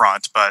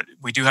front, but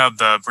we do have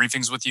the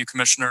briefings with you,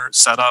 Commissioner,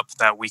 set up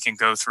that we can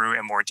go through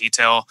in more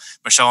detail.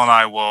 Michelle and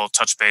I will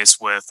touch base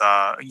with,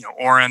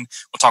 Orrin.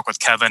 We'll talk with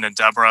Kevin and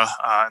Deborah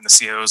in the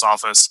CAO's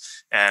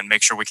office and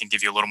make sure we can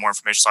give you a little more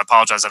information. So I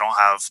apologize, I don't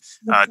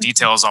have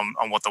details on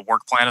what the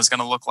work plan is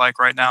going to look like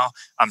right now.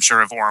 I'm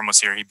sure if Orrin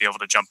was here, he'd be able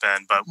to jump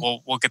in, but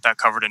we'll get that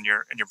covered in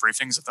your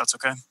briefings if that's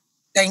okay.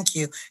 Thank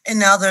you. And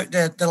now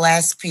the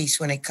last piece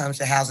when it comes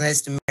to housing,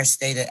 as the mayor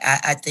stated,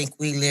 I think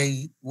we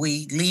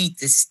lead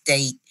the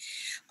state,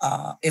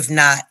 if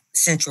not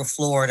Central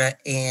Florida,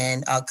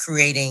 in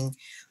creating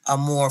a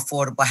more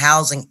affordable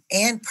housing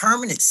and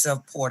permanent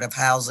supportive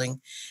housing,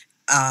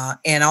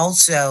 and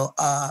also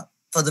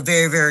for the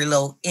very, very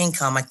low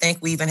income. I think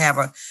we even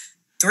have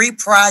 3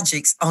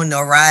 projects on the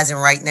horizon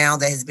right now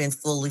that has been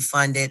fully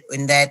funded,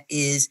 and that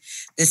is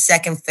the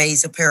second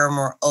phase of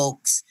Paramore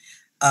Oaks.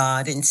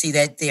 I didn't see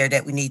that there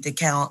that we need to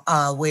count,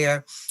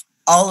 where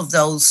all of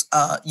those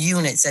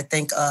units, I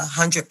think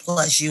 100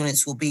 plus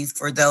units will be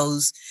for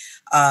those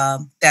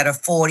that are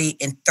 40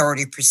 and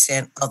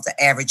 30% of the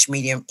average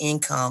median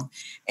income.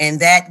 And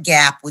that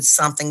gap was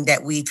something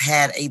that we've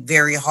had a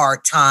very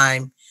hard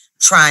time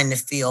trying to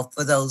fill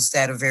for those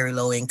that are very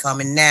low income.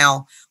 And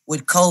now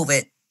with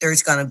COVID,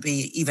 there's going to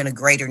be even a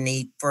greater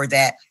need for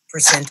that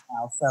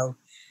percentile. So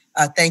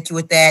thank you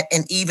with that.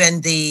 And even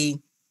the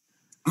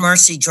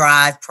Mercy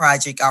Drive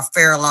project, our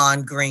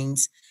Fairlawn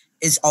Greens,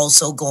 is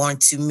also going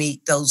to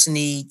meet those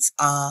needs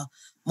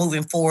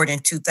moving forward in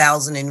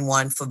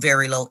 2001 for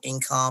very low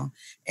income.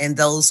 And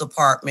those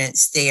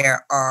apartments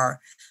there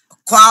are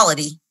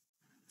quality,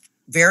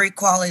 very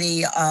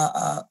quality,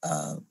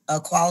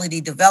 quality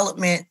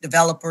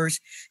developers,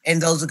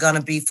 and those are going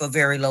to be for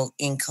very low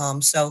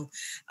income. So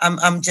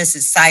I'm just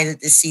excited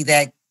to see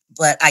that.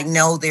 But I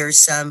know there's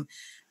some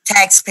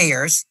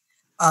taxpayers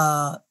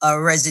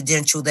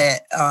residential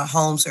that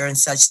homes are in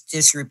such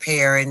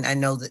disrepair, and I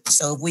know that.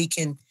 So if we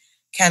can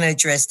kind of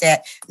address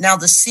that now,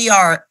 the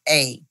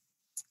CRA,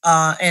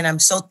 and I'm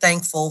so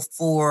thankful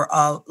for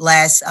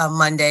last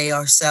Monday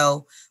or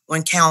so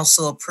when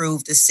council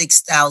approved the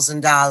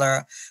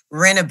 $6,000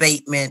 rent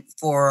abatement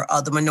for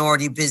the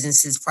minority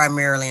businesses,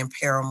 primarily in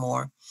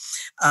Paramore.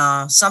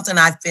 Something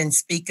I've been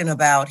speaking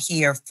about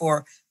here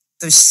for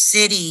the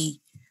city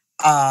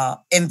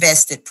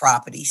invested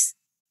properties.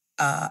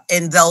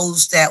 And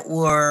those that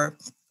were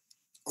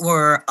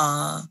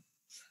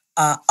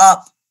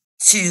up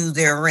to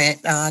their rent.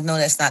 I know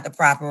that's not the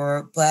proper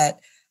word, but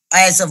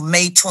as of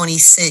May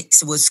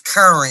 26th was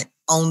current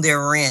on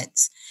their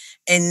rents.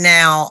 And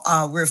now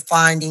we're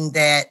finding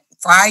that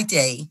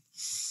Friday,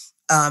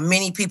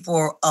 many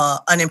people,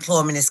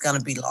 unemployment is going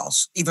to be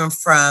lost, even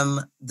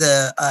from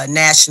the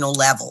national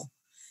level.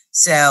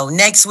 So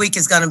next week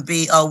is going to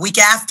be, week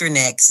after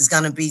next is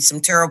going to be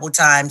some terrible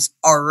times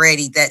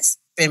already that's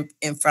been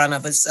in front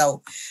of us.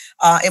 So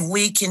if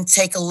we can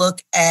take a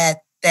look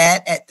at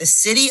that, at the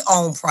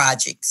city-owned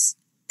projects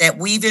that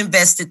we've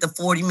invested the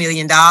 $40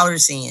 million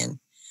in,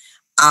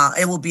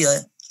 it will be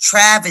a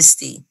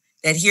travesty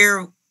that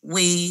here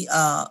we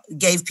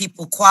gave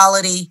people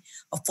quality,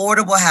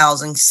 affordable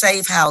housing,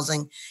 safe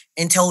housing,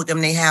 and told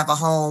them they have a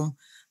home,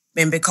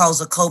 and because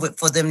of COVID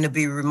for them to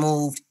be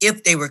removed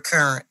if they were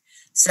current.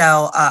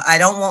 So I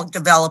don't want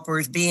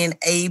developers being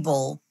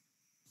able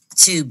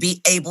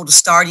to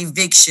start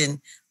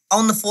eviction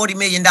on the $40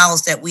 million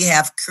that we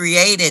have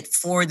created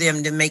for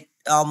them to make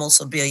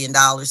almost $1 billion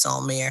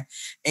on there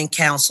in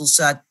council.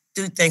 So I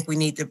do think we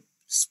need to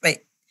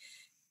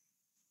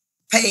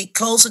pay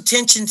close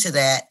attention to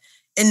that.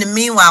 In the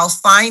meanwhile,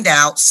 find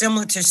out,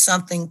 similar to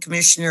something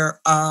Commissioner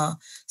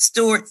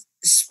Stewart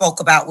spoke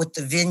about with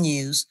the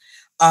venues,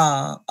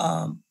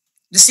 to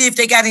see if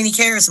they got any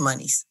CARES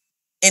monies.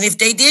 And if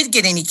they did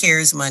get any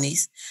CARES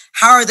monies,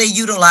 how are they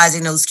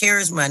utilizing those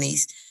CARES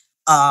monies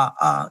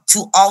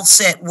to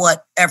offset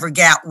whatever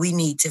gap we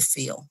need to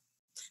fill?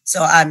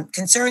 So I'm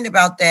concerned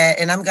about that.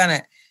 And I'm going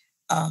to,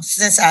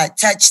 since I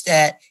touched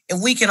that, if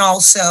we can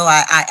also,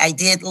 I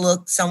did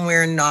look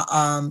somewhere in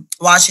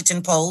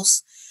Washington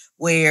Post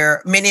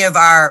where many of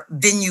our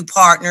venue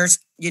partners,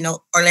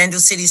 Orlando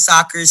City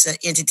Soccer is an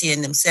entity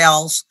in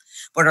themselves,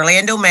 but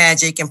Orlando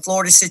Magic and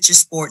Florida Citrus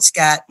Sports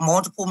got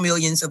multiple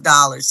millions of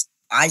dollars.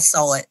 I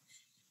saw it.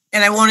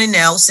 And I want to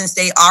know, since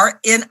they are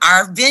in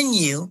our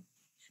venue,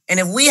 and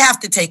if we have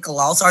to take a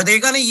loss, are they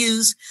going to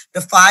use the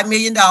 $5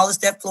 million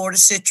that Florida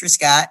Citrus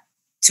got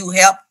to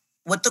help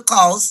with the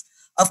cost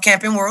of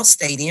Camping World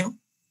Stadium?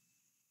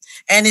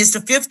 And is the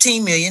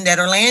 $15 million that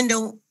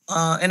Orlando,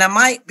 and I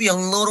might be a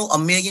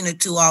million or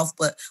two off,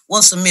 but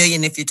what's $1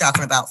 million if you're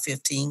talking about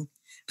 15?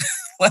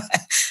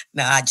 Nah,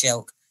 I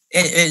joke.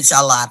 It's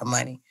a lot of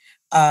money.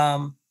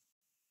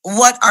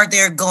 What are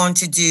they going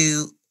to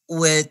do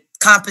with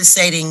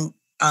compensating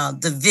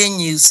the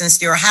venue since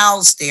they're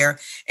housed there,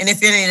 and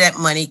if any of that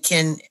money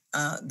can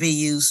be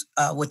used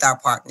with our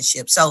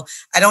partnership? So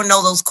I don't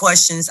know those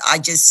questions. I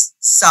just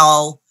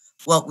saw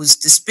what was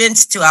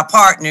dispensed to our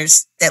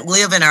partners that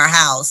live in our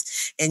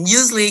house. And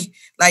usually,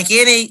 like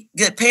any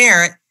good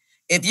parent,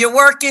 if you're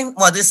working,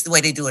 well, this is the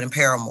way they do it in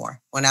Paramore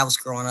when I was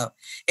growing up.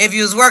 If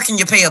you was working,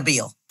 you pay a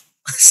bill.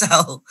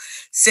 So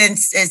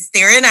since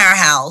they're in our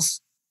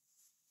house,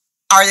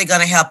 are they going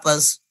to help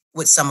us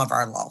with some of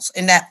our loss?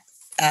 And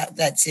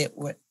that's it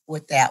with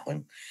that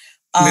one.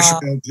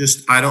 Commissioner,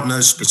 I don't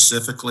know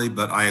specifically,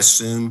 but I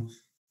assume,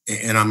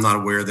 and I'm not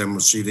aware of them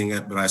receiving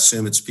it, but I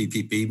assume it's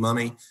PPP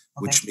money,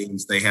 which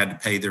means they had to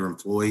pay their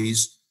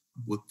employees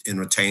and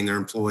retain their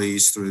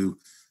employees through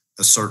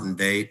a certain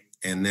date.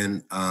 And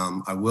then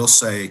I will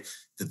say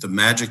that the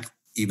Magic,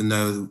 even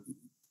though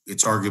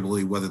it's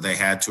arguably whether they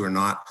had to or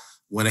not,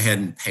 went ahead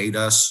and paid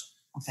us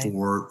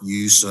for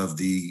use of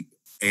the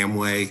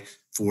Amway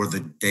for the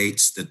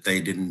dates that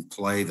they didn't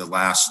play the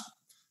last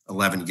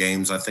 11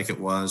 games, I think it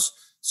was.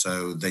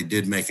 So they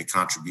did make a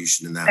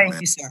contribution in that.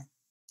 Thank you, sir.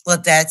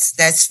 Well,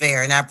 that's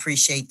fair, and I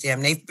appreciate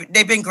them.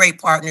 They've been great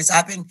partners.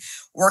 I've been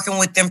working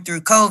with them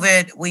through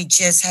COVID. We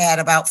just had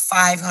about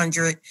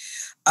 500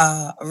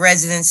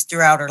 residents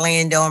throughout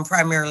Orlando and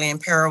primarily in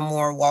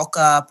Paramore walk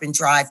up and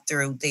drive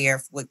through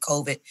there with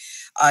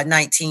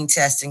COVID-19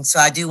 testing. So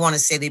I do want to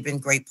say they've been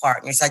great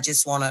partners. I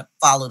just want to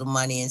follow the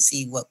money and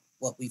see what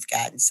we've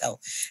gotten. So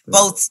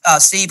both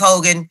Steve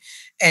Hogan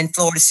and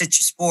Florida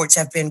Citrus Sports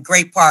have been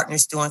great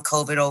partners during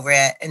COVID over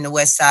in the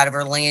west side of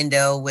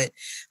Orlando with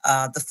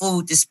the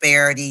food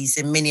disparities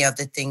and many of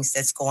the things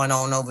that's going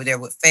on over there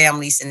with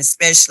families, and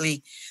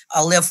especially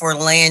Live for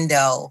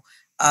Orlando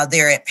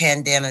there at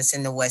Pandanus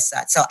in the west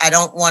side. So I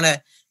don't want to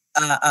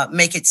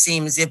make it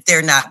seem as if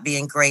they're not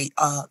being great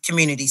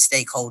community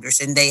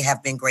stakeholders, and they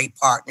have been great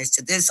partners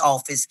to this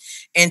office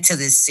and to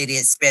this city,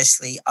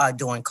 especially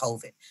during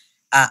COVID.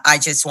 I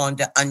just wanted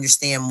to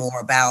understand more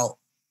about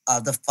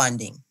the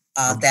funding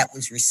that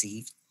was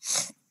received.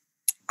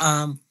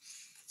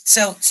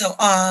 So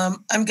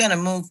I'm going to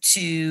move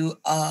to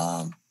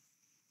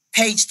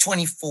page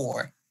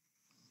 24,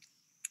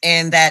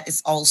 and that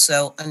is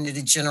also under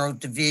the general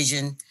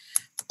division.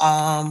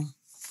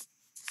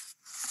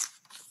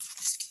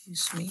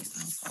 Excuse me,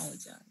 I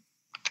apologize.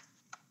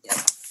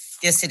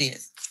 Yes, it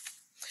is.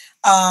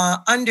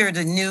 Under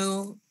the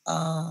new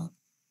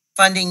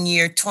funding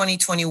year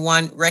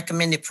 2021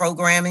 recommended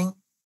programming,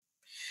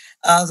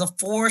 the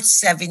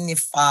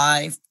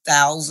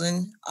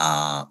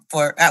 $475,000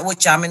 for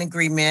which I'm in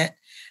agreement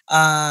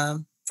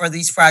for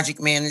these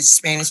project managers,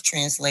 Spanish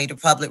translator,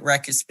 public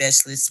record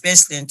specialists,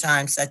 especially in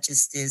times such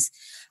as this.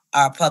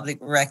 Our public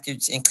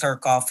records and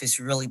clerk office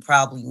really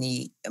probably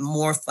need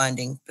more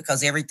funding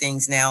because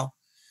everything's now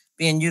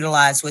being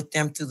utilized with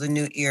them through the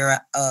new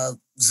era of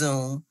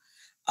Zoom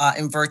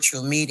and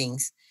virtual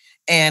meetings.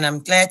 And I'm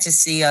glad to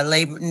see a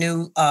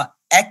new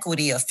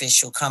equity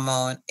official come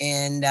on,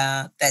 and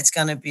that's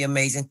going to be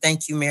amazing.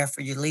 Thank you, Mayor,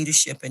 for your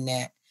leadership in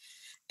that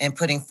and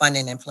putting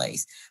funding in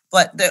place.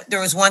 But there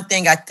was one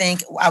thing I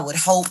think I would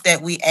hope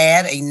that we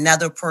add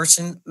another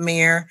person,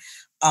 Mayor.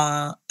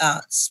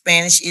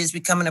 Spanish is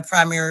becoming a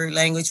primary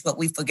language, but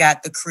we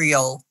forgot the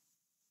Creole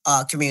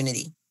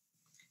community.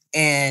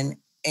 And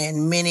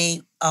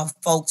many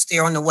folks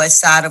there on the west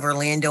side of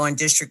Orlando in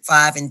District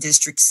 5 and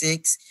District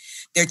 6,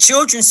 their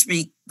children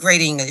speak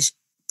great English,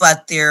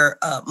 but their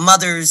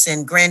mothers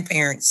and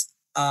grandparents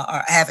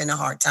are having a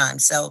hard time.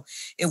 So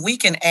if we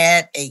can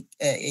add a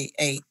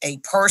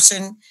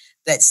person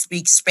that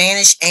speaks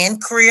Spanish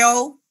and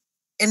Creole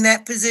in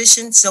that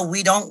position, so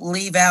we don't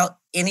leave out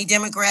any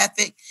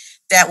demographic,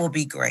 that will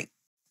be great.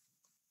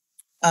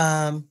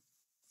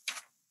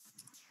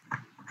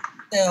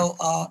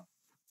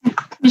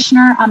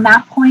 Commissioner, on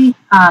that point,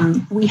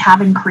 we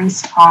have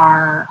increased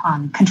our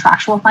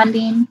contractual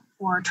funding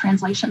for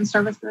translation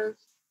services.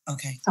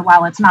 Okay. So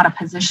while it's not a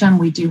position,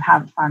 we do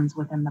have funds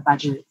within the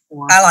budget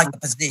for. I like a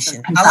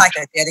position. I like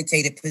a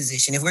dedicated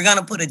position. If we're going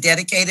to put a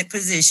dedicated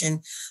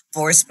position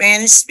for a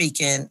Spanish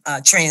speaking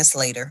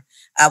translator,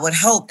 I would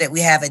hope that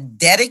we have a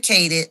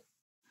dedicated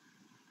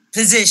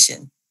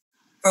position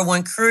for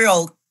when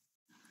Creole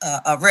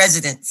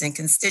residents and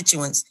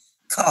constituents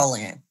call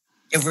in.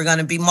 If we're going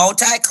to be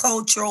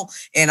multicultural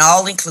and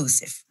all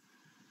inclusive,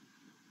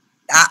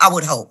 I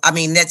would hope. I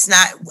mean, that's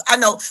not, I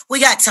know we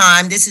got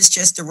time. This is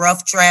just a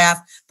rough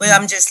draft, but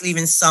I'm just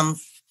leaving some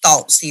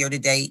thoughts here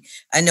today.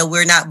 I know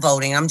we're not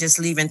voting. I'm just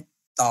leaving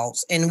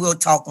thoughts, and we'll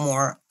talk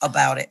more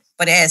about it,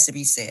 but it has to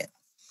be said.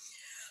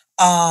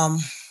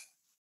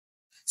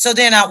 So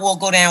then I will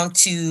go down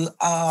to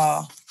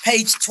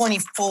page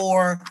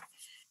 24,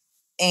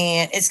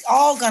 and it's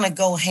all going to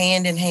go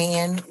hand in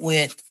hand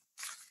with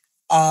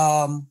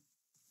My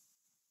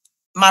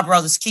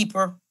Brother's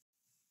Keeper.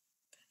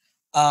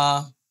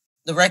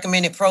 The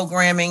recommended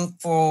programming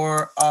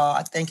for,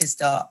 I think it's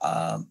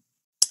the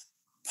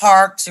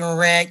parks and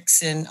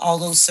recs and all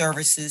those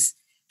services,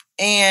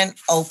 and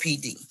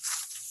OPD.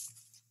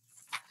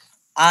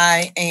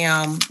 I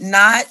am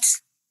not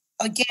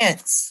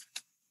against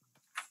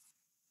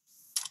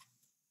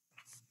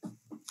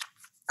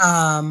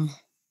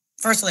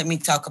first let me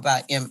talk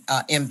about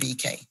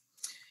MBK.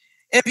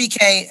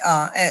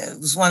 MBK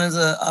was one of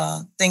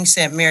the things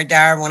that Mayor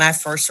Dyer, when I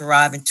first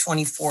arrived in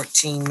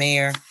 2014,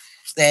 Mayor,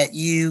 that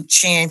you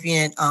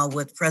championed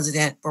with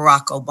President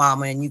Barack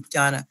Obama, and you've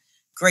done a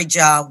great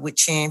job with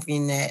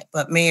championing that.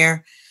 But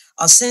Mayor,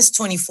 since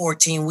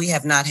 2014, we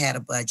have not had a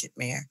budget,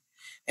 Mayor.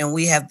 And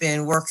we have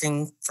been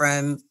working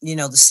from,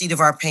 the seat of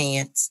our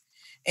pants,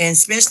 and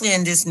especially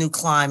in this new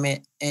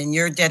climate, and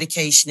your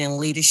dedication and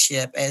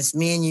leadership as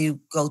me and you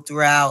go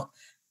throughout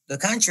the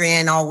country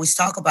and always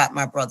talk about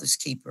My Brother's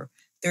Keeper.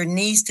 There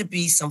needs to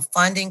be some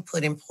funding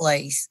put in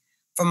place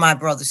for My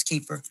Brother's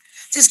Keeper.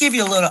 Just give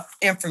you a little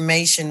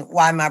information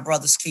why My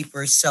Brother's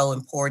Keeper is so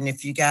important,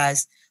 if you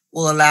guys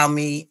will allow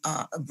me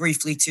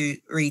briefly to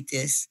read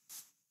this.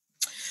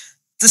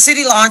 The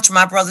city launched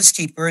My Brother's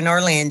Keeper in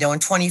Orlando in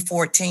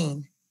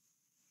 2014.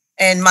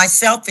 And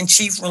myself and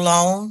Chief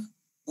Rolone,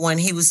 when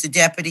he was the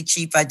deputy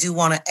chief, I do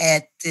want to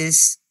add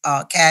this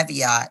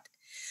caveat,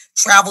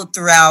 traveled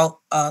throughout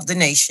the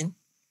nation,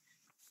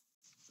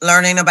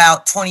 learning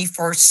about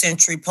 21st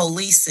century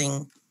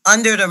policing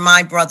under the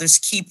My Brother's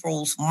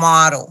Keeper's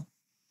model.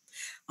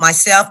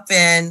 Myself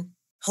and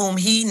whom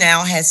he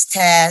now has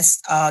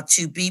tasked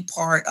to be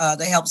part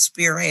to help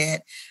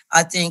spearhead,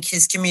 I think,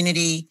 his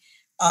community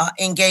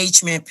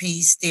engagement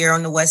piece there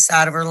on the west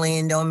side of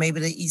Orlando, and maybe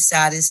the east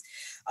side is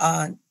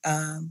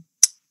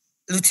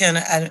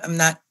Lieutenant. I'm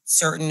not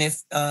certain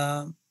if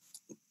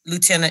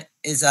Lieutenant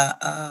is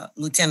a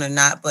lieutenant or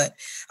not, but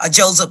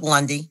Joseph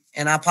Lundy,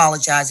 and I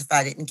apologize if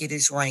I didn't get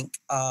his rank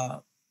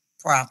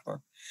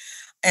proper.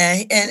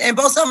 And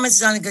both of them has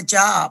done a good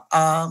job.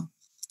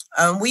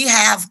 We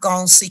have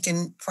gone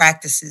seeking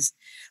practices,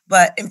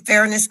 but in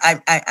fairness,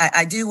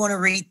 I do want to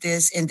read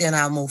this, and then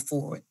I'll move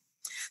forward.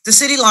 The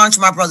city launched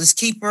My Brother's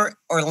Keeper,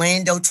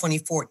 Orlando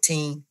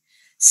 2014.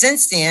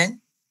 Since then,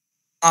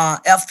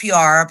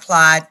 FPR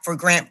applied for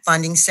grant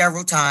funding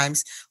several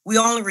times. We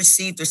only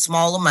received a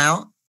small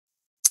amount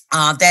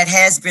that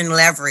has been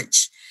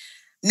leveraged.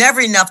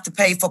 Never enough to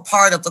pay for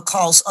part of the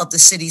cost of the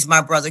city's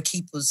My Brother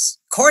Keeper's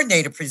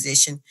coordinator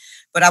position.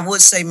 But I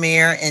would say,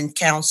 Mayor and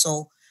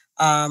Council,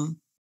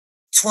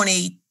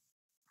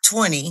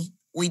 2020,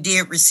 we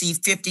did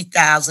receive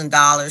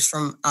 $50,000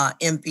 from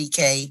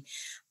MBK,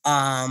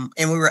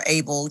 and we were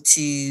able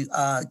to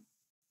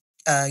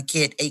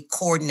get a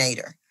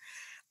coordinator.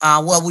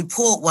 We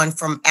pulled one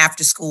from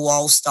After School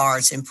All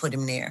Stars and put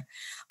him there.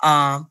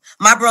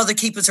 My Brother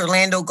Keeper's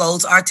Orlando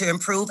goals are to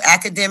improve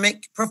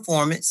academic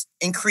performance,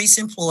 increase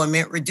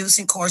employment, reduce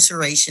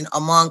incarceration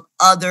among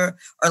other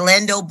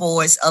Orlando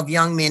boys of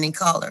young men in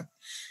color.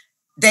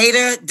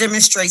 Data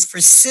demonstrates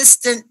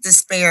persistent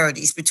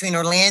disparities between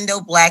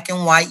Orlando Black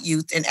and white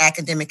youth in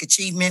academic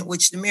achievement,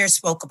 which the mayor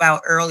spoke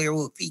about earlier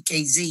with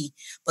PKZ,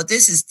 but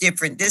this is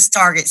different. This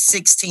targets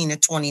 16 to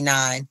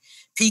 29.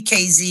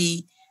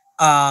 PKZ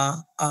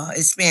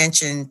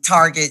expansion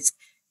targets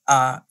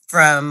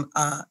from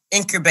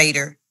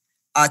incubator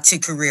to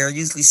career,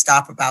 usually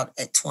stop about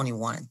at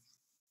 21.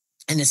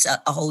 And it's a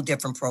whole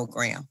different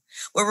program.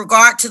 With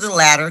regard to the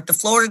latter, the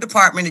Florida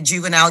Department of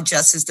Juvenile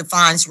Justice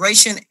defines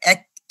racial and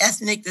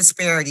ethnic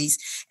disparities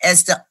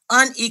as the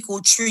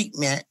unequal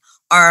treatment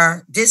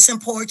or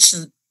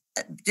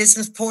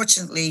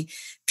disproportionately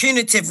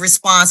punitive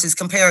responses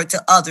compared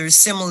to others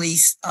similarly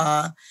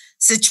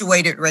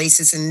situated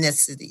races and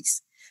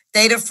ethnicities.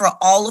 Data for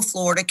all of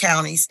Florida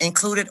counties,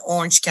 included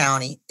Orange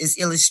County, is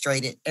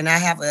illustrated, and I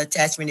have an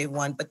attachment in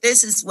one, but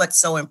this is what's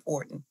so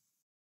important.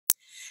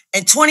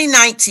 In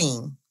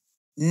 2019,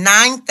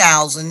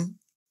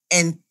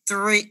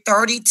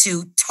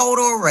 9,032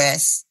 total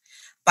arrests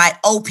by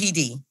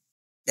OPD.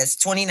 That's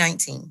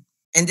 2019.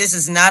 And this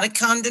is not a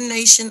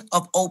condemnation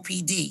of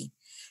OPD.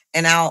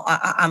 And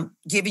I'm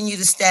giving you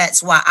the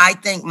stats why I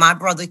think My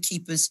Brother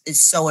Keepers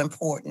is so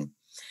important.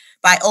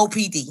 by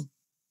OPD.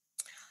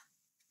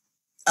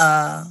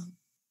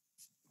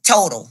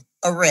 Total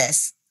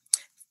arrests,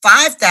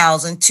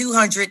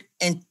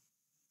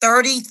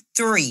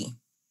 5,233,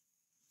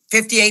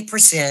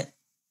 58%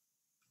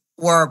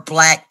 were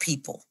Black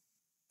people.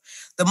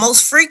 The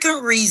most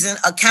frequent reason,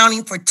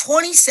 accounting for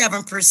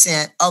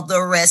 27% of the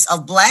arrests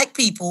of Black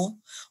people,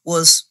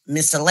 was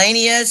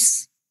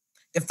miscellaneous,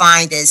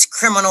 defined as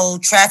criminal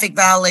traffic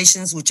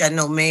violations, which I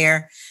know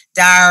Mayor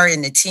Dyer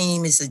and the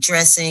team is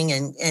addressing,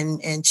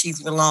 and Chief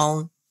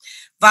Rallone.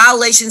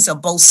 Violations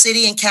of both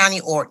city and county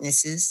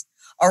ordinances,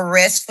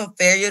 arrests for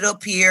failure to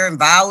appear, and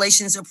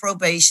violations of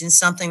probation,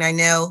 something I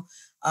know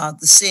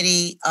the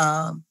city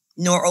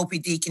nor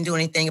OPD can do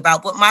anything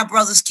about. But My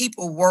Brother's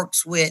Keeper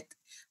works with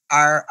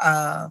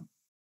our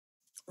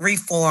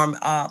reform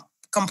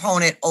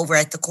component over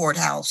at the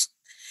courthouse.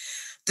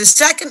 The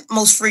second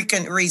most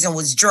frequent reason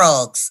was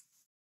drugs.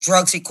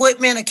 Drugs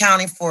equipment,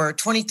 accounting for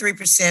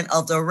 23%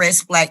 of the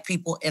arrest Black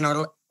people in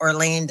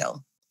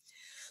Orlando.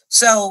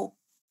 So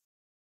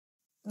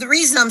the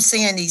reason I'm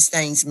saying these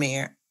things,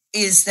 Mayor,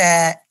 is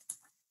that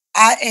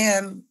I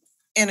am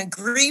in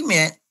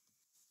agreement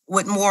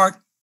with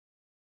more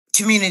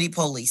community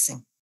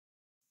policing.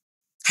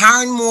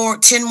 Hiring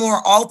 10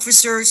 more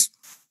officers,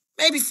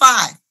 maybe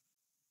 5.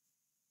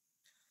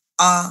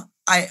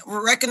 I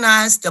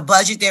recognize the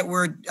budget that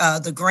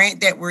the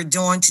grant that we're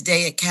doing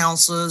today at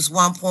council is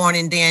 1 point,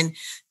 and then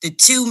the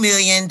 $2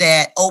 million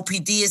that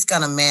OPD is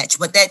going to match.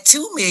 But that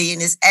 $2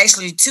 million is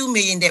actually $2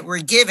 million that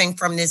we're giving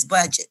from this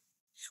budget,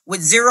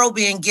 with 0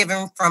 being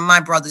given from My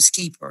Brother's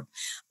Keeper.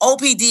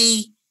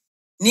 OPD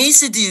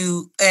needs to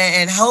do,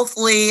 and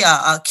hopefully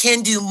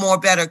can do more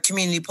better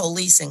community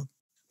policing.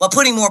 But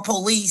putting more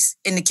police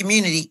in the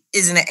community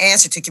isn't an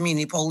answer to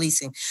community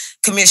policing.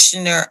 Chief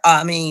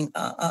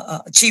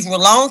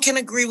Rallone can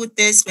agree with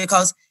this,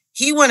 because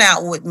he went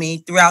out with me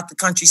throughout the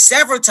country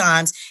several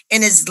times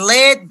and is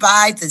led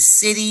by the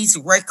city's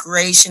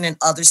recreation and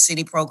other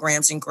city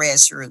programs and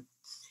grassroots.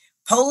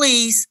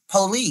 Police.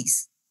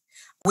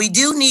 We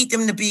do need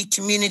them to be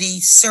community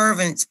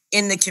servants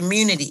in the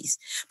communities,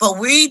 but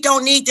we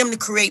don't need them to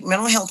create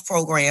mental health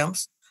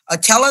programs or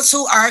tell us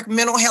who our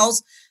mental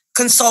health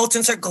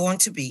consultants are going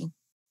to be.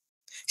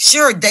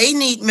 Sure, they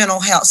need mental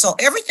health. So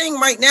everything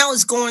right now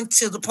is going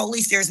to the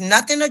police. There's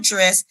nothing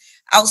addressed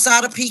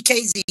outside of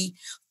PKZ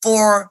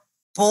for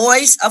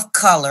boys of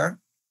color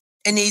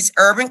in these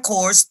urban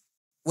cores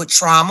with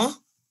trauma.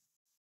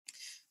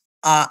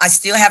 I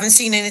still haven't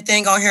seen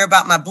anything on here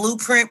about my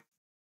blueprint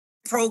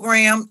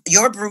program,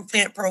 your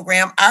blueprint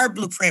program, our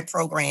blueprint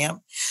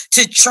program,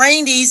 to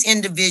train these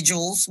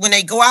individuals when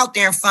they go out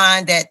there and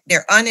find that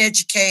they're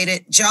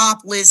uneducated,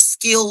 jobless,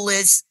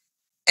 skillless,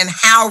 and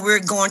how we're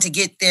going to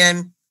get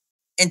them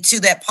into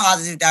that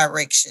positive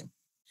direction.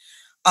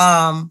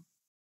 I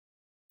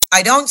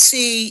don't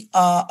see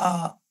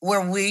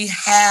where we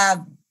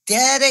have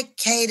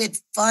dedicated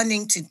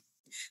funding to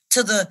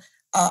the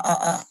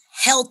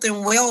health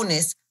and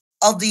wellness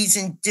of these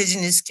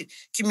indigenous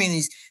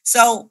communities.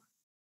 So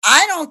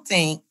I don't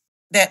think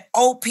that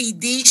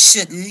OPD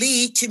should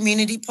lead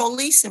community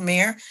policing,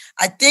 Mayor.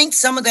 I think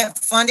some of that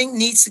funding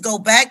needs to go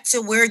back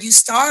to where you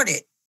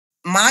started,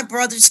 My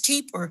Brother's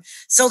Keeper,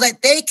 so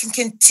that they can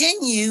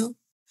continue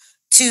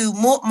to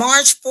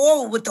march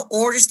forward with the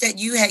orders that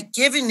you had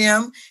given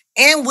them,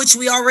 and which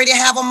we already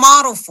have a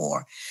model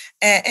for.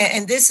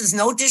 And this is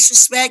no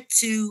disrespect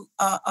to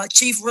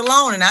Chief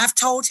Rallone, and I've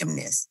told him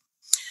this,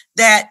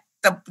 that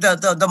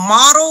the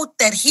model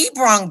that he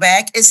brought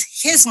back is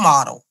his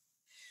model.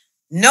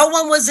 No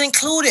one was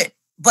included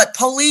but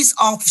police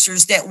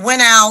officers that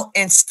went out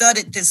and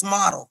studied this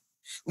model.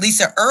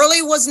 Lisa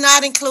Early was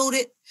not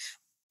included.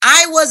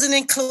 I wasn't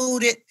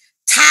included.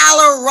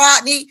 Tyler,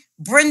 Rodney,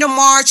 Brenda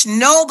March,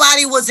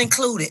 nobody was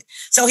included.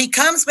 So he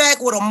comes back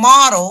with a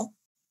model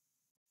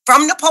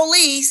from the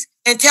police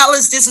and tell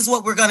us this is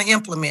what we're going to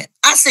implement.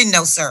 I say,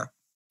 no, sir.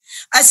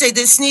 I say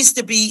this needs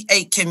to be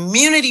a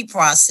community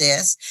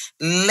process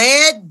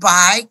led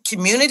by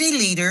community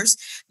leaders.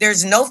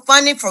 There's no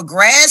funding for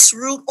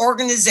grassroots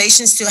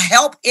organizations to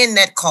help in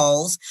that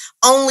cause,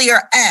 only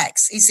are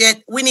acts. He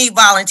said, we need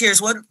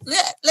volunteers. Well,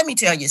 let me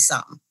tell you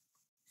something.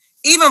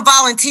 Even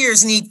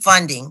volunteers need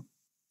funding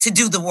to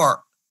do the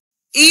work.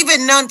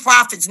 Even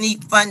nonprofits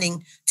need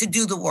funding to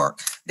do the work.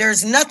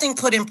 There's nothing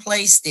put in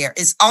place there.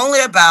 It's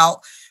only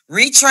about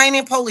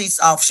retraining police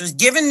officers,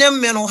 giving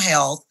them mental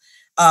health,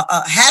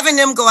 having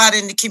them go out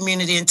in the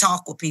community and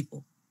talk with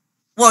people.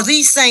 Well,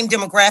 these same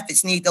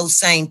demographics need those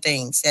same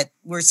things that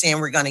we're saying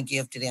we're going to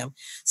give to them.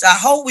 So I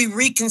hope we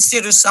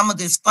reconsider some of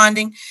this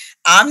funding.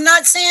 I'm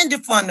not saying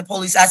defund the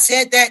police. I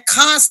said that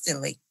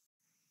constantly.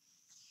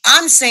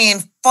 I'm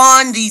saying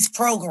fund these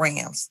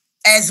programs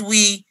as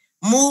we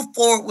move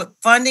forward with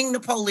funding the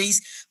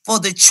police for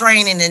the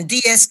training and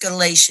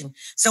de-escalation.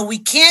 So we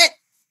can't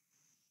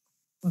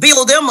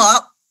build them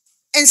up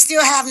and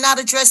still have not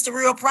addressed the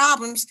real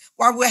problems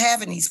while we're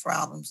having these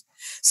problems.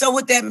 So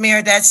with that,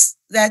 Mayor, that's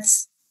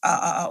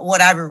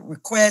what I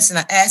request and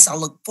I ask. I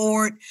look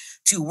forward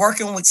to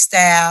working with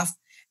staff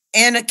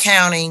and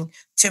accounting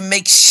to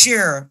make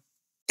sure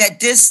that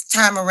this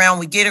time around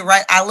we get it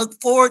right. I look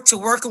forward to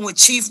working with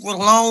Chief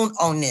Rallone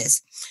on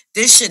this.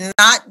 This should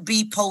not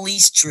be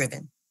police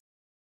driven.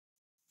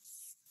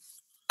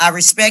 I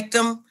respect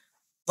them,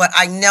 but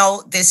I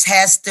know this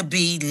has to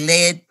be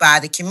led by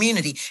the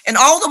community. And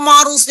all the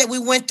models that we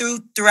went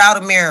throughout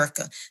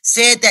America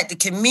said that the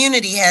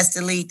community has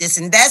to lead this.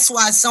 And that's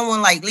why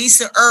someone like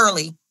Lisa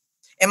Early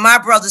and my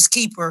brother's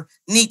keeper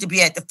need to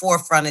be at the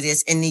forefront of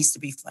this and needs to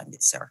be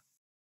funded, sir.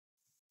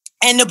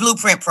 And the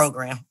Blueprint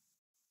program.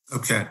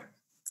 Okay.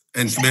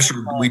 And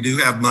Commissioner, we do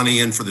have money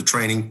in for the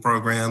training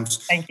programs.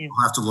 Thank you.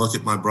 I'll have to look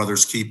at my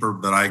brother's keeper,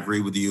 but I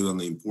agree with you on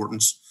the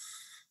importance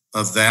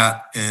of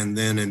that. And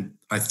then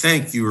I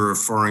think you were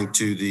referring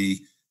to the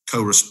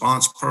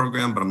co-response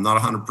program, but I'm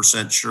not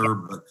 100% sure,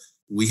 but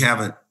we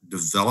haven't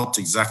developed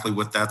exactly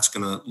what that's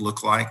going to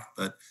look like,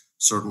 but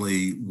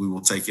certainly we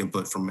will take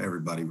input from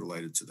everybody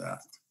related to that.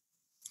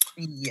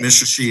 Yes.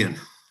 Mr. Sheehan.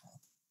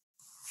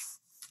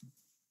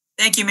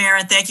 Thank you, Mayor,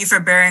 and thank you for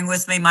bearing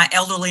with me. My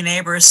elderly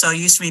neighbor is so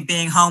used to me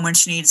being home when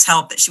she needs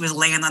help that she was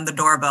laying on the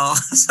doorbell.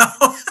 So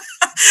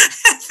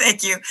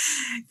thank you.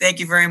 Thank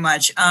you very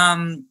much.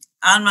 On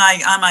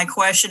my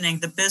questioning,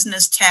 the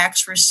business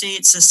tax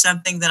receipts is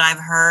something that I've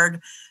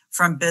heard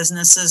from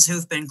businesses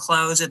who've been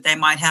closed that they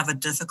might have a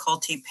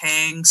difficulty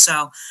paying.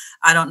 So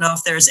I don't know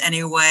if there's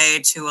any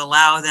way to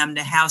allow them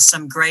to have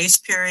some grace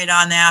period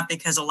on that,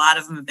 because a lot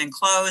of them have been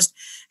closed,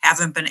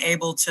 haven't been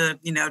able to,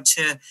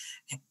 to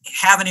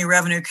have any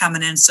revenue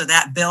coming in. So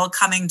that bill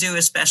coming due,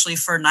 especially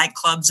for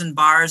nightclubs and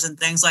bars and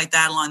things like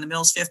that along the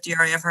Mills 50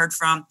 area I've heard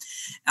from,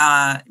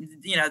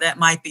 that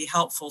might be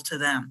helpful to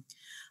them.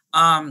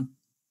 On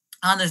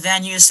the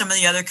venues, some of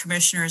the other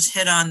commissioners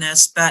hit on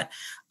this, but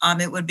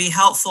it would be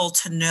helpful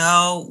to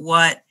know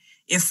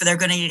if they're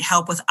going to need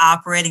help with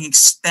operating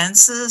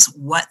expenses,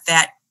 what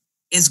that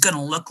is going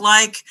to look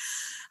like.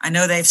 I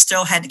know they've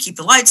still had to keep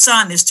the lights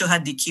on, they still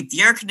had to keep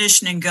the air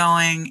conditioning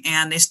going,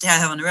 and they still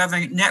have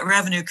net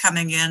revenue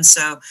coming in.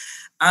 So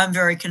I'm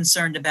very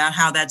concerned about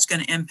how that's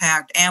going to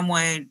impact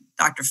Amway,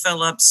 Dr.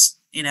 Phillips,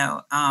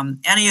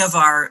 any of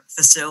our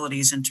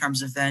facilities in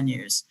terms of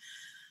venues.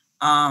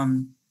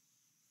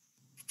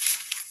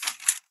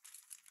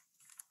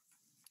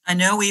 I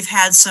know we've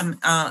had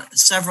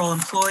several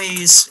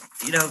employees,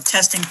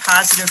 testing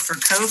positive for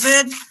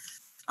COVID,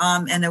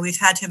 and that we've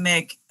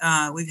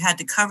had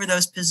to cover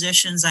those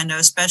positions. I know,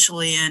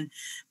 especially in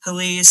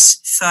police,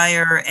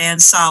 fire,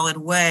 and solid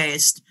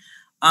waste.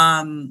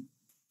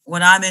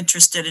 What I'm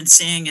interested in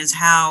seeing is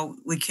how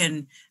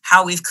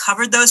we've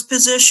covered those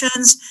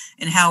positions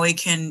and how we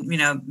can,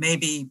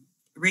 maybe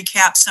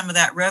recap some of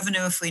that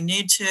revenue if we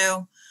need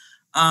to.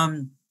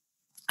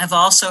 I've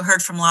also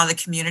heard from a lot of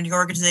the community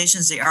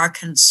organizations, they are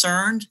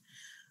concerned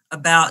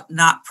about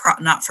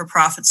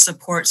not-for-profit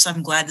support. So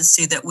I'm glad to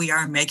see that we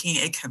are making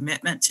a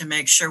commitment to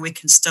make sure we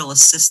can still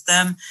assist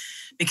them,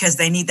 because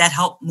they need that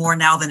help more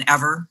now than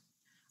ever.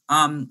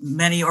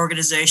 Many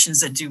organizations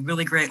that do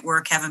really great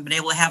work haven't been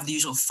able to have the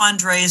usual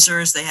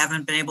fundraisers. They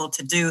haven't been able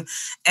to do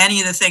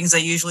any of the things they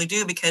usually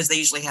do, because they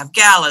usually have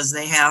galas,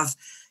 they have,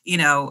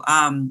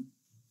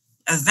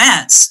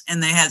 events,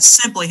 and they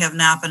simply have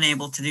not been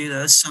able to do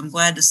those. So I'm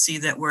glad to see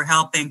that we're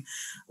helping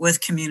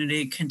with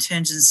community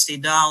contingency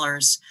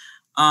dollars.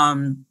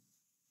 I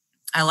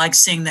like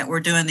seeing that we're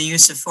doing the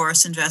use of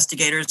forest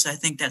investigators. I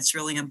think that's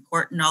really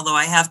important. Although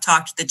I have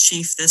talked to the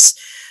chief this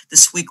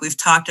week, we've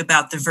talked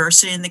about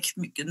diversity in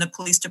the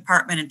police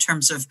department in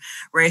terms of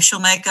racial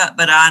makeup.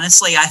 But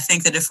honestly, I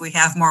think that if we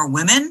have more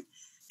women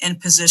in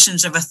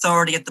positions of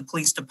authority at the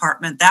police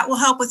department, that will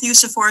help with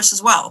use of force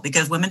as well,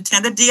 because women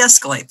tend to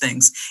de-escalate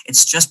things.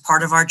 It's just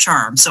part of our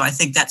charm. So I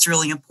think that's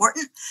really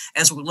important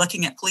as we're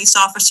looking at police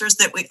officers,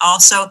 that we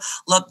also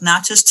look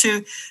not just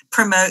to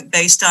promote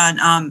based on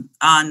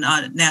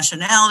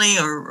nationality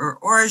or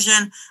origin.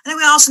 I think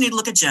we also need to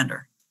look at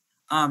gender.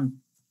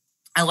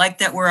 I like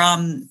that we're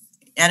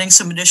adding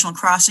some additional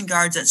crossing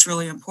guards. That's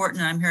really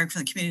important. I'm hearing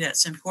from the community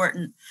that's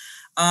important.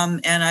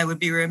 And I would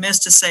be remiss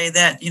to say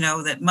that,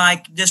 that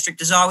my district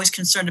is always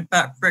concerned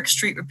about brick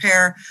street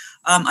repair.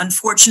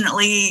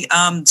 Unfortunately,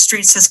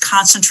 Streets has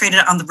concentrated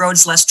on the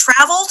roads less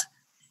traveled,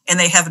 and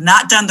they have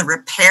not done the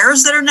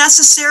repairs that are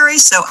necessary.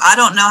 So I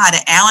don't know how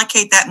to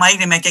allocate that money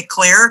to make it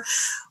clear.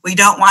 We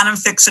don't want them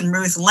fixing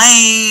Ruth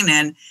Lane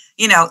and,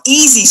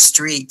 easy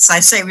streets. I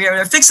say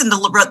they're fixing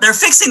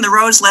the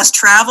roads less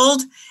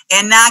traveled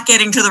and not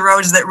getting to the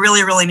roads that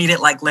really, really need it,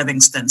 like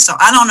Livingston. So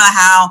I don't know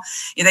how,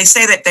 they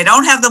say that they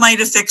don't have the money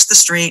to fix the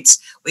streets.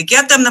 We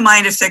get them the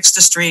money to fix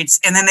the streets,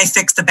 and then they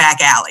fix the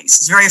back alleys.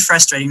 It's very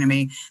frustrating to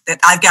me that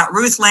I've got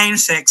Ruth Lane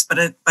fixed, but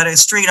a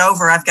street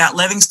over, I've got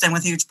Livingston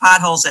with huge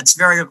potholes that's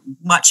very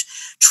much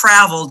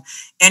traveled,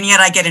 and yet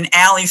I get an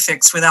alley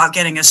fixed without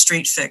getting a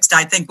street fixed.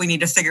 I think we need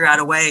to figure out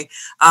a way,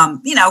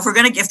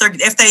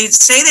 if they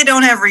say they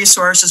don't have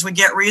resources, we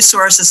get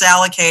resources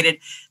allocated.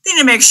 They need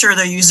to make sure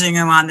they're using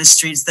them on the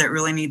streets that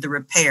really need the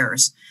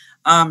repairs.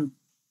 And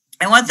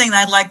one thing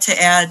that I'd like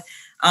to add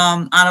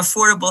on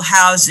affordable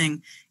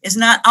housing is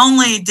not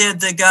only did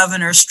the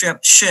governor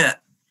strip ship,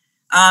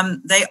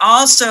 they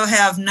also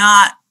have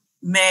not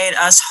made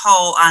us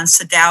whole on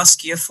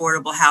Sadowski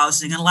affordable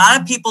housing. And a lot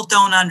of people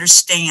don't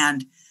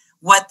understand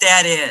what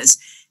that is.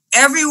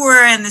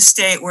 Everywhere in the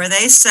state where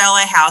they sell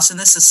a house, and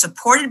this is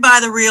supported by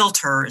the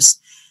realtors,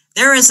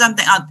 there is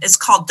something, it's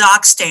called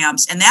doc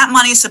stamps, and that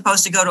money is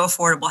supposed to go to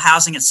affordable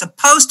housing. It's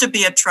supposed to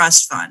be a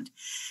trust fund.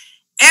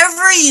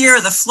 Every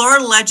year, the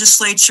Florida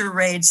legislature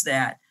raids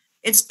that.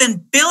 It's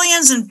been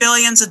billions and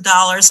billions of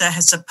dollars that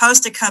is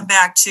supposed to come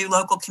back to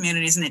local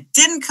communities, and it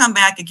didn't come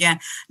back again.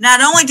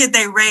 Not only did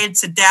they raid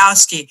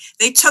Sadowski,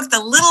 they took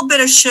the little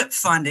bit of SHIP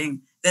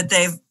funding that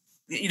they've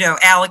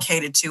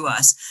allocated to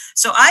us.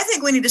 So I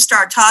think we need to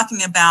start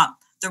talking about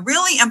the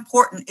really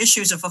important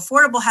issues of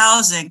affordable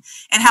housing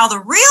and how the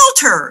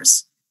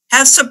realtors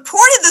have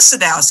supported the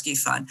Sadowski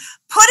Fund,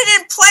 put it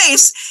in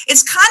place.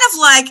 It's kind of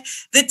like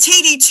the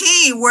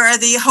TDT where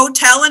the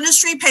hotel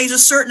industry pays a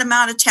certain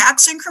amount of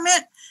tax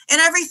increment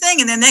and everything,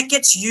 and then that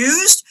gets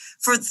used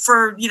for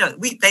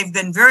they've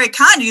been very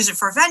kind to use it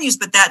for venues,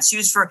 but that's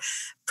used for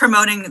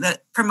promoting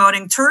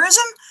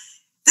tourism.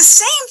 The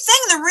same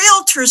thing the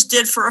realtors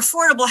did for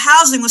affordable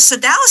housing with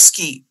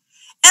Sadowski.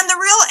 And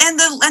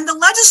the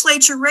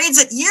legislature raids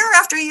it year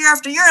after year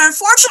after year. And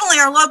unfortunately,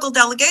 our local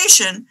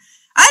delegation,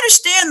 I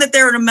understand that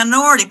they're in a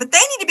minority, but they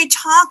need to be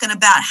talking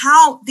about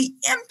how the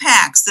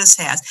impacts this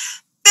has.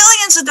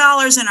 Billions of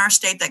dollars in our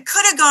state that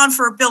could have gone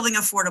for building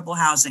affordable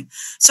housing.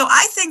 So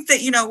I think that,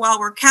 while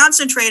we're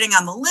concentrating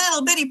on the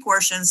little bitty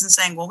portions and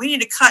saying, well, we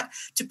need to cut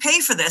to pay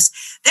for this,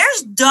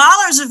 there's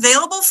dollars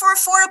available for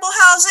affordable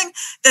housing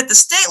that the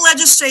state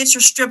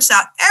legislature strips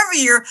out every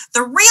year.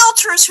 The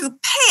realtors who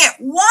pay it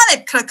want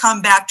it to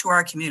come back to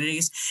our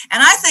communities.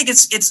 And I think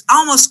it's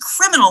almost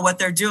criminal what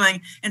they're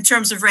doing in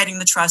terms of raiding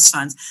the trust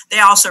funds. They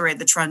also raid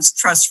the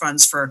trust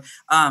funds for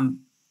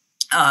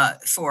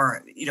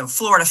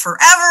Florida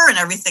Forever and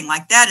everything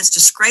like that. It's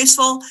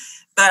disgraceful.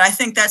 But I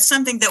think that's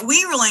something that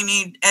we really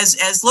need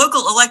as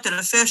local elected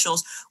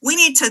officials. We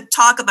need to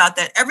talk about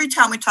that every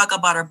time we talk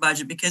about our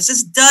budget, because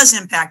this does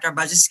impact our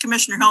budget.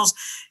 Commissioner Hill's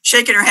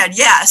shaking her head.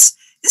 Yes,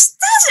 this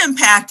does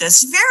impact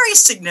us very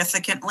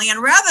significantly.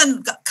 And rather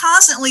than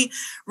constantly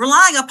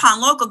relying upon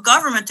local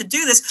government to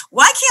do this,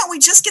 why can't we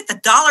just get the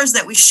dollars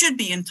that we should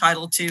be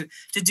entitled to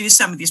do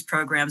some of these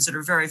programs that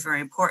are very, very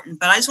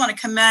important? But I just want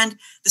to commend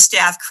the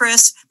staff,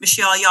 Chris,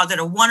 Michelle, y'all did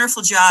a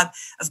wonderful job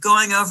of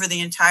going over the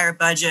entire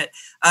budget.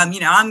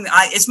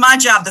 It's my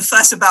job to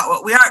fuss about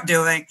what we aren't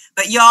doing,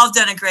 but y'all have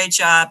done a great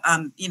job,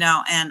 and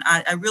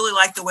I really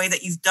like the way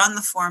that you've done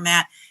the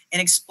format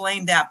and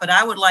explained that. But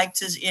I would like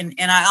to, and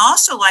I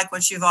also like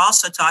what you've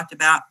also talked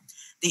about,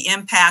 the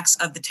impacts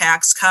of the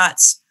tax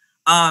cuts.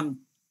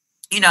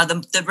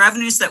 The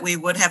revenues that we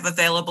would have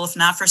available if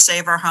not for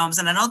Save Our Homes.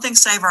 And I don't think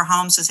Save Our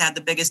Homes has had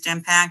the biggest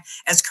impact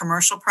as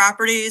commercial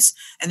properties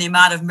and the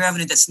amount of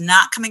revenue that's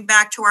not coming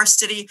back to our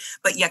city,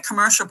 but yet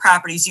commercial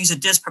properties use a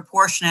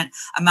disproportionate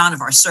amount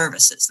of our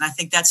services. And I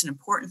think that's an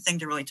important thing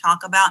to really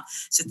talk about.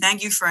 So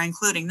thank you for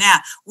including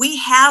that. We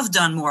have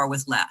done more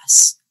with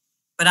less.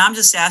 But I'm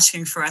just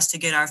asking for us to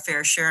get our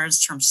fair share in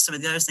terms of some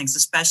of the other things,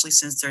 especially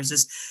since there's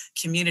this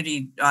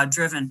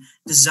community-driven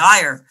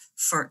desire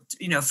for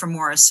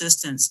more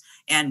assistance.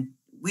 And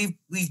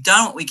we've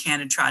done what we can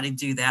to try to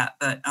do that,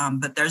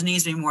 but there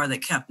needs to be more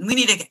that can. We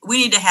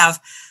need to have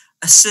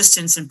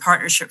assistance and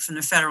partnership from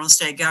the federal and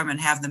state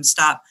government. Have them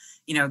stop,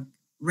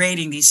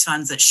 raiding these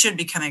funds that should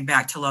be coming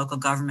back to local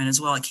government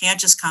as well. It can't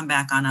just come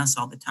back on us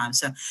all the time.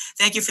 So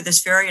thank you for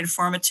this very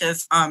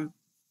informative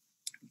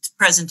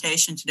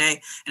presentation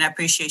today, and I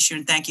appreciate you,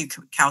 and thank you,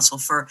 Council,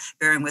 for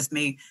bearing with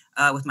me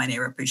with my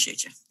neighbor. I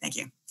appreciate you. Thank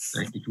you.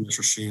 Thank you,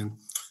 Commissioner Sheehan.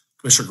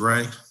 Commissioner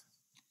Gray.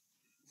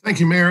 Thank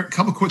you, Mayor. A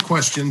couple quick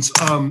questions.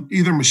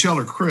 Either Michelle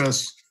or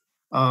Chris.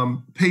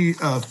 Chart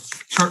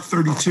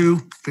 32,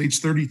 page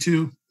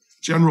 32,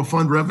 general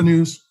fund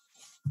revenues.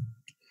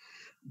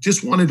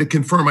 Just wanted to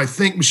confirm. I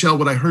think, Michelle,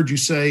 what I heard you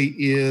say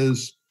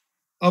is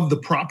of the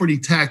property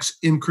tax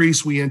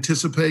increase, we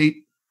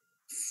anticipate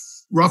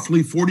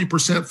roughly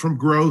 40% from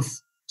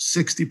growth,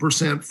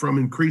 60% from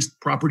increased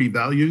property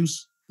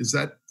values. Is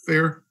that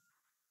fair?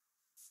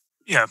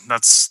 Yeah,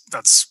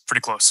 that's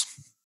pretty close.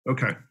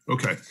 Okay.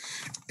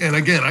 And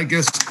again, I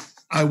guess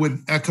I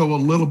would echo a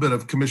little bit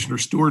of Commissioner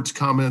Stewart's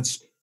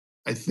comments.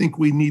 I think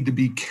we need to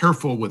be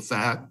careful with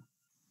that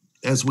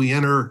as we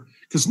enter,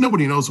 because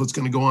nobody knows what's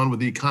going to go on with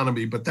the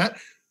economy,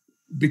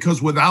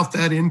 because without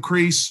that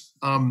increase,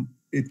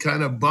 it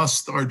kind of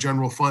busts our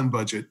general fund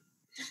budget,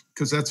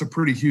 because that's a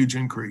pretty huge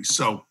increase.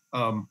 So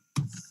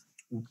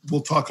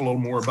we'll talk a little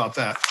more about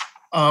that.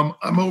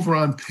 I'm over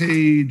on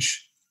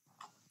page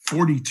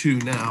 42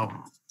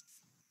 now.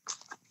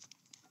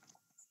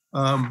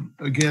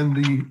 Again,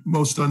 the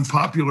most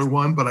unpopular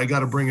one, but I got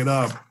to bring it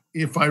up.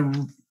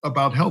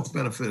 About health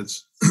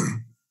benefits.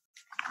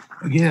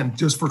 Again,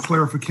 just for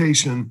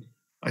clarification,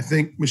 I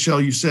think, Michelle,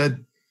 you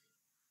said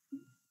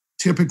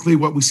typically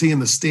what we see in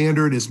the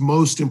standard is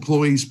most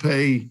employees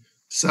pay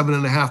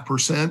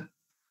 7.5%,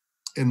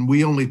 and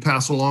we only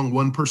pass along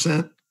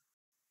 1%.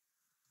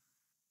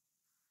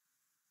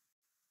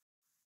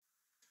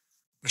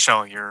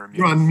 Michelle, you're muted.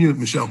 You're on mute,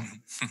 Michelle.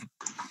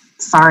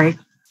 Sorry.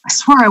 I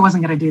swore I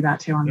wasn't going to do that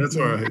to him. That's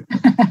all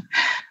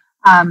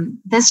right.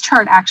 This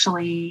chart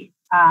actually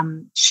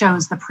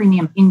shows the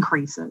premium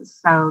increases.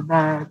 So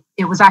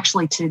it was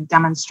actually to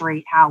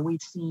demonstrate how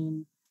we've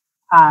seen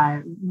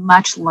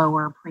much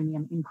lower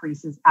premium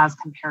increases as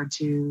compared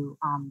to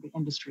the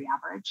industry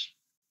average.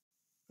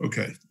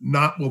 Okay,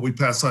 not what we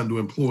pass on to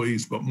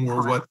employees, but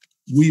more Correct. what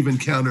we've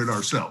encountered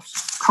ourselves.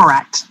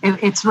 Correct.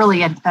 It's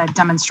really a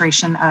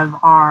demonstration of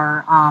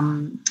our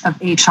of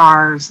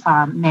HR's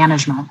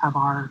management of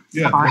our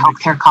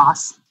healthcare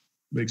costs.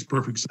 Makes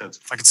perfect sense.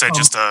 If I could say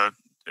just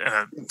in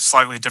a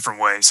slightly different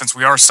way, since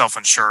we are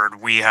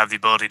self-insured, we have the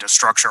ability to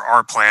structure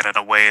our plan in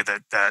a way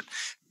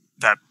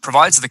that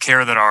provides the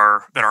care that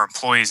our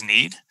employees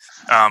need,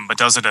 but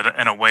does it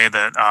in a way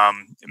that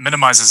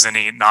minimizes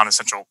any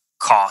non-essential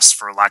costs,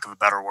 for lack of a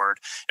better word.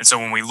 And so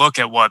when we look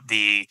at what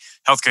the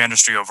healthcare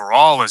industry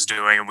overall is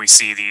doing, and we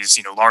see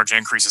these large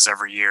increases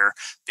every year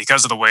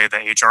because of the way the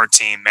HR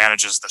team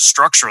manages the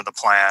structure of the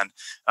plan,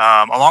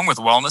 along with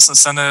wellness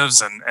incentives,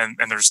 and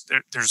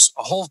there's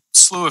a whole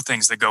slew of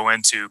things that go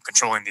into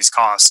controlling these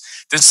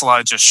costs. This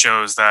slide just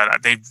shows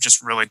that they've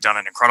just really done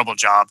an incredible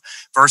job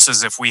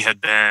versus if we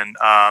had been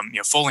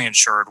fully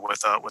insured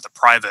with a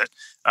private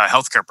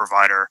healthcare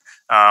provider,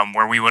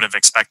 where we would have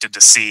expected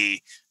to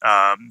see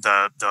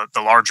the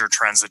larger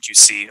trends that you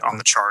see on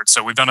the chart.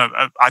 So we've done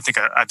I think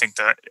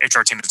the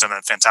HR team has done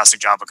a fantastic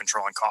job of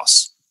controlling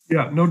costs.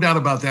 Yeah, no doubt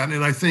about that.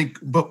 And I think,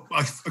 but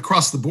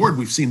across the board,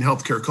 we've seen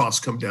healthcare costs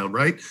come down,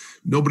 right?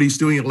 Nobody's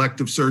doing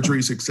elective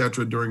surgeries, et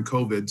cetera, during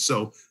COVID.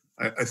 So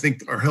I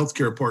think our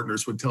healthcare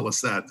partners would tell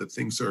us that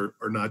things are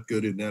not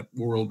good in that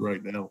world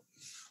right now.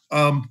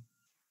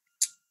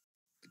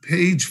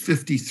 Page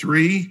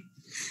 53.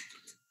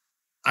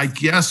 I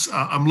guess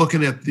I'm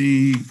looking at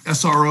the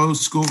SROs,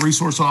 school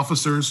resource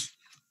officers.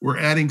 We're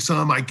adding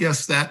some. I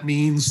guess that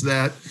means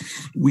that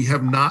we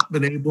have not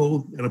been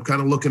able, and I'm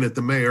kind of looking at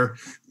the mayor,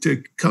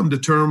 to come to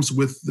terms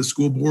with the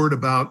school board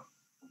about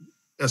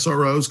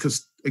SROs,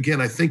 because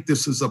again, I think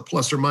this is a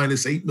plus or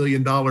minus $8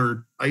 million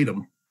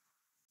item.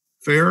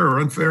 Fair or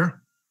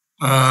unfair?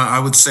 I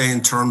would say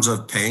in terms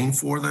of paying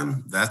for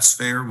them, that's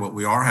fair. What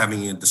we are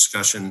having a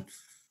discussion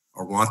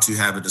or want to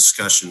have a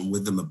discussion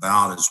with them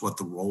about is what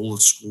the role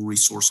of school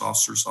resource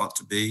officers ought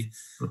to be.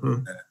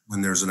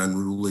 When there's an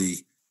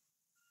unruly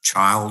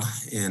child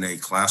in a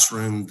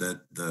classroom,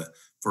 that the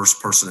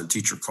first person a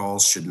teacher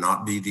calls should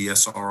not be the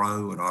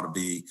SRO. It ought to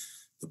be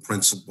the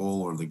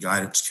principal or the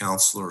guidance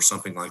counselor or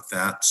something like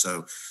that.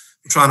 So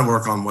we're trying to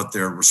work on what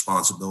their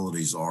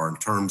responsibilities are. In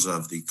terms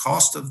of the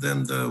cost of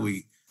them, though,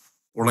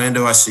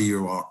 Orlando, I see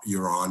you're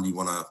on. Do you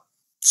want to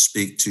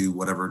speak to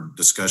whatever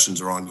discussions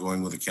are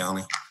ongoing with the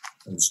county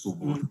and the school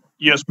board?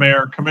 Yes,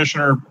 Mayor,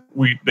 Commissioner,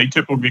 they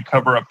typically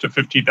cover up to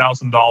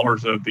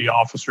 $50,000 of the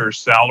officer's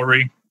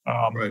salary.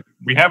 Right.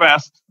 We have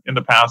asked in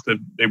the past that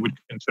they would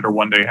consider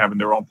one day having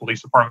their own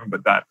police department,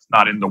 but that's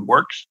not in the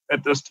works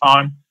at this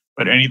time.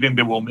 But anything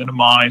that will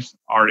minimize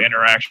our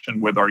interaction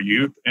with our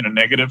youth in a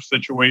negative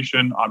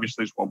situation,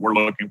 obviously, is what we're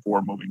looking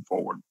for moving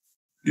forward.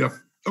 Yep.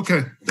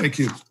 Okay. Thank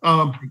you.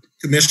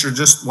 Commissioner,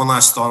 just one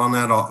last thought on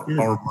that. I'll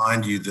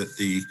remind you that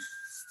the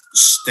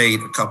state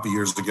a couple of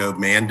years ago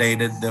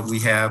mandated that we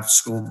have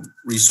school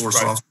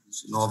resource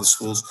officers in all the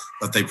schools,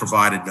 but they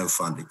provided no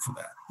funding for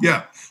that.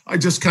 Yeah, I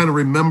just kind of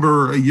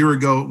remember a year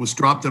ago it was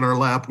dropped in our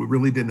lap. We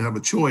really didn't have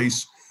a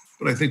choice,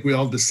 but I think we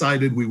all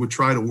decided we would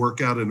try to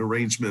work out an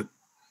arrangement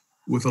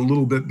with a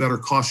little bit better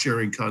cost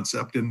sharing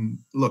concept. And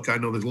look, I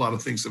know there's a lot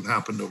of things have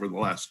happened over the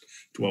last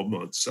 12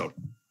 months. So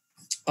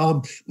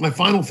my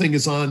final thing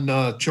is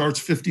on charts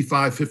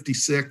 55,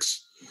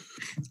 56.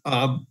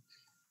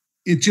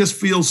 It just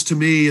feels to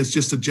me as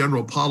just a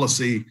general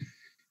policy,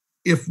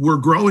 if we're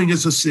growing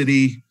as a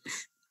city,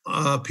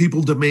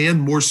 people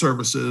demand more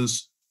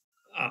services.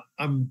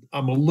 I'm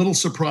a little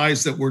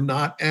surprised that we're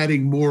not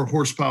adding more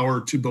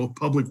horsepower to both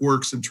public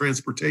works and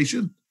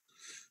transportation.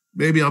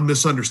 Maybe I'm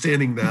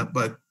misunderstanding that,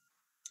 but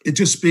it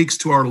just speaks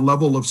to our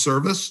level of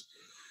service.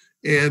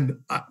 And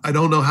I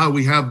don't know how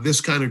we have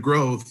this kind of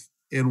growth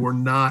and we're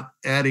not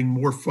adding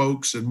more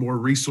folks and more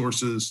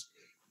resources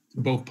to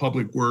both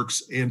public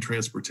works and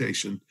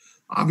transportation.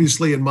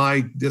 Obviously, in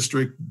my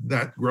district,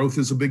 that growth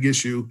is a big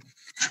issue,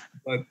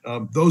 but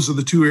those are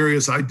the two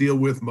areas I deal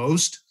with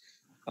most.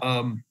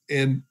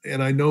 And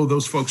I know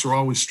those folks are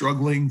always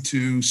struggling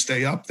to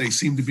stay up. They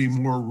seem to be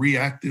more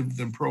reactive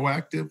than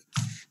proactive.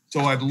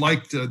 So I'd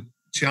like to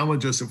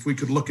challenge us if we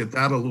could look at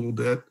that a little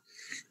bit.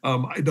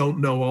 I don't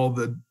know all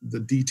the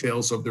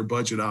details of their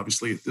budget,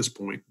 obviously, at this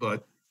point,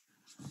 but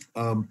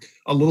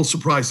a little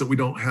surprised that we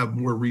don't have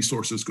more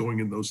resources going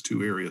in those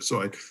two areas.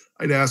 So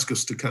I'd ask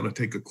us to kind of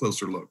take a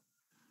closer look.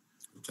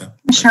 Okay.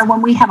 Commissioner,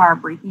 when we have our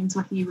briefings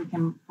with you, we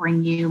can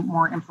bring you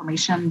more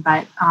information,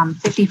 but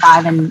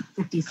 55 and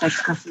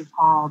 56, this is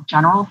all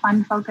general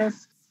fund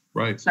focused.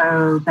 Right.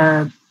 So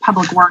the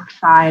public works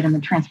side and the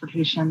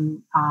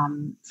transportation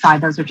side,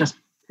 those are just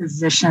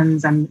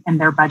positions and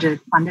their budget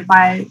funded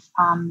by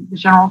the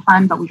general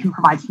fund, but we can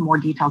provide some more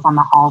details on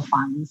the all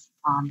funds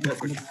and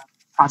some of the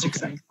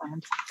projects that we've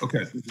planned.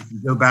 Okay. If you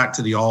go back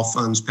to the all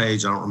funds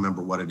page, I don't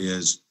remember what it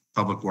is.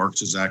 Public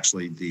Works is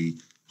actually the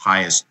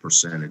highest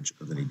percentage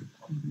of any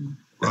department.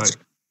 That's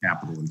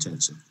capital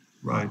intensive.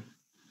 Right.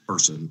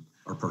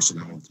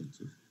 Personnel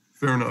intensive.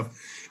 Fair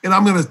enough. And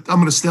I'm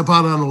gonna step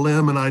out on a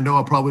limb, and I know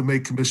I'll probably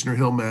make Commissioner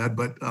Hill mad,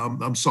 but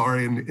I'm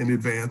sorry in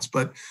advance.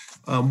 But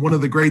one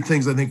of the great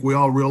things I think we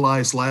all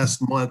realized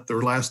last month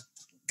or last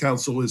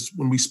council is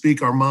when we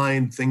speak our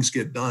mind, things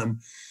get done.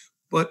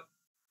 But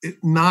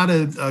not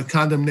a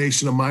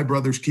condemnation of my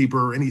brother's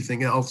keeper or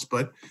anything else,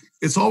 but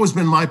it's always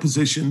been my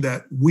position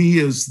that we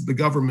as the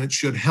government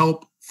should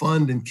help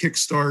fund and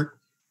kickstart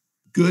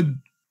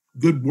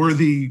good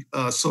worthy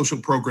social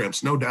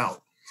programs, no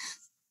doubt.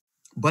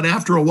 But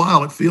after a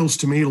while, it feels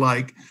to me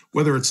like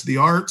whether it's the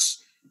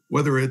arts,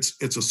 whether it's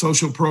a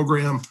social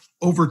program,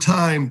 over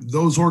time,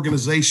 those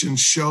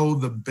organizations show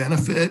the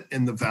benefit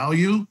and the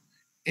value.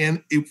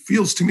 And it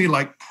feels to me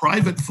like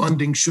private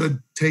funding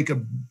should take a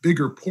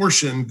bigger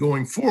portion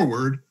going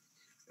forward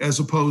as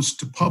opposed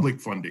to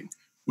public funding.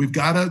 We've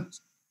got to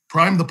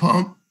prime the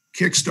pump,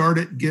 kickstart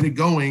it, get it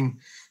going.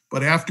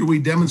 But after we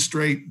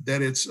demonstrate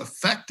that it's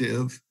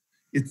effective,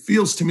 it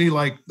feels to me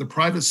like the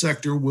private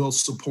sector will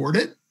support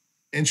it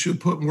and should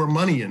put more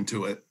money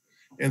into it.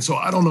 And so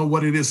I don't know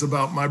what it is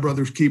about my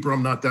brother's keeper.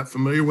 I'm not that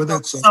familiar with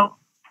it. So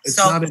it's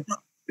not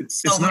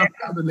a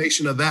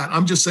combination of that.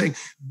 I'm just saying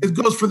it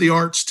goes for the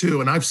arts too.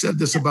 And I've said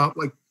this about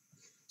like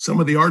some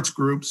of the arts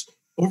groups.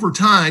 Over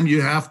time,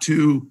 you have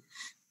to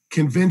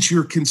convince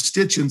your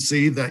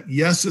constituency that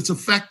yes, it's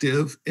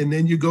effective. And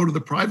then you go to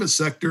the private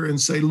sector and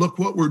say, look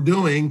what we're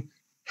doing,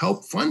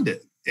 help fund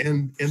it.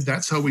 And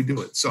that's how we do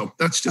it. So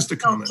that's just a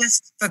comment.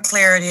 Just for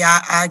clarity,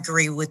 I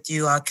agree with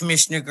you,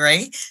 Commissioner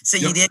Gray. So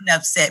you didn't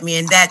upset me.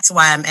 And that's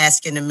why I'm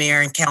asking the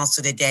mayor and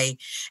council today.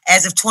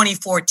 As of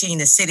 2014,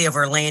 the city of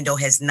Orlando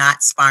has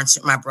not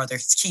sponsored my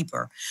brother's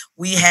keeper.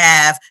 We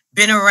have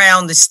been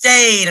around the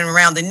state and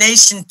around the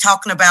nation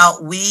talking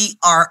about we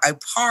are a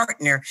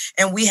partner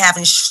and we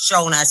haven't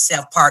shown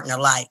ourselves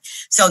partner-like.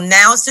 So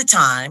now's the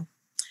time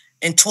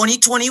in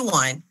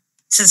 2021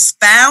 to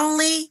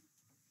finally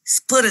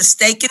put a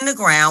stake in the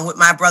ground with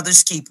my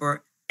brother's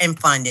keeper and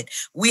fund it.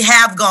 We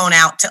have gone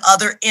out to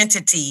other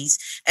entities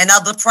and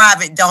other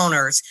private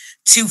donors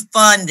to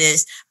fund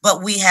this,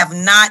 but we have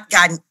not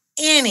gotten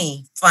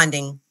any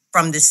funding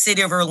from the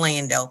city of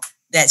Orlando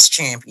that's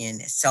championing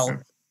this. So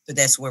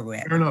that's where we're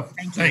at. Fair enough.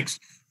 Thanks.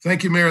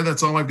 Thank you, Mayor.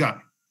 That's all I've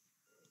got.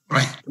 All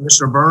right,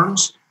 Commissioner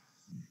Burns.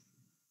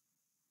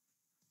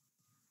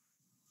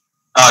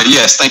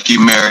 Yes, thank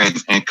you, Mayor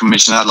and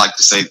Commissioner. I'd like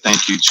to say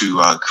thank you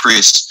to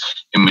Chris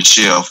and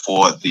Michelle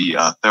for the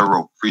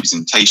thorough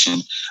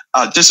presentation.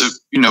 Just a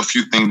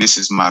few things. This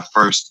is my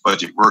first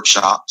budget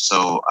workshop,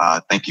 so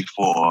thank you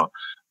for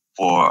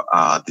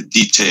the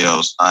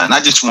details. And I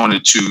just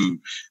wanted to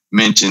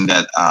mention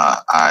that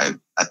I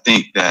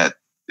think that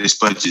this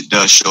budget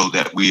does show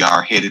that we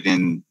are headed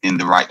in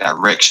the right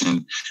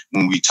direction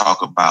when we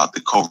talk about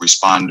the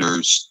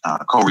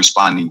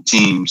corresponding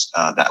teams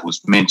that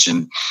was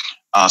mentioned.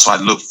 So I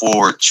look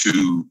forward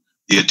to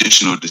the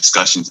additional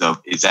discussions of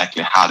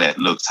exactly how that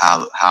looks,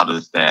 how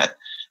does that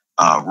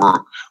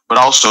work. But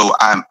also,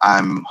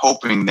 I'm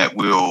hoping that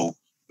we'll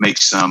make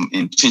some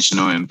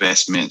intentional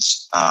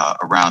investments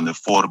around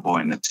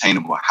affordable and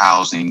attainable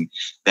housing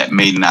that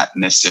may not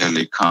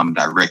necessarily come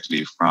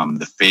directly from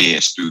the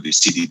feds through the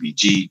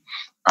CDBG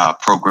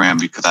program,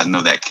 because I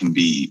know that can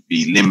be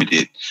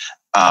limited.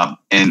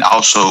 And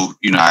also,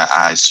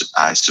 I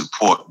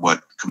support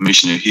what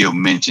Commissioner Hill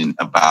mentioned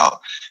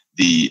about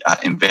the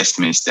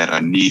investments that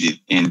are needed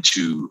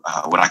into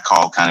what I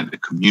call kind of the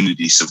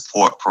community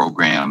support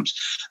programs,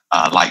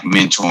 like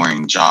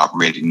mentoring, job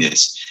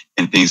readiness,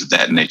 and things of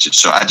that nature.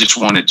 So I just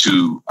wanted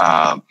to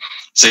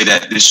say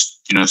that this,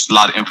 it's a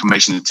lot of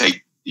information to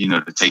take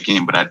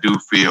in, but I do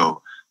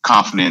feel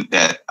confident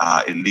that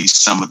at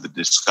least some of the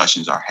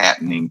discussions are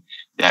happening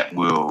that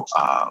will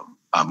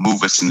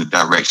move us in the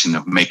direction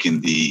of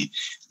making the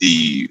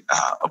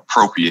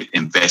appropriate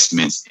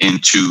investments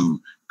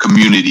into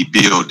community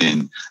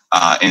building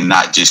and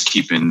not just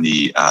keeping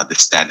the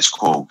status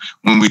quo.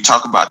 When we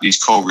talk about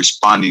these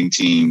corresponding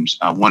teams,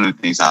 one of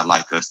the things I'd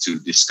like us to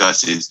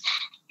discuss is,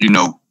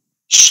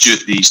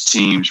 should these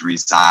teams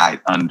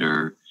reside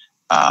under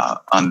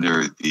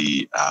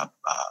the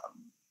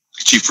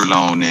Chief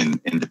Ralone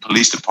and the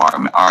police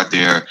department? Are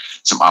there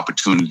some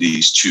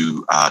opportunities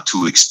to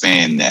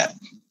expand that?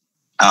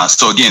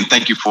 So again,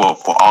 thank you for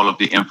all of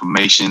the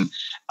information.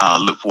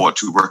 Look forward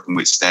to working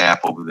with staff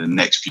over the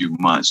next few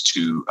months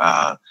to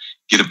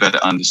get a better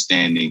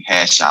understanding,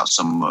 hash out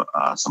some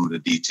of the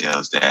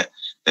details that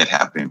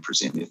have been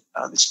presented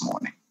this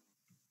morning.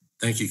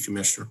 Thank you,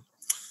 Commissioner.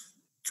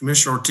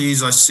 Commissioner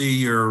Ortiz, I see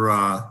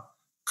your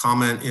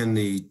comment in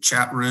the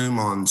chat room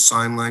on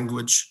sign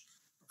language.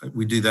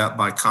 We do that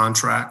by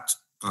contract.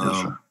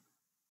 Yes, sir.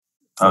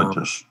 All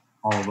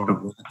of our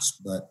events,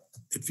 but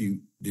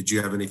did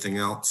you have anything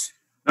else?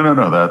 No.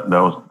 That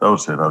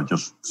was it.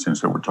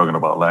 Since we're talking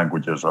about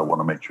languages, I want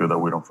to make sure that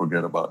we don't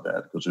forget about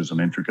that because it's an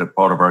intricate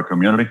part of our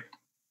community.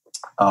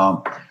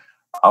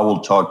 I will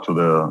talk to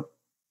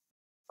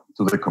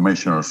the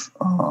commissioners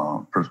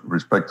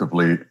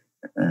respectively.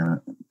 And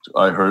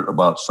I heard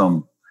about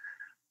some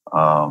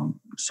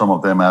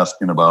of them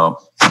asking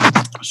about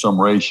some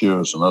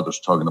ratios and others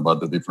talking about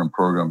the different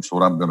programs.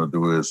 What I'm going to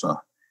do is,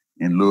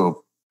 in lieu of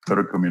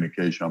better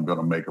communication, I'm going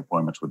to make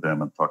appointments with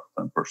them and talk to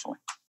them personally.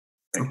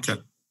 Okay.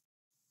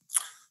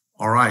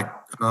 All right.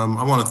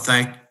 I want to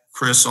thank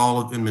Chris,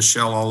 and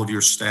Michelle, all of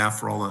your staff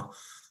for all the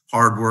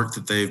hard work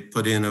that they've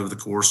put in over the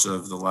course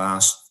of the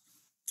last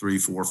 3,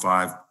 4,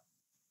 5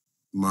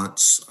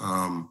 months.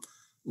 A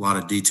lot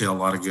of detail, a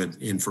lot of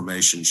good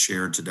information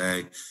shared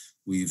today.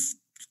 We've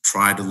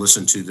tried to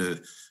listen to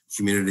the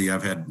community.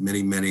 I've had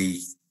many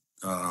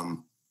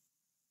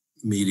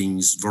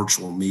meetings,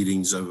 virtual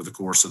meetings over the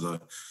course of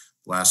the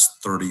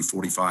last 30,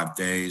 45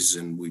 days,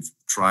 and we've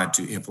tried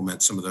to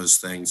implement some of those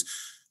things.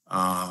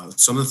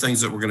 Some of the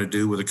things that we're going to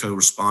do with the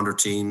co-responder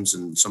teams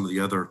and some of the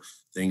other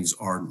things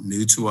are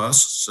new to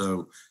us.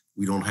 So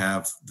we don't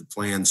have the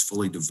plans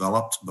fully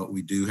developed, but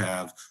we do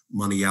have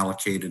money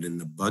allocated in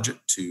the budget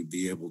to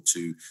be able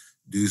to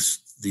do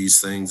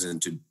these things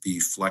and to be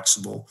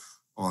flexible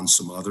on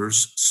some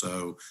others.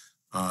 So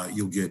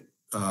you'll get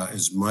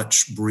as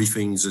much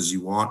briefings as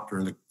you want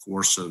during the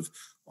course of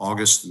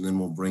August, and then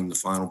we'll bring the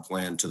final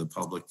plan to the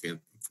public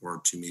for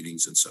our 2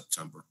 meetings in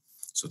September.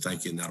 So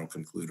thank you, and that'll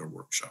conclude our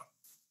workshop.